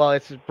wall. Well,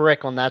 it's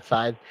brick on that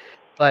side,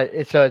 but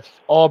it's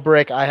all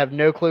brick. I have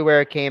no clue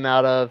where it came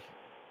out of.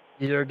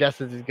 Your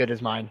guess is as good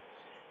as mine.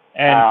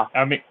 And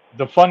I mean,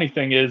 the funny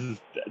thing is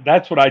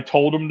that's what I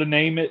told him to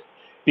name it,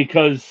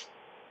 because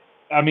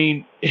I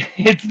mean,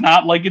 it's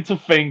not like it's a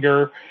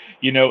finger,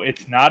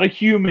 it's not a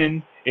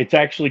human. It's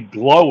actually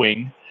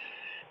glowing,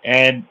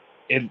 and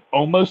it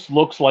almost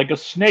looks like a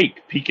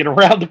snake peeking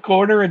around the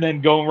corner and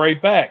then going right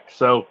back.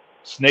 So,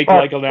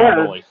 snake-like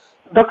anomaly.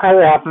 Look how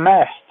they have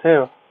mesh,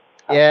 too.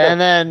 Yeah, and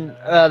then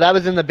that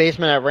was in the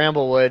basement at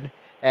Ramblewood,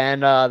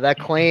 and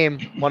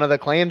one of the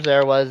claims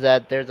there was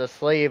that there's a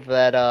slave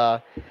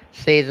that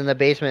stays in the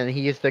basement, and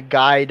he used to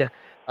guide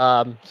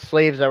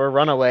slaves that were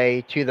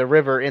runaway to the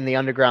river in the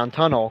underground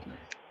tunnel.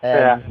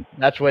 And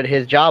that's what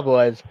his job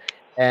was.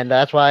 And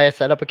that's why I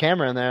set up a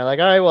camera in there. Like,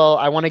 all right, well,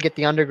 I want to get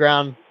the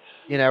underground,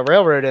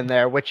 railroad in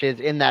there, which is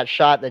in that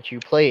shot that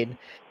you played.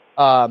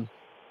 And,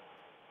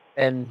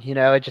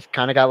 it just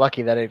kind of got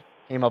lucky that it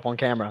came up on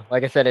camera.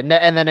 Like I said, and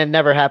then it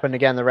never happened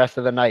again the rest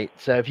of the night.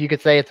 So if you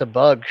could say it's a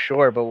bug,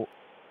 sure, but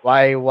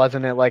why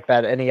wasn't it like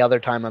that any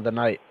other time of the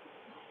night?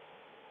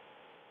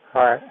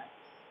 All right.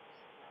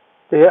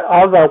 The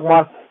other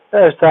one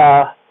is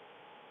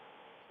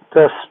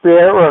the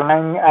spirit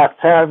running at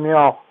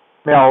Paranormal.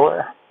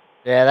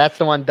 Yeah, that's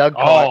the one Doug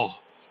caught. Oh,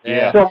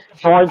 yeah. So,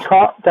 someone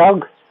caught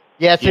Doug?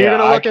 Yeah, so you're going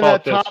to look in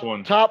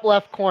the top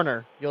left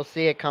corner. You'll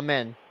see it come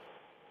in.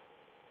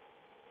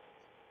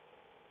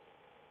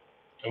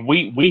 And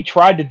we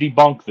tried to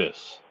debunk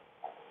this.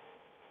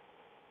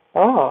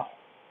 Oh.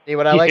 See,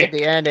 what I like at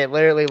the end, it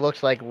literally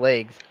looks like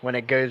legs when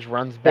it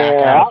runs back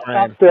out of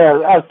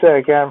frame. Out there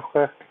again,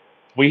 quick.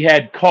 We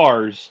had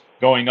cars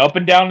going up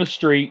and down the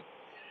street.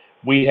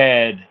 We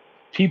had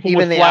people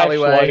with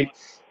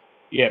flashlights.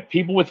 Yeah,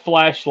 people with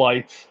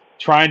flashlights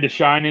trying to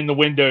shine in the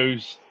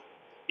windows.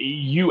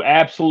 You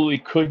absolutely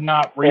could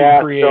not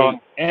recreate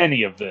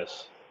any of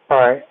this. All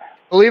right.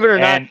 Believe it or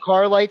not,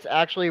 car lights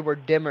actually were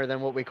dimmer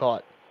than what we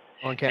caught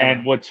on camera.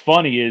 And what's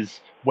funny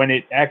is when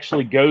it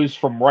actually goes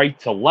from right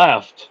to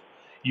left,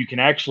 you can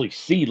actually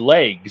see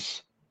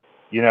legs.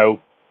 You know,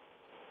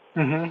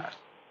 Mhm.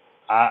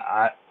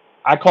 I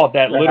I caught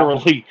that Yeah.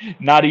 literally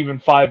not even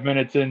 5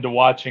 minutes into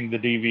watching the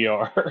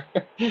DVR.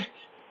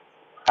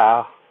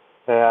 Yeah.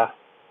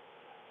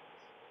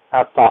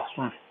 That's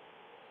awesome.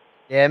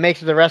 Yeah, it makes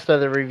the rest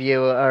of the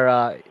review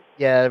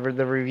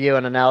the review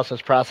and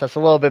analysis process a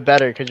little bit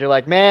better because you're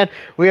like, man,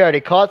 we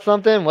already caught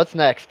something. What's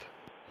next?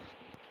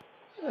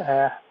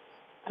 Yeah.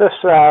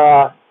 Just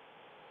got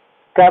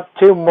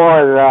two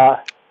more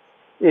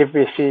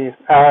EBC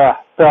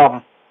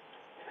film.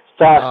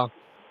 That Oh,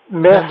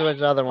 Mist depends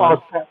which other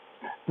one.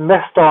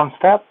 Mist on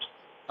Steps,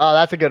 Oh,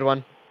 that's a good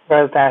one.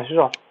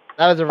 residential.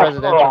 That was a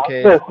residential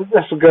case.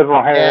 This is a good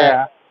one here. Yeah.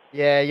 Yeah.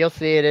 Yeah, you'll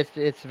see it.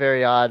 It's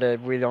very odd.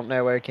 We don't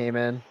know where it came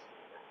in.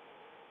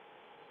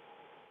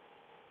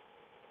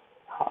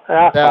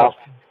 That's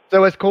awesome. So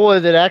what's cool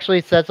is it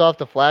actually sets off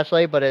the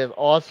flashlight, but it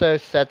also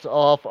sets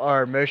off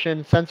our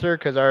motion sensor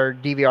because our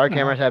DVR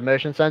cameras have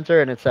motion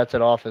sensor, and it sets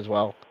it off as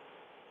well.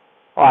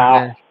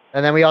 Wow.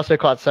 And then we also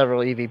caught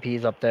several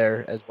EVPs up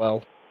there as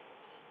well.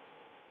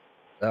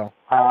 So.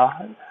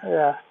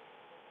 Yeah.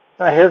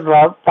 Here's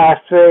the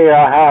last video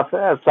I have.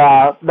 It's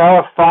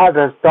Noah's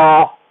father's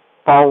doll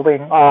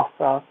folding off.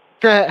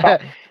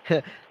 That's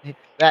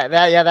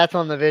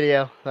on the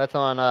video. That's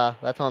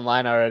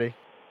online already.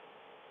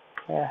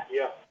 Yeah.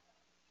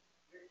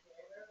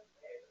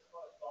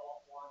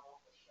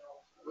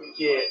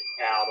 Get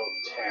out of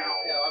town.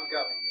 Yeah, I'm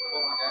coming.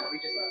 Oh my god,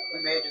 we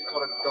may have just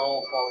caught a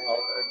doll falling off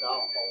or a doll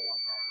falling off.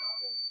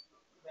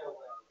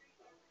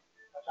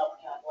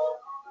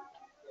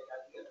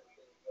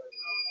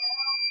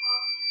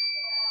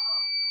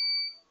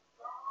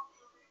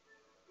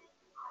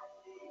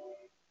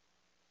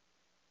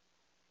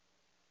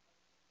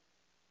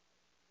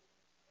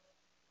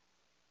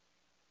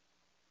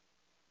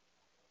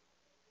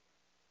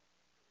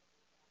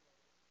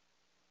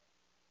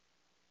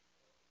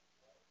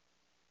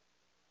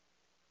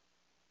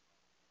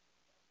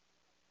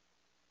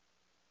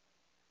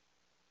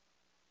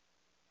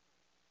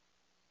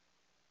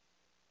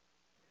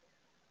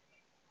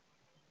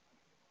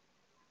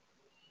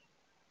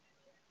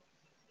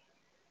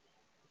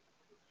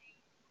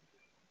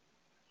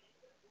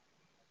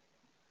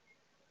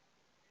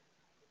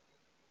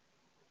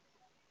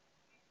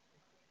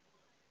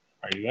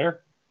 Are you there?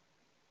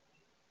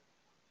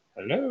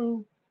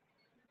 Hello?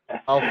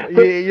 Oh,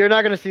 you're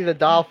not gonna see the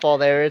doll fall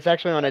there. It's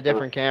actually on a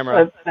different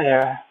camera.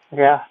 Yeah.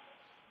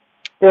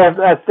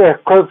 That's the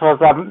clip was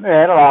a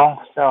minute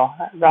long, so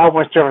I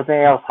wish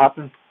everything else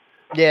happened.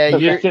 Yeah,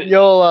 You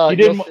you'll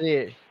didn't- see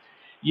it.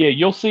 Yeah,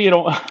 you'll see it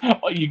on.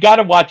 You got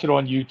to watch it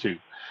on YouTube.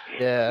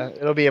 Yeah,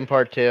 it'll be in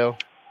part 2.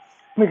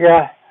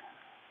 Yeah.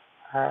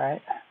 All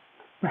right.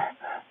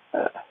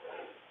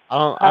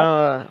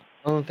 I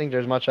don't think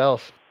there's much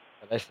else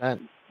that I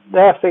sent.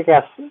 I think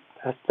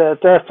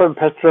there's some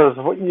pictures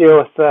of you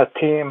with the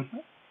team,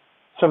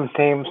 some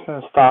teams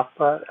and stuff,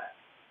 but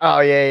Oh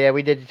yeah,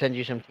 we did send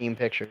you some team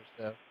pictures,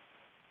 so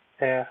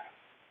yeah.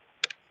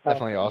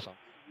 definitely awesome.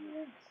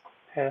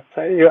 Yeah,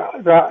 so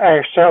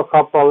I show a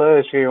couple of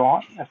those if you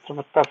want. That's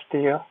up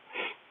to you.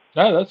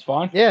 No, that's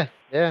fine. Yeah.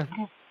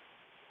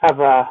 Have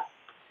a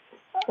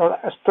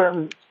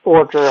certain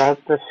order of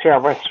the share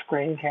my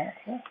screen here.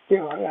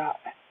 Do that.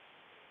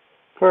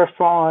 First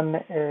one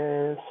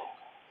is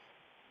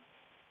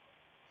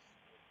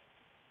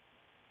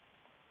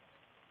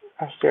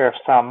I share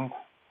some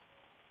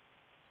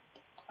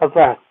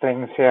other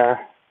things here.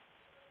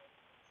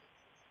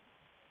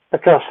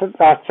 Because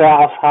that's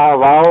High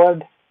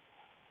Road.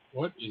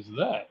 What is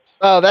that?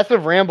 Oh, that's the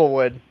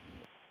Ramblewood.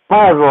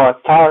 Firewood.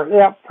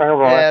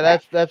 Firewood. Yeah,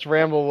 that's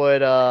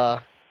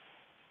Ramblewood.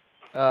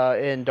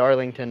 In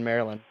Darlington,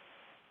 Maryland.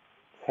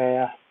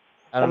 Yeah.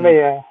 I Let don't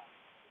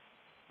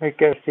me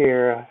go to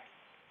your.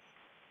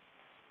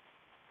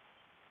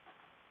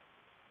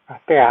 I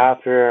think I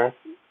have your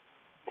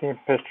team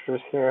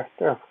pictures here.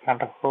 They're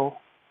kind of cool.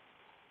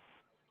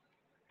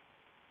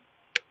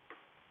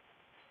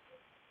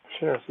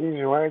 Sure, it's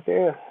easy way to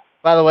do it.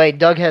 By the way,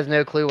 Doug has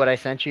no clue what I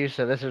sent you,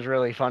 so this is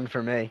really fun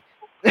for me.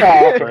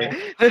 Oh,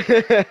 okay.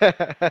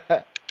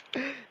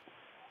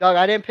 Doug,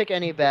 I didn't pick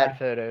any bad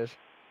photos.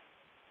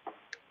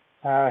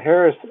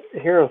 Here's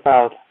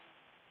a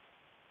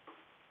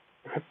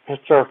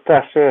picture of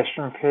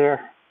destination here.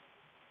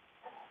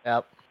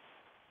 Yep.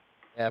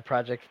 Yeah,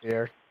 Project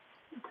Fear.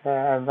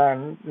 And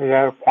then the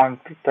other one,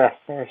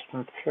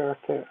 destination here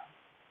too.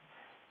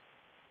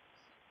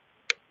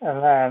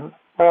 And then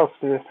what else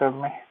did you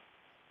send me?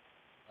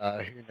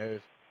 Who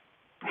knows?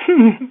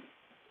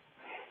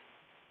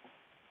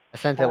 I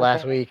sent it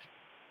last week.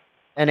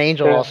 And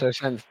Angel also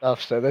sent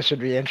stuff, so this should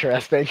be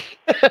interesting.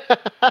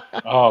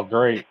 Oh,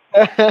 great.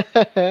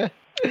 Yeah,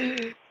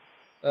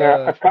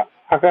 I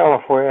got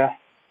one for you.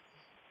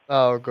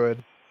 Oh,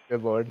 good.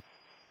 Good Lord.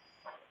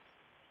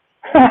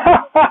 Thank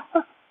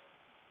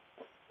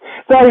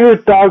you,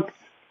 Doug.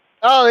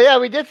 Oh, yeah,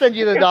 we did send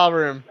you the doll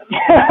room.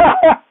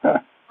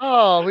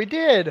 Oh, we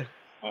did.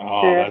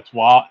 Oh, yeah. That's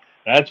wild.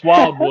 That's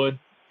Wildwood.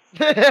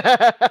 Doug,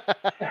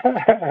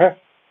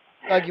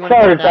 you want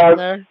to Sorry, go down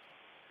Doug.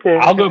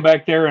 there? I'll go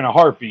back there in a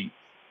heartbeat.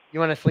 You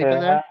want to sleep in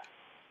there?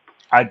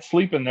 I'd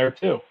sleep in there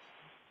too.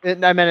 I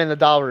meant in the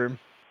doll room.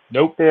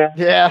 Nope. Yeah.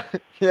 Yeah,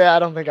 yeah, I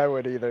don't think I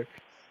would either.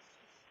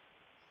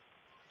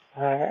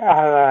 I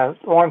have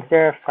one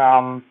here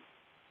from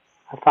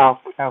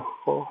about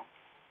school.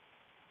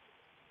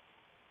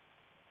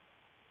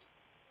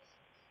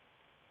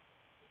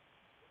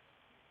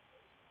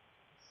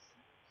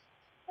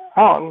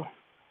 Oh,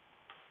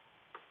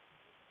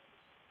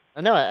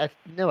 I know. I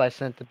know. I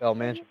sent the Bell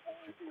Mansion.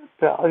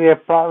 yeah,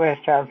 probably. I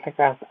think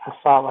I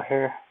saw it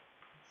here.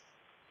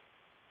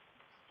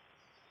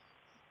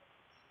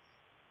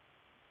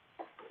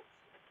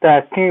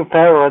 The team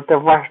photo with the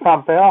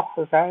restaurant bill,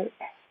 is that it?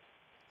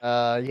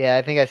 Yeah,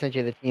 I think I sent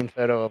you the team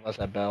photo of us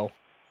at Bell.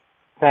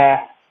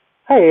 Yeah.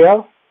 Hey,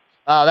 yo.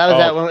 Oh, that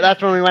was Oh.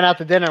 that's when we went out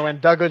to dinner when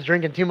Doug was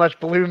drinking too much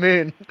Blue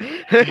Moon.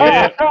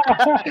 Yeah.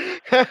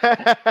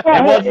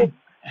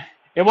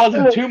 It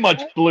wasn't too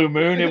much Blue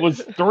Moon. It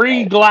was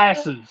 3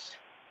 glasses.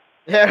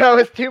 Yeah, that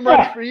was too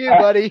much for you,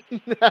 buddy.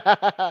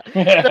 I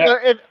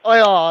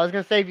was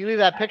gonna say, if you leave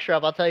that picture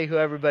up, I'll tell you who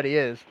everybody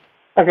is.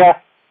 Okay.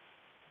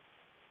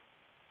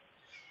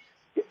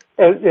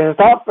 It's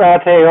up, but I'll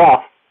take it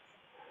off.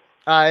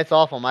 It's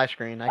off on my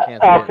screen. I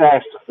can't see it.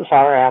 Okay,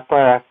 sorry, I put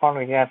that phone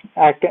again.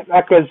 I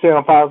could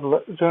zoom a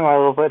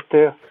little bit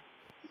too.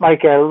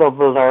 Might get a little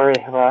blurry,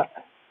 but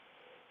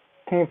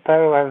team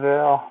photo of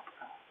bill.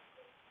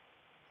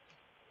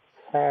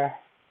 There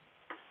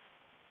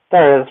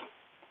it is.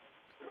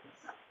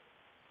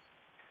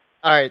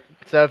 All right.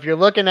 So if you're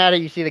looking at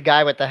it, you see the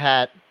guy with the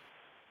hat.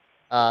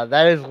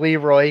 That is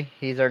Leroy.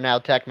 He's our now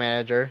tech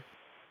manager.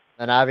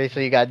 And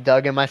obviously you got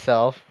Doug and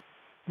myself.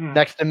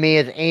 Next to me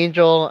is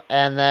Angel,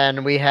 and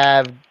then we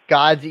have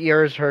God's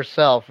ears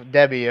herself,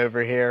 Debbie,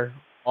 over here,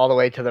 all the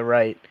way to the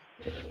right.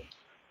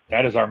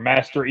 That is our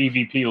master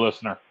EVP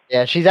listener.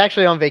 Yeah, she's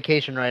actually on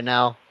vacation right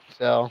now.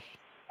 So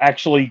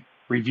Actually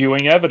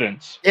reviewing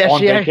evidence on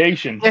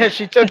vacation. Yeah,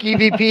 she took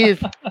EVPs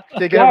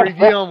to go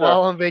review them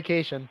while on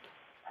vacation.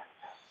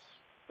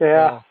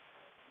 Yeah.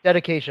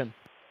 Dedication.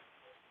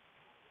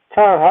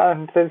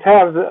 It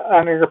has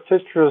under your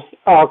pictures.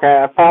 Oh,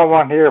 okay, I found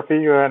one here for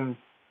you, and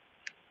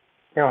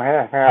here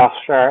I'll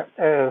share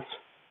it. Is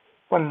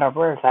what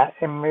number is that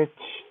image?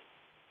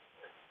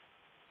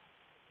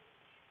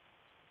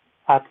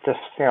 I'll just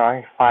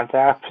find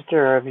that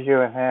picture of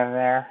you and him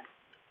there.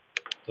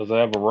 Does it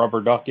have a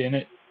rubber duck in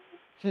it?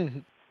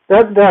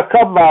 There's a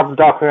couple of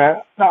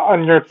documents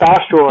on your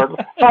dashboard.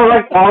 I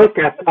like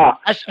that stuff.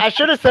 I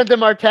should have sent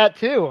him our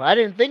tattoo. I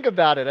didn't think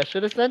about it. I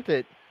should have sent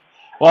it.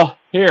 Well,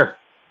 here.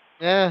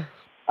 Yeah.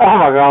 Oh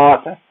my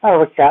god, I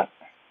like that.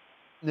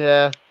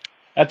 Yeah.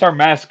 That's our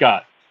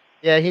mascot.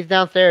 Yeah, he's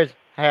downstairs.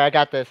 Hey, I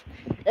got this.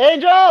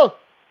 Angel!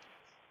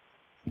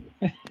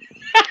 Angel!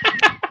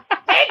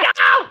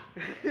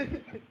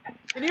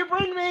 Can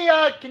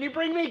you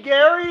bring me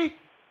Gary?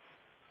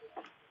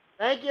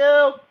 Thank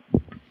you.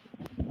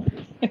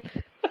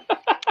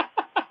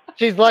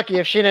 She's lucky.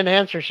 If she didn't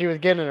answer, she was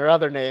getting her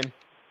other name.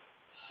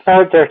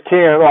 That's their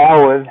team,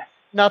 Wildwood.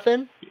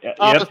 Nothing? Yep,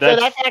 So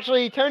that's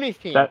actually Tony's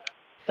team.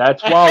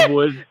 That's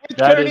Wildwood.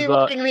 That Tony is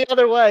looking the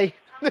other way.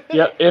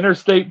 Yep,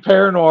 Interstate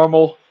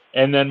Paranormal,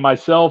 and then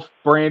myself,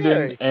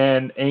 Brandon,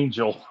 and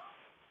Angel.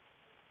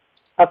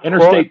 That's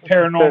Interstate cool.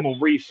 Paranormal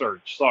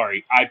Research.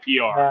 Sorry,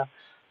 IPR. Yeah.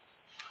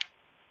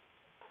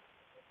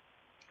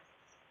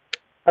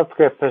 That's a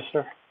good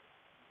picture.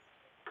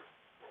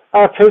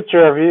 A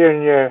picture of you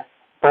and your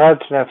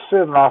president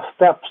sitting on a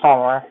step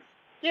somewhere.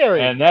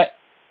 Gary. And that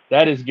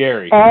is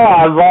Gary. Oh,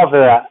 I love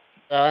that.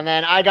 And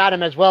then I got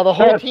him as well. The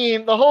whole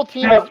team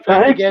is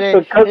trying to get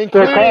it,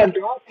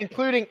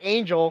 including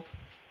Angel.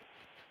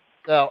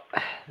 So,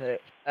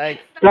 I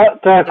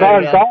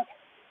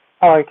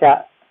like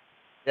that.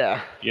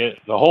 Yeah. Yeah,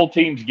 the whole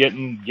team's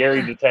getting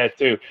Gary the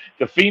tattoo.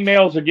 The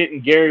females are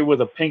getting Gary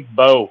with a pink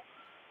bow.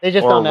 They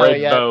just or don't a know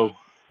red yet. bow.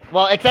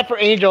 Well, except for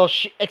Angel.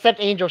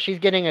 Angel, she's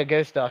getting a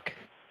ghost duck.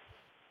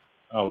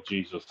 Oh,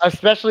 Jesus.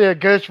 Especially a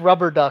ghost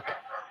rubber duck.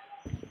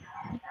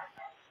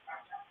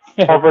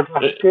 Rubber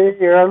duck,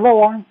 you're a little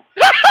one.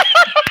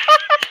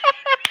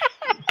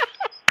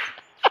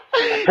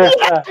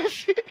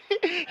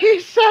 He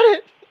said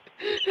it.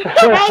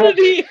 How did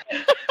he?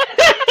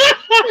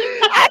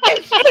 I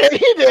didn't say it.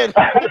 He did.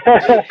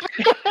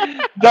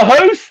 The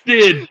host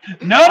did.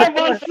 None of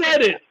us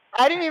said it.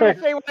 I didn't even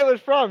say what it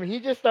was from. He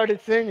just started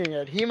singing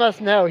it. He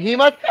must know. He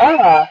must.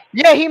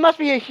 Yeah, he must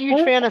be a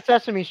huge fan of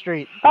Sesame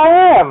Street. I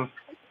am.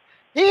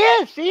 He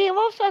is. See, he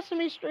loves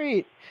Sesame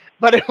Street.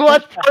 But it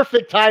was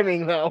perfect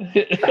timing, though.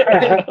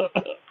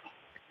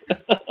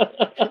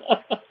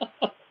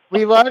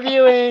 We love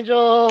you,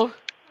 Angel.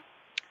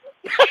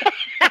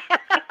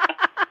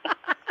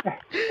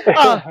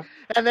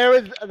 And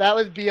that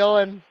was Beal,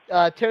 and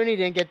Tony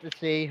didn't get to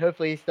see.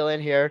 Hopefully, he's still in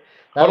here.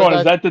 Hold on,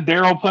 is that the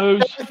Daryl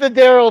pose? That's the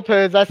Daryl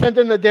pose. I sent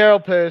him the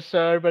Daryl pose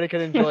so everybody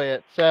could enjoy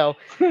it. So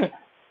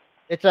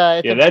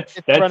that's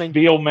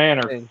Beal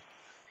Manor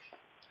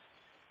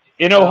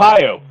in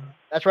Ohio.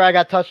 That's where I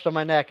got touched on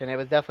my neck, and it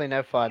was definitely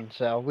no fun.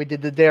 So we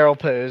did the Daryl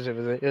pose. It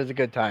was a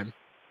good time.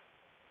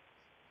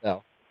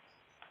 So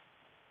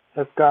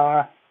It's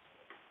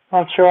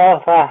I'm sure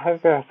I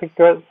think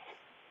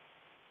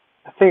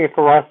it's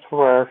the right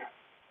word.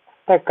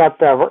 They got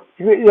that.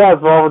 Yeah,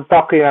 Robert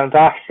Ducky and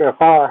Dasher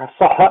car. I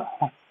saw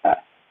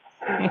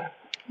it.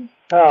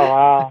 Oh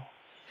wow.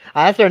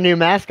 that's our new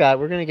mascot.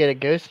 We're gonna get a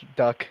ghost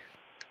duck.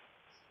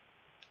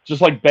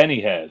 Just like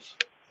Benny has.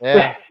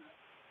 Yeah,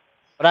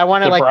 but I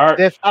want it So for like our-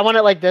 this. I want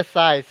it like this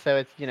size, so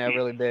it's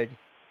really big.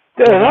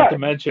 Well, not to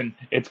mention,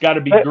 it's got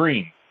to be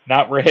green,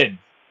 not red.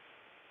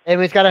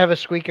 And it's got to have a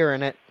squeaker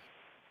in it.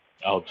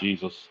 Oh,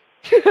 Jesus.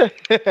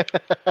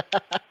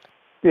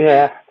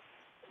 Yeah.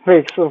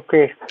 Freaks,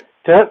 okay.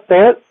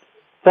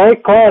 They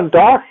call him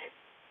Duck.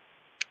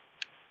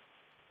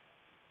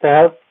 They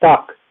have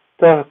Duck.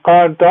 They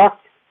call him Duck.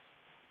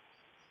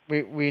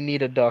 We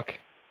need a duck.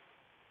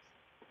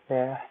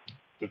 Yeah.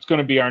 It's going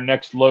to be our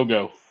next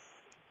logo.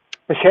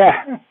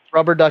 Yeah.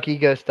 Rubber ducky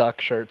ghost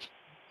duck shirts.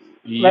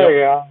 There you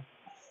go.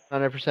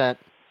 100%.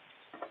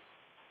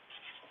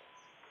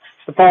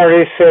 The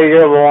party say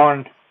you're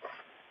one.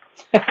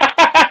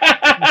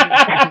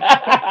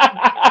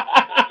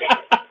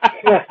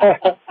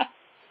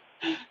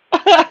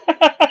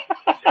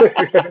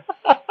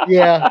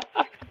 Yeah.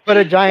 Put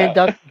a giant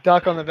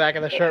duck on the back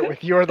of the shirt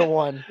with "You're the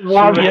one."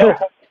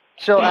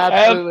 She'll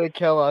absolutely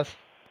kill us.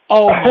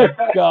 Oh my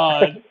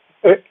God.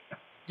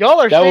 Y'all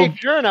are That safe. will-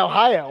 You're in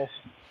Ohio.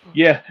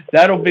 Yeah,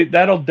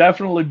 that'll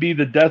definitely be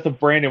the death of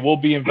Brandon. We'll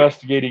be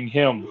investigating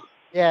him.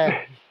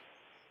 Yeah.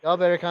 Y'all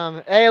better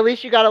come. Hey, at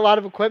least you got a lot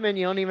of equipment.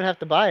 You don't even have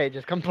to buy it.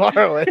 Just come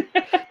borrow it.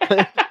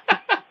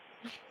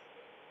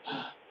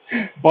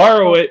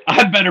 Borrow it.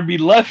 I better be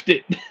left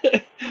it.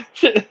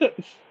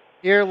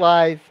 Here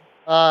lies.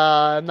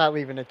 I'm not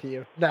leaving it to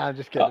you. No, I'm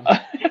just kidding.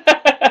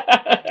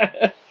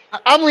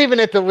 I'm leaving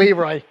it to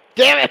Leroy.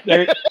 Damn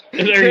it.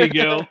 There you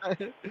go.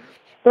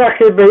 That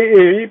could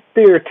be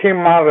your team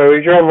motto.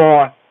 You're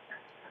one.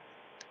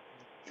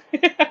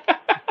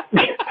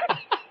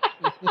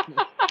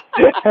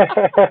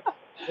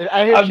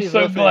 I hear I'm she's so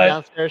listening glad.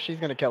 downstairs. She's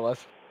gonna kill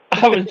us.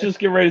 I was just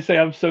getting ready to say,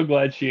 I'm so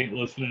glad she ain't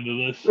listening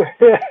to this.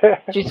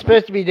 She's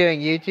supposed to be doing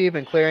YouTube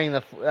and clearing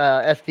the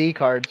SD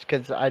cards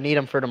because I need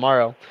them for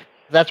tomorrow.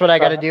 That's what I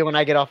got to do when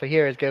I get off of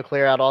here is go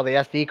clear out all the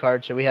SD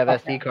cards so we have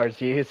SD cards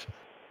to use.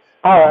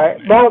 All right.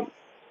 Well,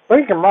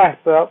 we can wrap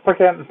it up. We're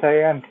getting to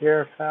the end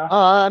here, so.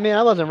 I mean,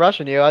 I wasn't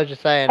rushing you. I was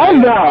just saying. I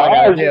know. I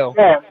gotta do.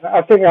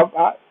 I think I don't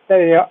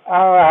know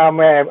how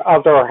many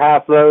other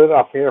half load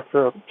up here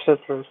for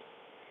sisters.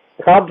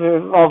 I got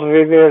all the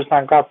videos and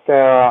I got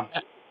the.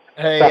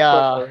 Hey,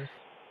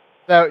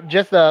 so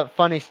just a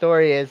funny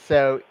story is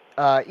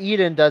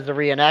Eden does the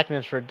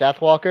reenactments for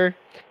Deathwalker,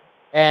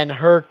 and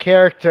her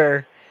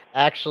character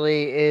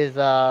actually is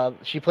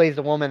she plays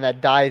the woman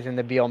that dies in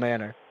the Beale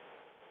Manor.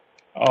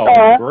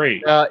 Oh,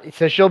 great.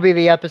 So she'll be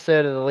the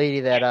episode of the lady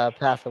that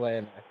passed away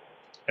in there.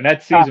 And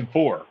that's season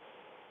 4,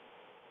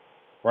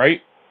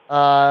 right?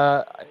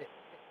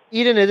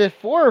 Eden, is it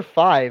 4 or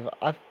 5?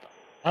 I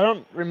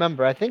don't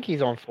remember. I think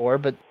he's on 4,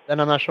 but then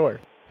I'm not sure.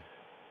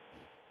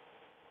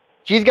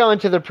 She's going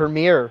to the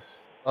premiere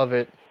of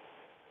it.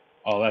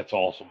 Oh, that's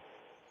awesome.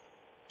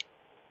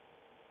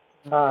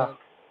 The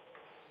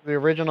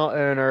original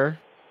owner.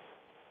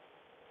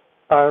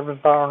 I was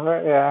on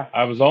it, yeah.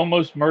 I was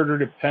almost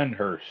murdered at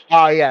Pennhurst.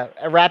 Oh, yeah.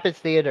 Rapids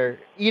Theater.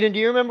 Eden, do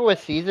you remember what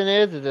season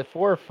it is? Is it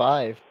 4 or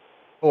 5?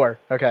 4.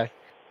 Okay.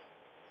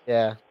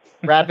 Yeah.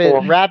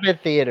 Rapid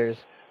Theaters.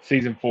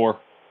 Season 4.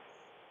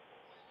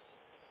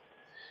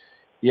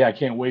 Yeah, I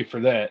can't wait for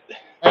that.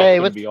 Hey,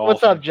 It's gonna be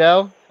what's awesome. up,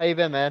 Joe? How you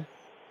been, man?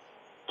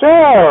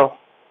 Joe!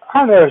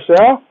 I know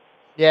Joe.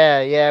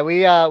 Yeah.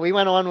 We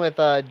went on with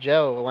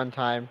Joe one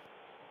time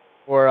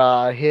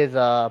for his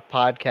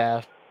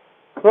podcast.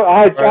 Well,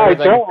 Or it was like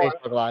a don't.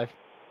 Facebook Live.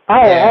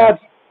 I Yeah.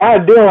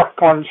 had Derek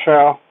on the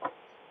show.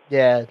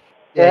 Yeah,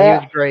 he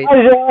was great.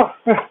 Hi, Joe.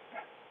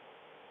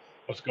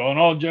 What's going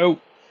on, Joe?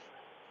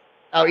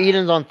 Oh,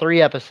 Eden's on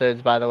 3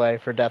 episodes, by the way,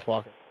 for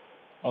Deathwalker.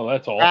 Oh,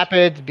 that's awesome.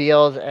 Rapids,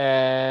 Beals,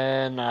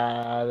 and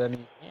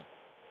then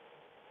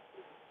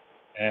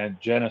And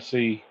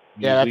Genesee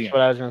yeah, Museum. that's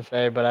what I was gonna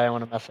say, but I don't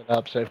want to mess it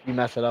up. So if you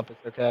mess it up,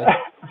 it's okay.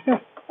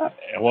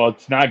 Well,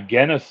 it's not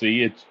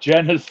Genesee, it's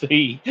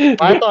Genesee.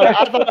 I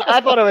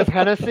thought it was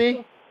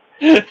Hennessy.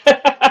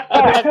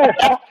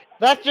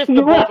 That's just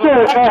the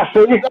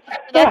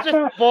that's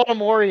just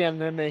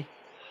Baltimorean in me.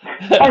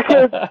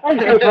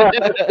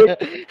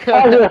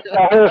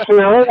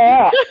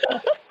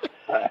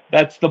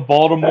 That's the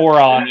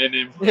Baltimorean in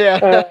him. Yeah.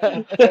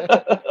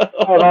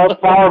 Those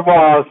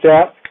fireballs,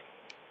 Jack.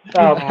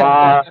 Oh,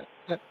 my.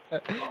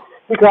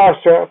 You guys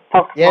are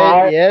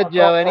Yeah,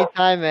 Joe.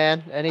 Anytime,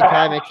 man.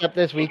 Anytime, except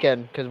this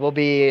weekend, because we'll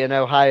be in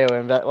Ohio.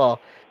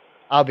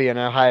 I'll be in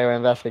Ohio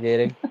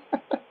investigating.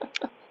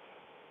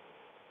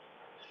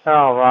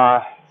 Oh,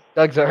 my.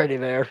 Doug's already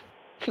there.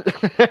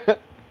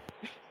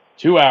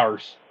 2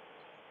 hours.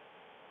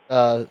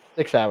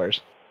 6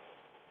 hours.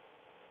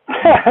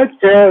 Yeah,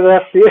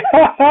 that's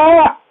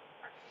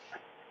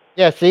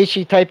Yeah, see,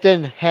 she typed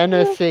in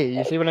Hennessy.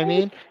 You see what I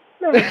mean?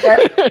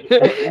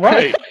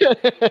 Right.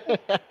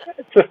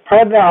 Just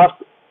pronounce.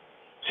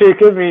 She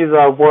give me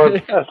the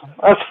word.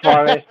 That's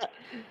funny.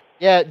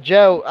 Yeah,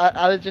 Joe,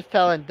 I was just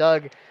telling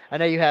Doug, I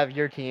know you have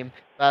your team,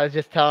 but I was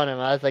just telling him,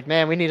 I was like,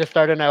 man, we need to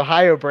start an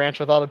Ohio branch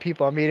with all the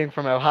people I'm meeting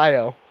from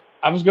Ohio.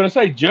 I was going to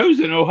say, Joe's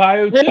in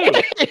Ohio, too.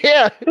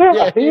 Yeah,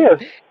 Yeah, he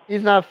is.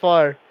 he's not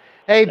far.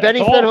 Hey, That's Benny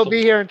said he'll awesome.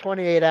 be here in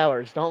 28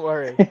 hours. Don't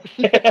worry.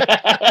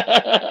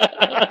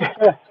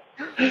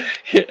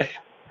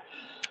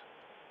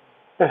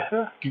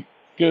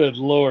 Good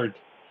Lord.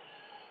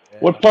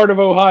 What part of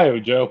Ohio,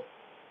 Joe?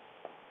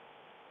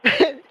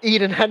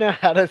 Eden, I know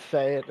how to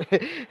say it.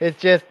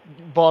 It's just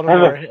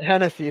Baltimore.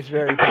 Hennessy is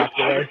very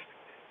popular.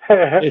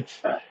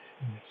 It's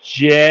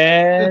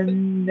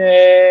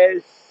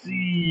Genesee.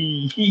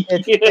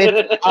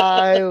 It's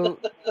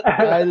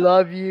I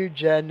love you,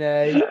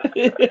 Jenny.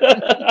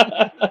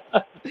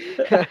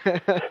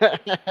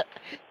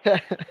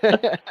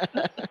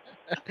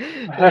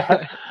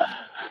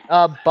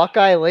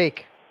 Buckeye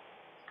Lake,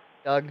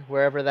 Doug,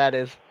 wherever that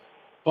is.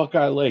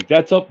 Buckeye Lake.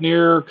 That's up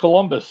near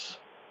Columbus.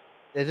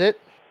 Is it?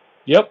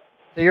 Yep.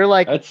 So you're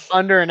like That's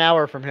under an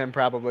hour from him,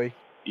 probably,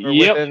 or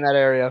yep. within that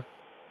area.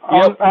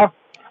 Yep.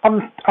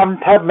 I'm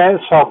 10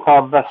 minutes from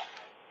Columbus.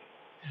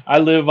 I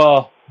live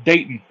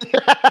Dayton.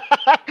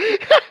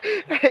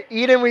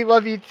 Eden, we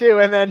love you too.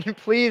 And then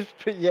please,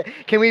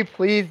 can we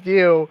please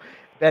do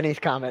Benny's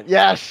comment?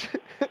 Yes.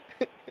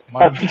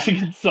 My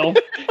Mexican self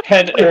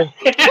had.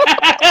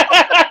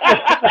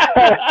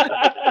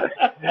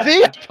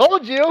 See, I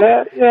told you.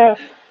 Yeah.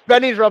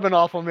 Benny's rubbing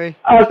off on me.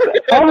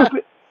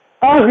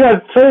 I was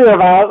gonna say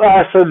about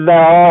that. I said no,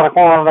 I'm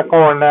on the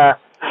corner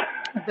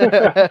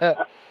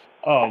there.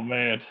 Oh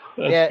man,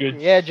 that's good.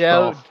 Yeah,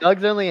 Joe. stuff.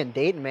 Doug's only in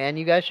Dayton, man.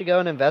 You guys should go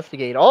and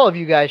investigate. All of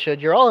you guys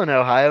should. You're all in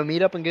Ohio.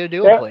 Meet up and go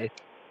do a place.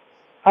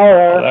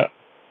 Oh,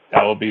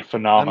 that would be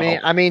phenomenal.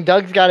 I mean,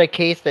 Doug's got a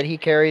case that he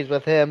carries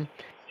with him,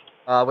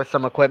 with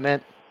some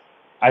equipment.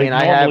 I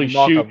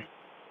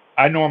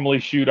normally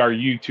shoot our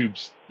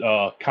YouTube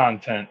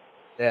content.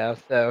 Yeah,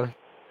 so.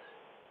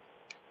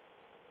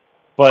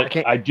 But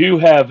I do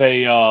have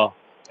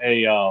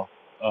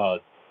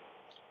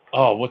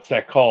what's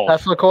that called?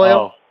 Tesla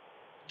coil?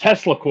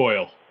 Tesla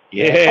coil.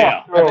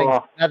 Yeah.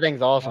 That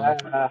thing's awesome.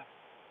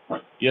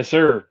 Yes,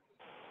 sir.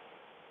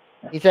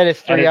 He said it's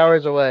 3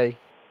 hours away.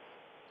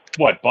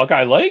 What,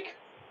 Buckeye Lake?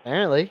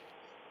 Apparently.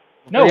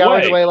 No 3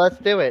 hours way. away, let's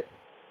do it.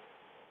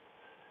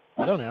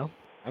 I don't know.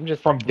 I'm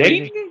just From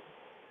Dayton?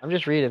 I'm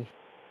just reading.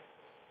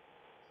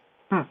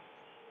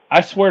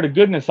 I swear to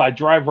goodness, I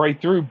drive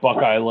right through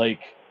Buckeye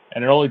Lake,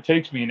 and it only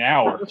takes me an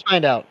hour. Let's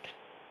find out.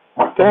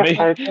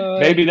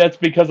 Maybe that's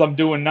because I'm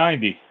doing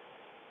 90.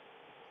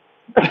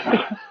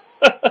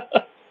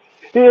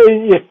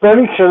 You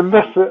Benny should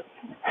miss it.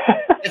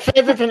 It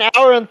says it's an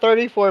hour and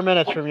 34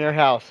 minutes from your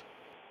house.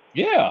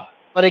 Yeah.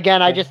 But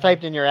again, I just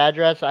typed in your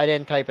address. I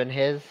didn't type in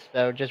his,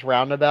 so just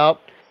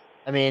roundabout.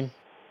 I mean,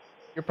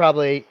 you're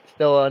probably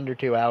still under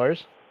 2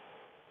 hours.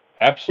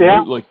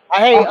 Absolutely. Yeah.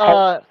 Hey,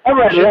 I'm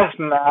ready less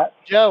than that.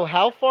 Joe,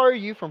 how far are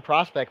you from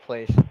Prospect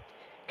Place?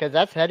 Because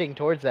that's heading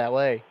towards that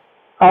way.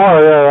 Oh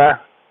yeah,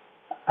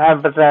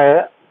 I'm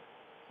there.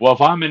 Well,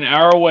 if I'm an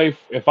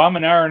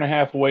hour and a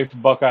half away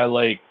from Buckeye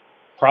Lake,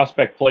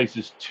 Prospect Place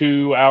is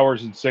 2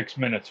 hours and 6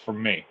 minutes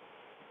from me.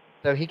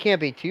 So he can't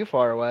be too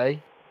far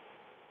away.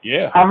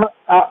 Yeah. I'm an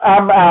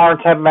hour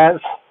and 10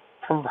 minutes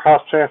from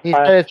Prospect He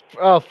Place. said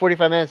it's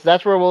 45 minutes.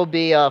 That's where we'll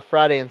be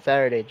Friday and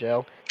Saturday,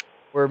 Joe.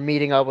 We're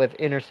meeting up with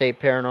Interstate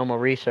Paranormal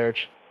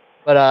Research.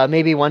 But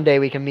maybe one day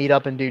we can meet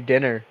up and do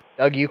dinner.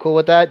 Doug, you cool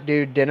with that?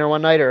 Do dinner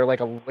one night or like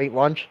a late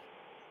lunch?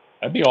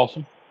 That'd be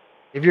awesome.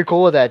 If you're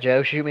cool with that,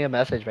 Joe, shoot me a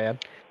message, man.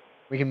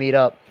 We can meet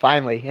up,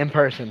 finally, in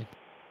person.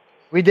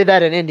 We did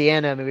that in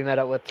Indiana, and we met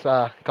up with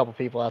a couple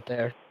people out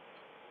there.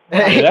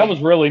 Yeah, that was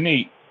really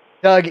neat.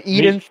 Doug,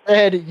 Eden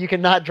said you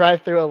cannot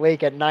drive through a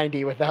lake at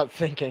 90 without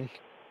sinking.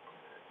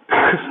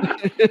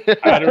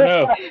 I don't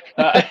know.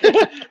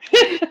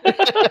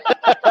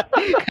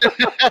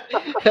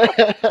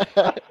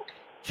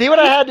 See what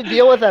I had to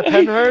deal with at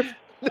Penhurst?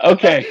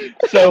 Okay,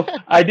 so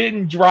I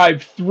didn't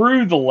drive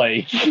through the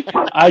lake.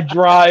 I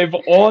drive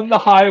on the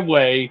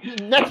highway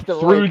next to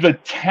through the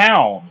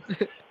town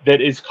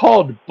that is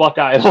called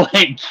Buckeye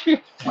Lake. Joe,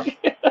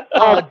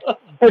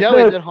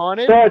 is it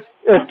haunted?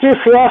 It's 2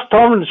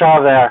 storms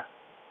out there.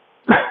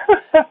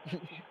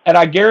 And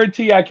I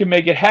guarantee I can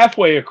make it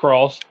halfway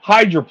across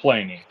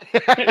hydroplaning.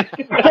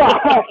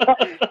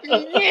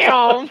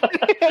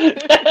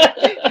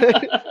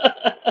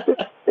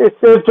 It's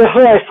just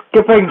like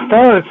skipping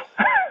stones.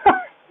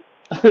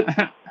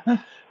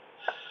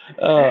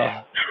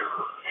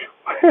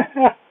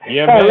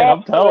 Yeah, man,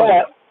 I'm telling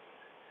you.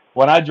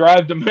 When I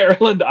drive to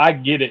Maryland, I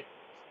get it.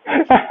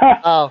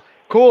 Oh,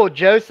 cool.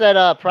 Joe said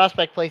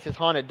Prospect Place is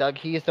haunted, Doug.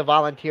 He used to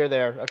volunteer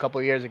there a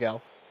couple years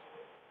ago.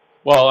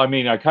 Well, I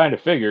mean, I kind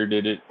of figured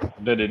that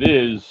it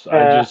is.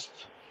 It's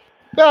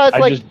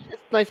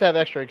nice to have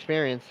extra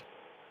experience.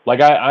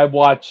 Like I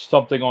watched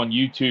something on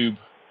YouTube.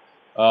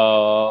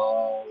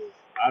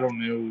 I I don't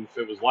know if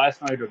it was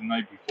last night or the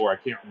night before. I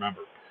can't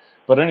remember.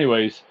 But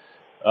anyways,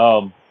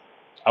 I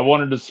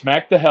wanted to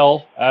smack the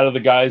hell out of the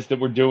guys that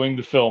were doing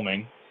the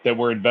filming, that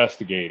were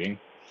investigating.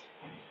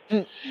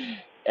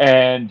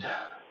 And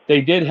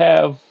they did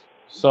have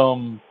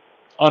some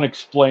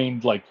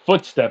unexplained like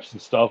footsteps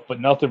and stuff, but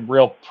nothing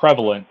real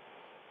prevalent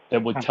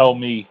that would tell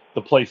me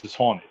the place is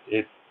haunted.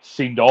 It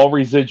seemed all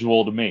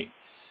residual to me.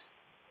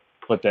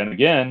 But then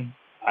again,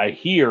 I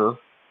hear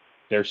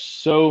there's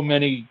so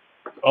many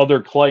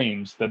other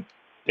claims that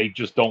they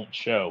just don't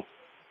show.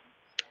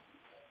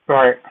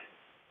 Right.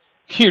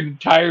 Your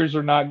tires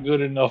are not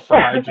good enough for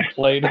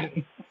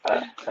hydroplaning.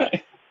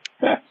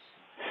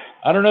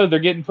 I don't know. They're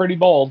getting pretty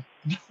bald.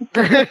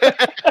 Yeah.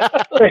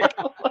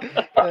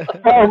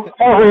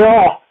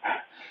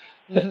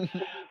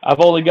 I've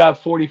only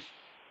got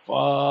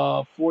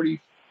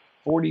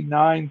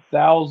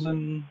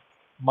 49,000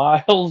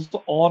 miles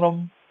on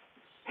them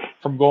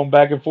from going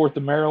back and forth to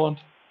Maryland.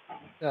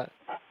 Yeah.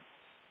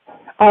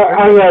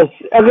 I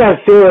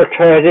got zero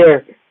right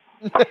here.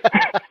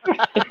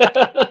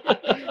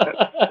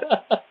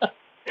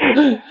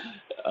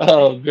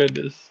 Oh,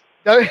 goodness.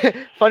 Doug,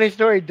 funny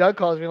story. Doug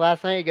calls me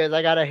last night. He goes,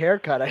 "I got a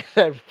haircut." I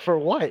said, "For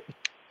what?"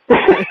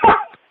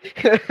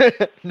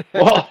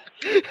 Well,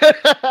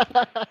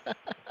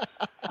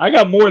 I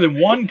got more than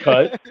one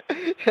cut.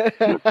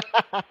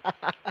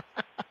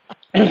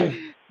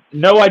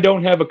 No, I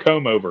don't have a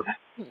comb over.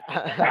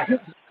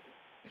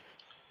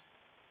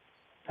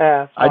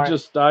 I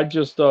just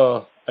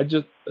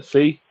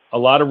see a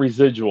lot of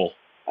residual.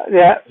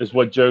 Yeah. Is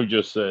what Joe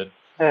just said.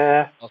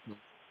 Yeah.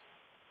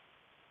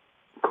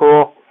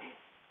 Cool.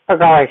 I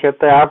gotta get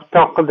there. I'm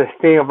talking to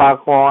Steve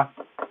about going.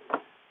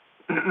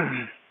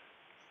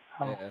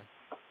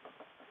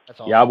 That's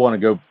awesome. Yeah, I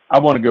want to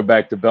go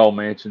back to Bell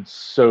Mansion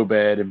so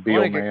bad and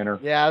Beale Manor.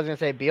 Yeah, I was gonna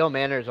say Beale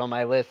Manor is on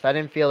my list. I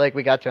didn't feel like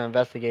we got to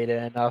investigate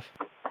it enough.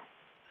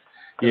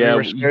 Yeah,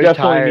 you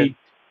definitely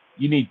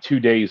need 2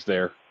 days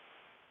there.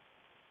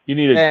 You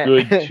need a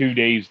good 2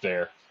 days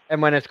there.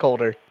 And when it's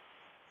colder.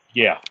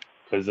 Yeah,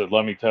 because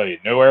let me tell you,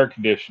 no air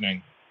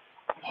conditioning.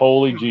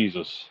 Holy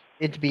Jesus.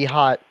 It'd be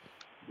hot.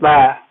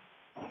 Nah,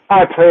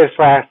 I play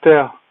fast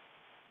too.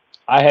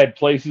 I had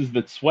places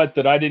that sweat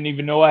that I didn't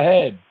even know I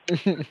had.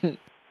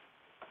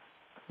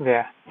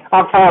 Yeah,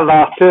 I'm proud of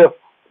that too.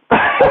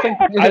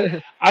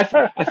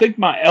 I think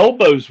my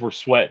elbows were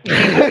sweating.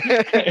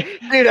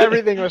 Dude,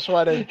 everything was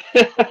sweating.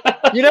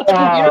 You know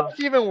what's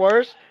even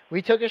worse?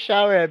 We took a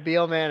shower at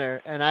Beale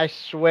Manor, and I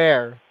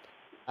swear,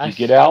 I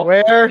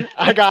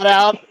got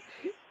out,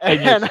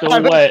 and you're still I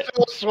wet. was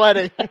still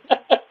sweating.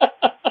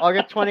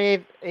 August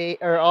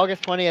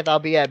 20th, I'll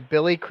be at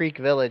Billy Creek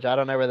Village. I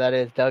don't know where that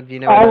is. Doug, do you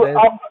know where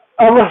that is?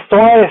 I'm a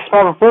story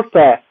for my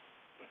birthday.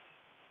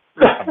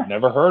 I've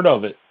never heard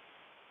of it.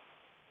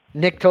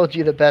 Nick told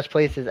you the best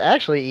place is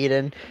actually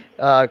Eden.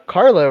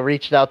 Carlo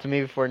reached out to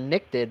me before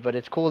Nick did, but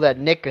it's cool that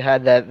Nick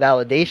had that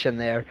validation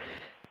there.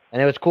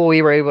 And it was cool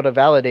we were able to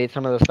validate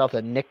some of the stuff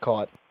that Nick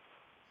caught.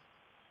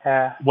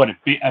 What,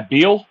 at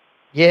Beale?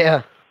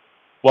 Yeah.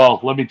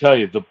 Well, let me tell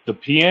you, the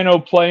piano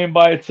playing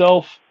by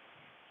itself,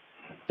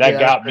 that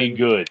got me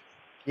good.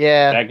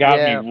 Yeah. That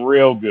got me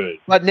real good.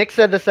 But Nick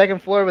said the second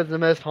floor was the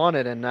most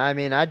haunted, and I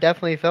mean, I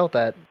definitely felt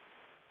that.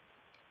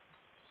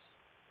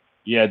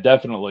 Yeah,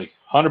 definitely.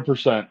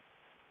 100%.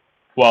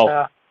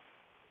 Well,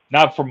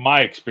 not from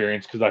my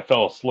experience because I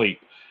fell asleep,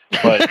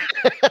 but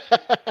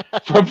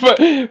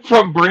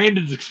from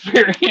Brandon's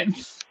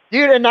experience.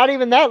 Dude, and not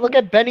even that. Look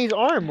at Benny's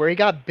arm where he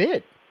got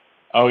bit.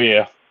 Oh,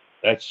 yeah.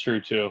 That's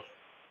true, too.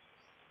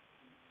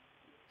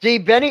 See,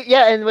 Benny,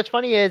 yeah, and what's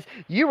funny is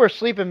you were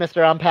sleeping,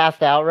 mister. I'm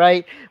passed out,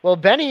 right? Well,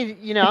 Benny,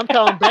 I'm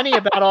telling Benny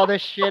about all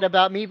this shit,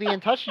 about me being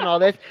touched and all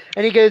this,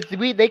 and he goes,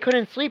 they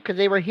couldn't sleep because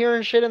they were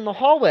hearing shit in the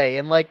hallway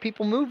and, like,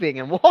 people moving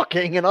and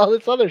walking and all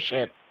this other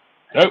shit.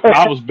 Nope,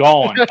 I was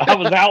gone. I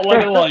was out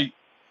like a light.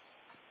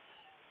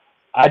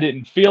 I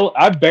didn't feel,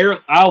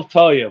 I'll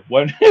tell you,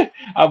 when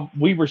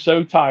we were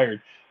so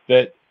tired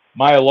that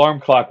my alarm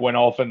clock went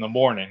off in the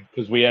morning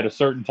because we had a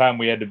certain time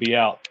we had to be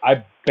out.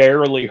 I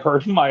barely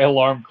heard my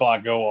alarm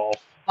clock go off.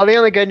 Well, the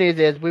only good news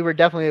is we were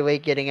definitely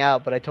late getting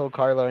out, but I told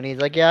Carlo, and he's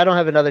like, "Yeah, I don't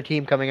have another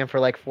team coming in for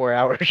like 4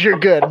 hours. You're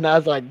good." And I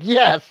was like,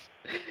 "Yes."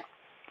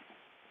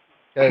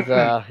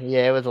 Because,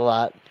 yeah, it was a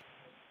lot.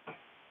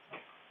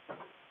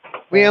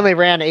 We only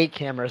ran 8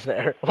 cameras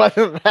there. It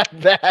wasn't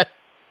that bad.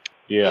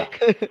 Yeah.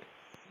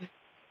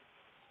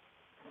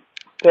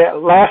 The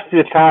last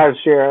few times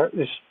here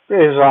is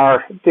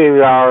our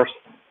DVRs.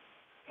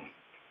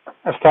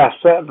 I start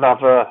setting up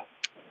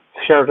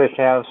security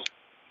cams.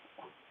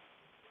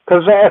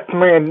 Because that's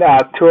me and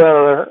 2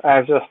 other,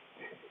 I just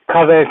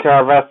cut into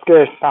our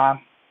investigation time.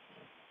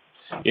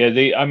 Yeah,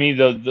 the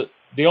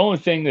only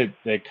thing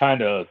that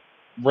kind of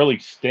really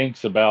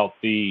stinks about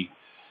the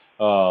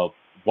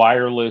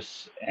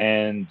wireless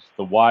and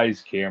the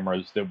Wise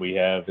cameras that we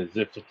have is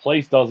if the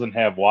place doesn't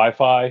have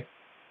Wi-Fi,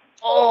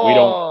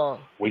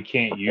 we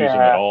can't use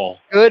them at all.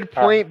 Good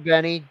point,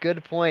 Benny.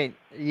 Good point.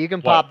 You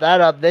can pop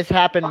that up. This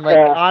happened,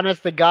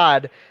 honest to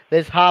God,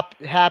 this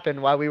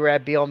happened while we were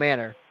at Beale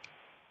Manor.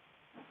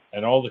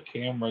 And all the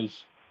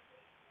cameras.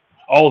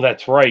 Oh,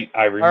 that's right.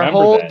 I remember Our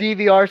whole that.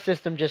 DVR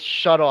system just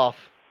shut off.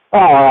 Oh,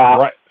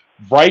 yeah.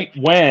 Right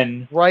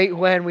when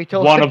we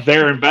told one of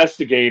their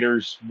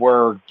investigators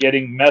were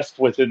getting messed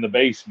with in the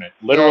basement,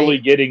 literally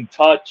Yeah, getting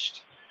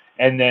touched,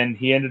 and then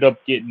he ended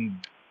up getting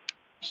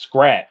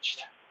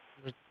scratched.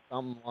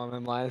 something along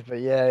them lines, but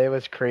yeah, it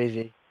was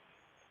crazy.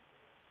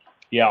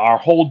 Yeah, our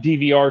whole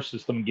DVR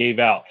system gave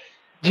out.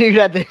 Dude,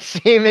 at the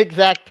same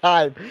exact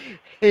time,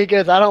 he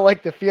goes, "I don't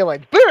like the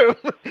feeling." Boom,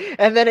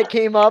 and then it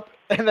came up,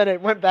 and then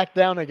it went back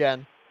down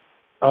again.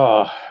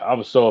 Oh, I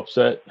was so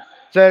upset.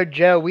 So,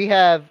 Joe, we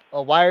have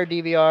a wired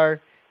DVR,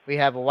 we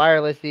have a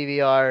wireless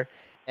DVR,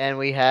 and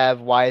we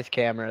have Wise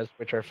cameras,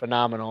 which are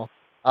phenomenal.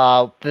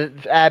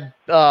 At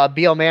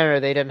Beale Manor,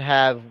 they didn't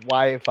have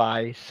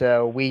Wi-Fi,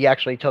 so we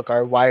actually took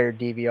our wired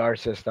DVR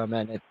system,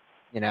 and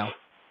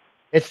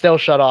it still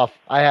shut off.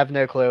 I have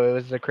no clue. It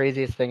was the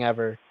craziest thing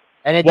ever,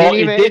 and it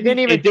didn't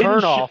even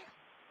turn off.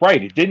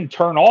 Right, it didn't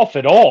turn off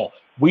at all.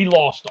 We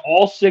lost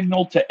all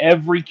signal to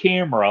every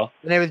camera,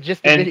 and it was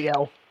just a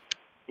video.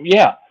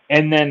 Yeah,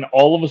 and then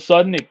all of a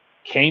sudden it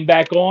came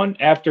back on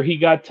after he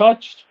got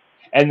touched,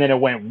 and then it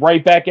went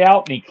right back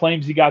out, and he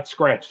claims he got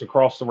scratched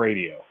across the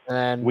radio.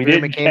 And we boom,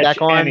 didn't it came catch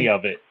back on, any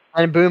of it.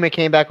 And boom, it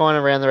came back on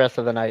and ran the rest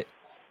of the night.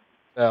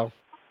 So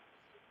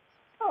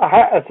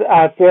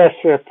I guess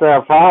it's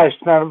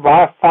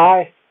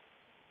Wi-Fi.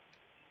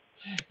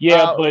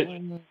 Yeah, but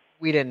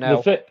we didn't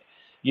know.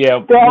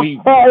 Yeah,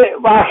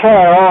 I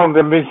had on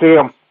the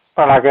museum.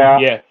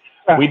 Yeah,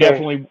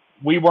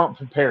 we weren't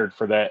prepared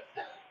for that.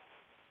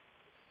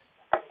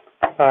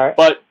 All right.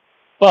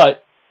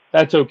 But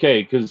that's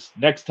okay, because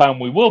next time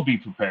we will be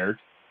prepared.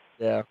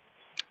 Yeah.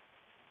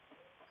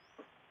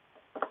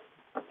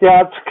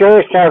 Yeah, it's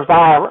scary because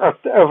I'm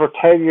over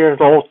 10 years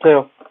old,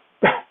 too.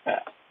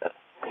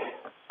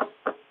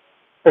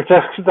 It's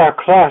just they're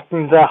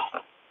collecting dust.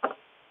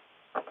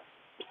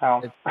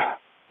 So.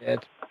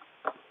 It's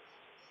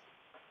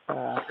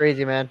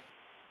crazy, man.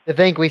 To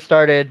think we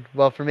started,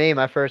 well, for me,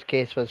 my first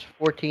case was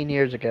 14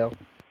 years ago.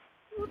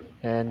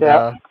 And,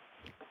 and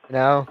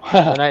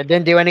I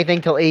didn't do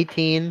anything till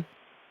 18.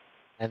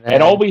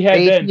 And all we had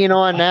 18 then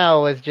on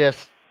now was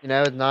just,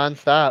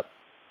 nonstop.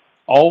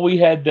 All we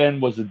had then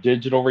was a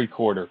digital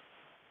recorder.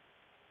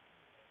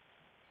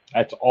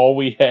 That's all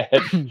we had.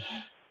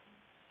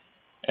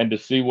 And to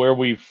see where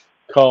we've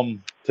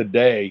come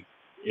today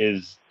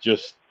is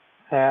just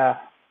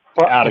out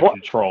of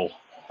control.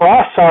 Well,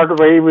 I started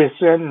when he was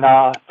in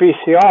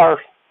VCRs.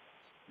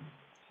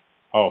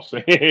 Oh,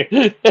 see?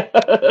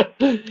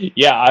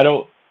 Yeah,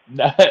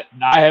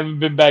 I haven't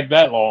been back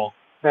that long.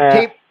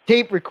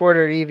 Tape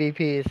recorder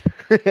EVPs.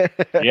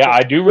 Yeah,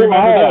 I do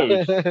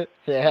remember those.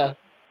 Yeah.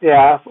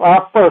 Yeah, when I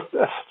first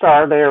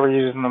started, they were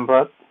using them,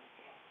 but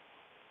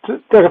they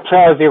could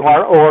tell you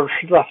weren't old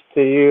stuff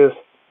to use.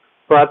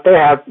 But they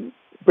had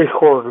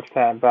recorders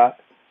then, but.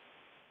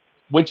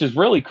 Which is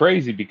really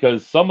crazy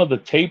because some of the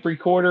tape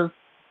recorder,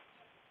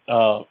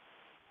 audio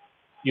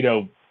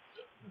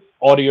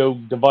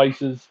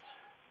devices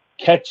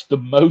catch the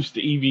most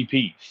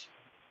EVPs.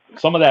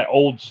 Some of that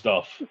old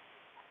stuff.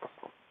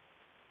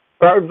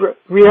 But the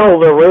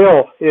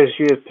real is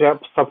used to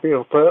help some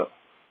people too.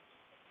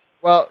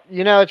 Well,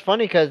 it's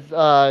funny because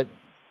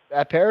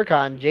at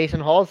Paracon,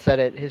 Jason Hall said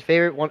it. His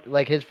favorite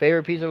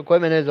piece of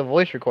equipment is a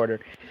voice recorder.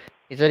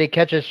 He said he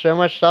catches so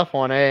much stuff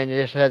on it and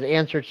just has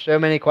answered so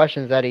many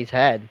questions that he's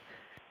had.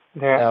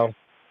 Yeah. So,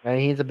 and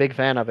he's a big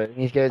fan of it.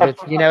 He goes,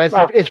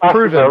 it's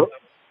proven.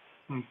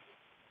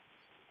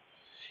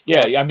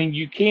 Yeah, I mean,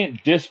 you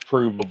can't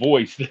disprove a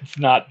voice that's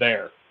not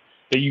there,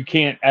 that you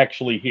can't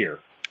actually hear.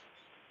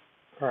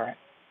 Right.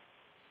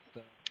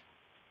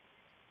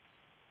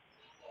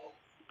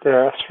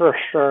 Yeah, that's for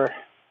sure.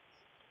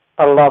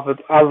 I love it.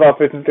 I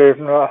love it in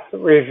doing the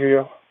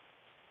review.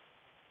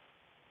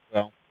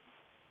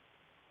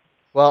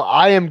 Well,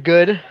 I am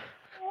good.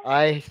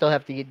 I still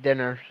have to eat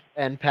dinner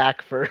and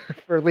pack for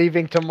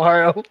leaving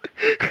tomorrow.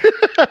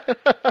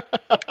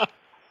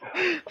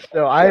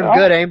 So I am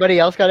good. Anybody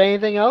else got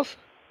anything else?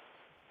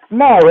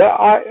 No,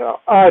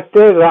 I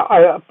did.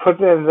 I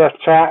put it in the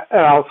chat,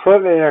 and I'll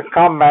put in your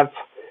comments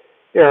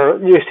your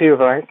YouTube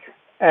link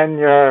and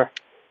your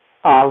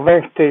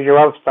link to your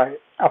website.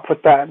 I'll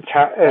put that in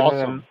chat.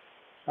 Awesome.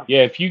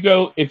 Yeah, if you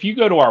go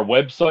to our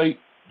website,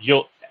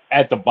 you'll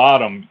at the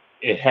bottom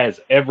it has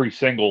every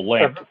single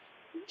link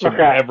to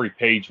every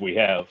page we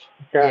have.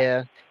 Okay.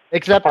 Yeah,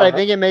 except I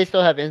think it may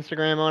still have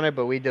Instagram on it,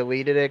 but we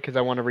deleted it because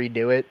I want to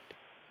redo it.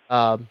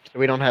 So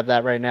we don't have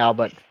that right now.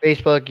 But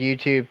Facebook,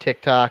 YouTube,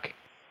 TikTok.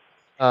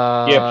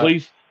 Yeah,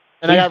 please.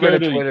 And I got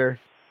rid of Twitter.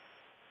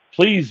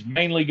 Please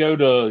mainly go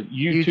to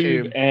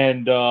YouTube.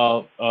 And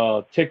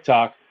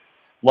TikTok.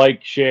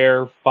 Like,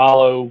 share,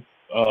 follow,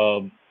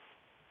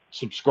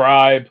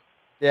 subscribe.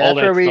 Yeah, all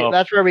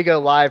that's where we go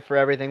live for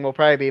everything. We'll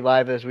probably be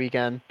live this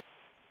weekend.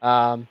 We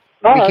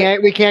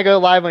can't go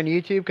live on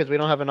YouTube because we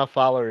don't have enough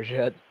followers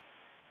yet.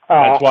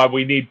 That's why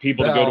we need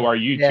people to go to our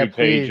YouTube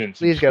page and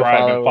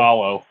subscribe and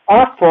follow.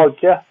 I followed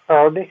you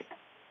already.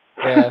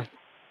 Yeah.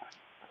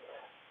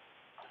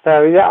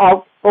 So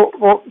yeah,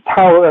 What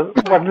is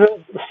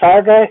it?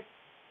 Saturday?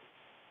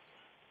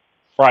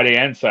 Friday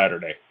and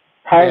Saturday.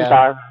 Friday, Yeah.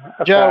 Saturday.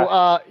 Okay.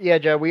 Joe,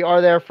 Joe, we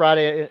are there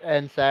Friday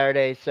and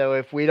Saturday, so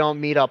if we don't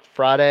meet up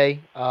Friday,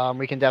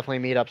 we can definitely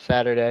meet up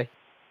Saturday.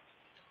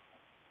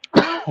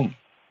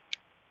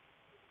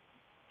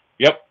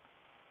 Yep.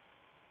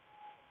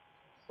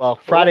 Well,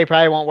 Friday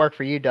probably won't work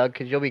for you, Doug,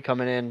 because you'll be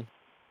coming in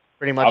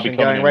pretty much be and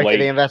coming going in right to late.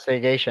 the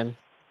investigation.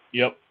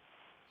 Yep.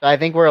 So I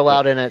think we're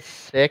allowed in at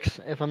 6,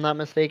 if I'm not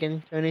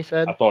mistaken, Tony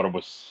said. I thought it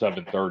was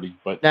 7:30,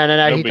 but No.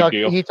 no He big talked.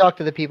 deal. He talked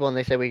to the people, and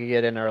they said we could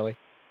get in early.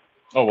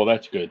 Oh, well,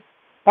 that's good.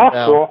 That's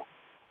So- cool.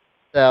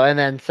 So and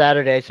then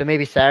Saturday. So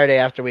maybe Saturday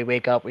after we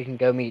wake up, we can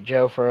go meet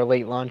Joe for a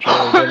late lunch,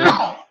 early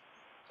dinner.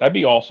 That'd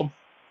be awesome.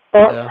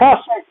 Yeah.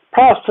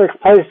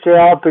 Prospect Place, you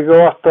have to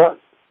go up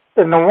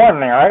in the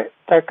morning, right?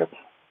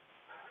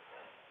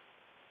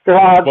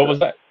 What was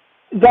that?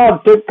 Y'all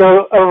did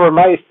go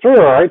overnight through,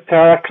 right? To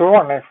next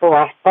morning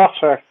for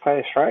Prospect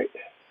Place, right?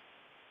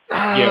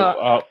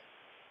 Yeah.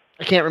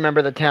 I can't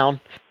remember the town.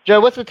 Joe,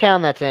 what's the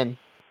town that's in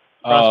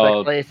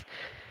Prospect Place?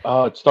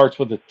 It starts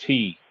with a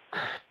T.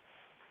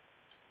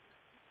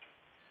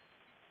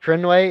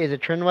 Trinway? Is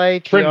it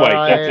Trinway? Trinway,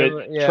 that's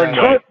it. Yeah.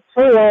 Trinway.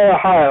 Trinway,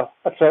 Ohio.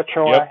 That's it,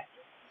 Trinway. Yep.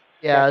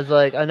 Yeah, I was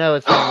like, I know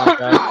it's something like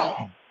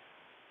that.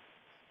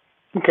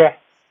 Okay.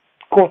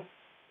 Cool.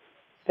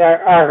 Yeah,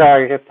 I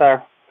gotta get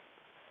there.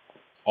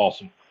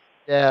 Awesome.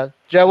 Yeah,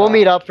 Joe, we'll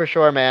meet up for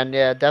sure, man.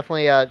 Yeah,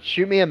 definitely.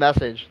 Shoot me a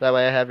message. That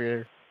way I have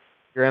your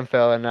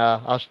info, and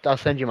I'll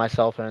send you my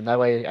cell phone. That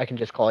way I can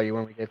just call you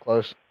when we get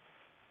close.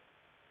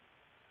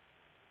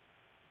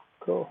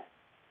 Cool.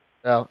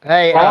 So,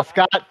 hey, Well,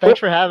 Scott, thanks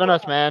for having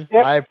us, man.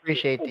 Yep. I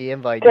appreciate the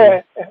invite, dude.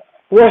 Okay.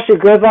 Wish you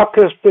good luck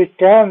this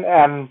weekend,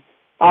 and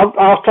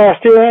I'll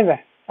talk to you in.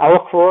 I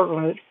look for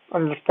it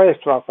on your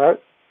Facebook, right?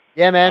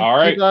 Yeah, man. All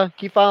right.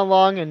 Keep following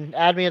along and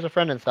add me as a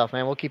friend and stuff,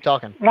 man. We'll keep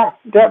talking. No,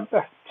 that's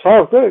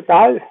all good,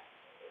 guys.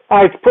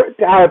 It's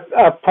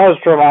a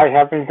pleasure like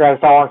having you guys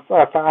on.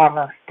 It's an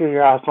honor to you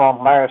guys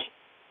on last.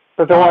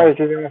 But the way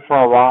you're doing it for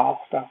a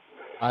while, so.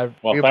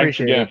 Well, we thanks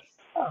appreciate again.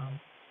 it.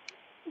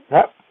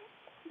 Yep.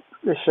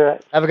 Appreciate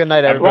it. Have a good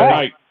night, Have a good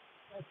everybody.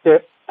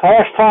 night. Till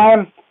next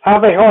time,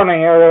 happy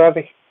hunting,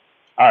 everybody.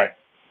 All right.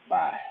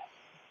 Bye.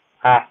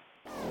 Bye.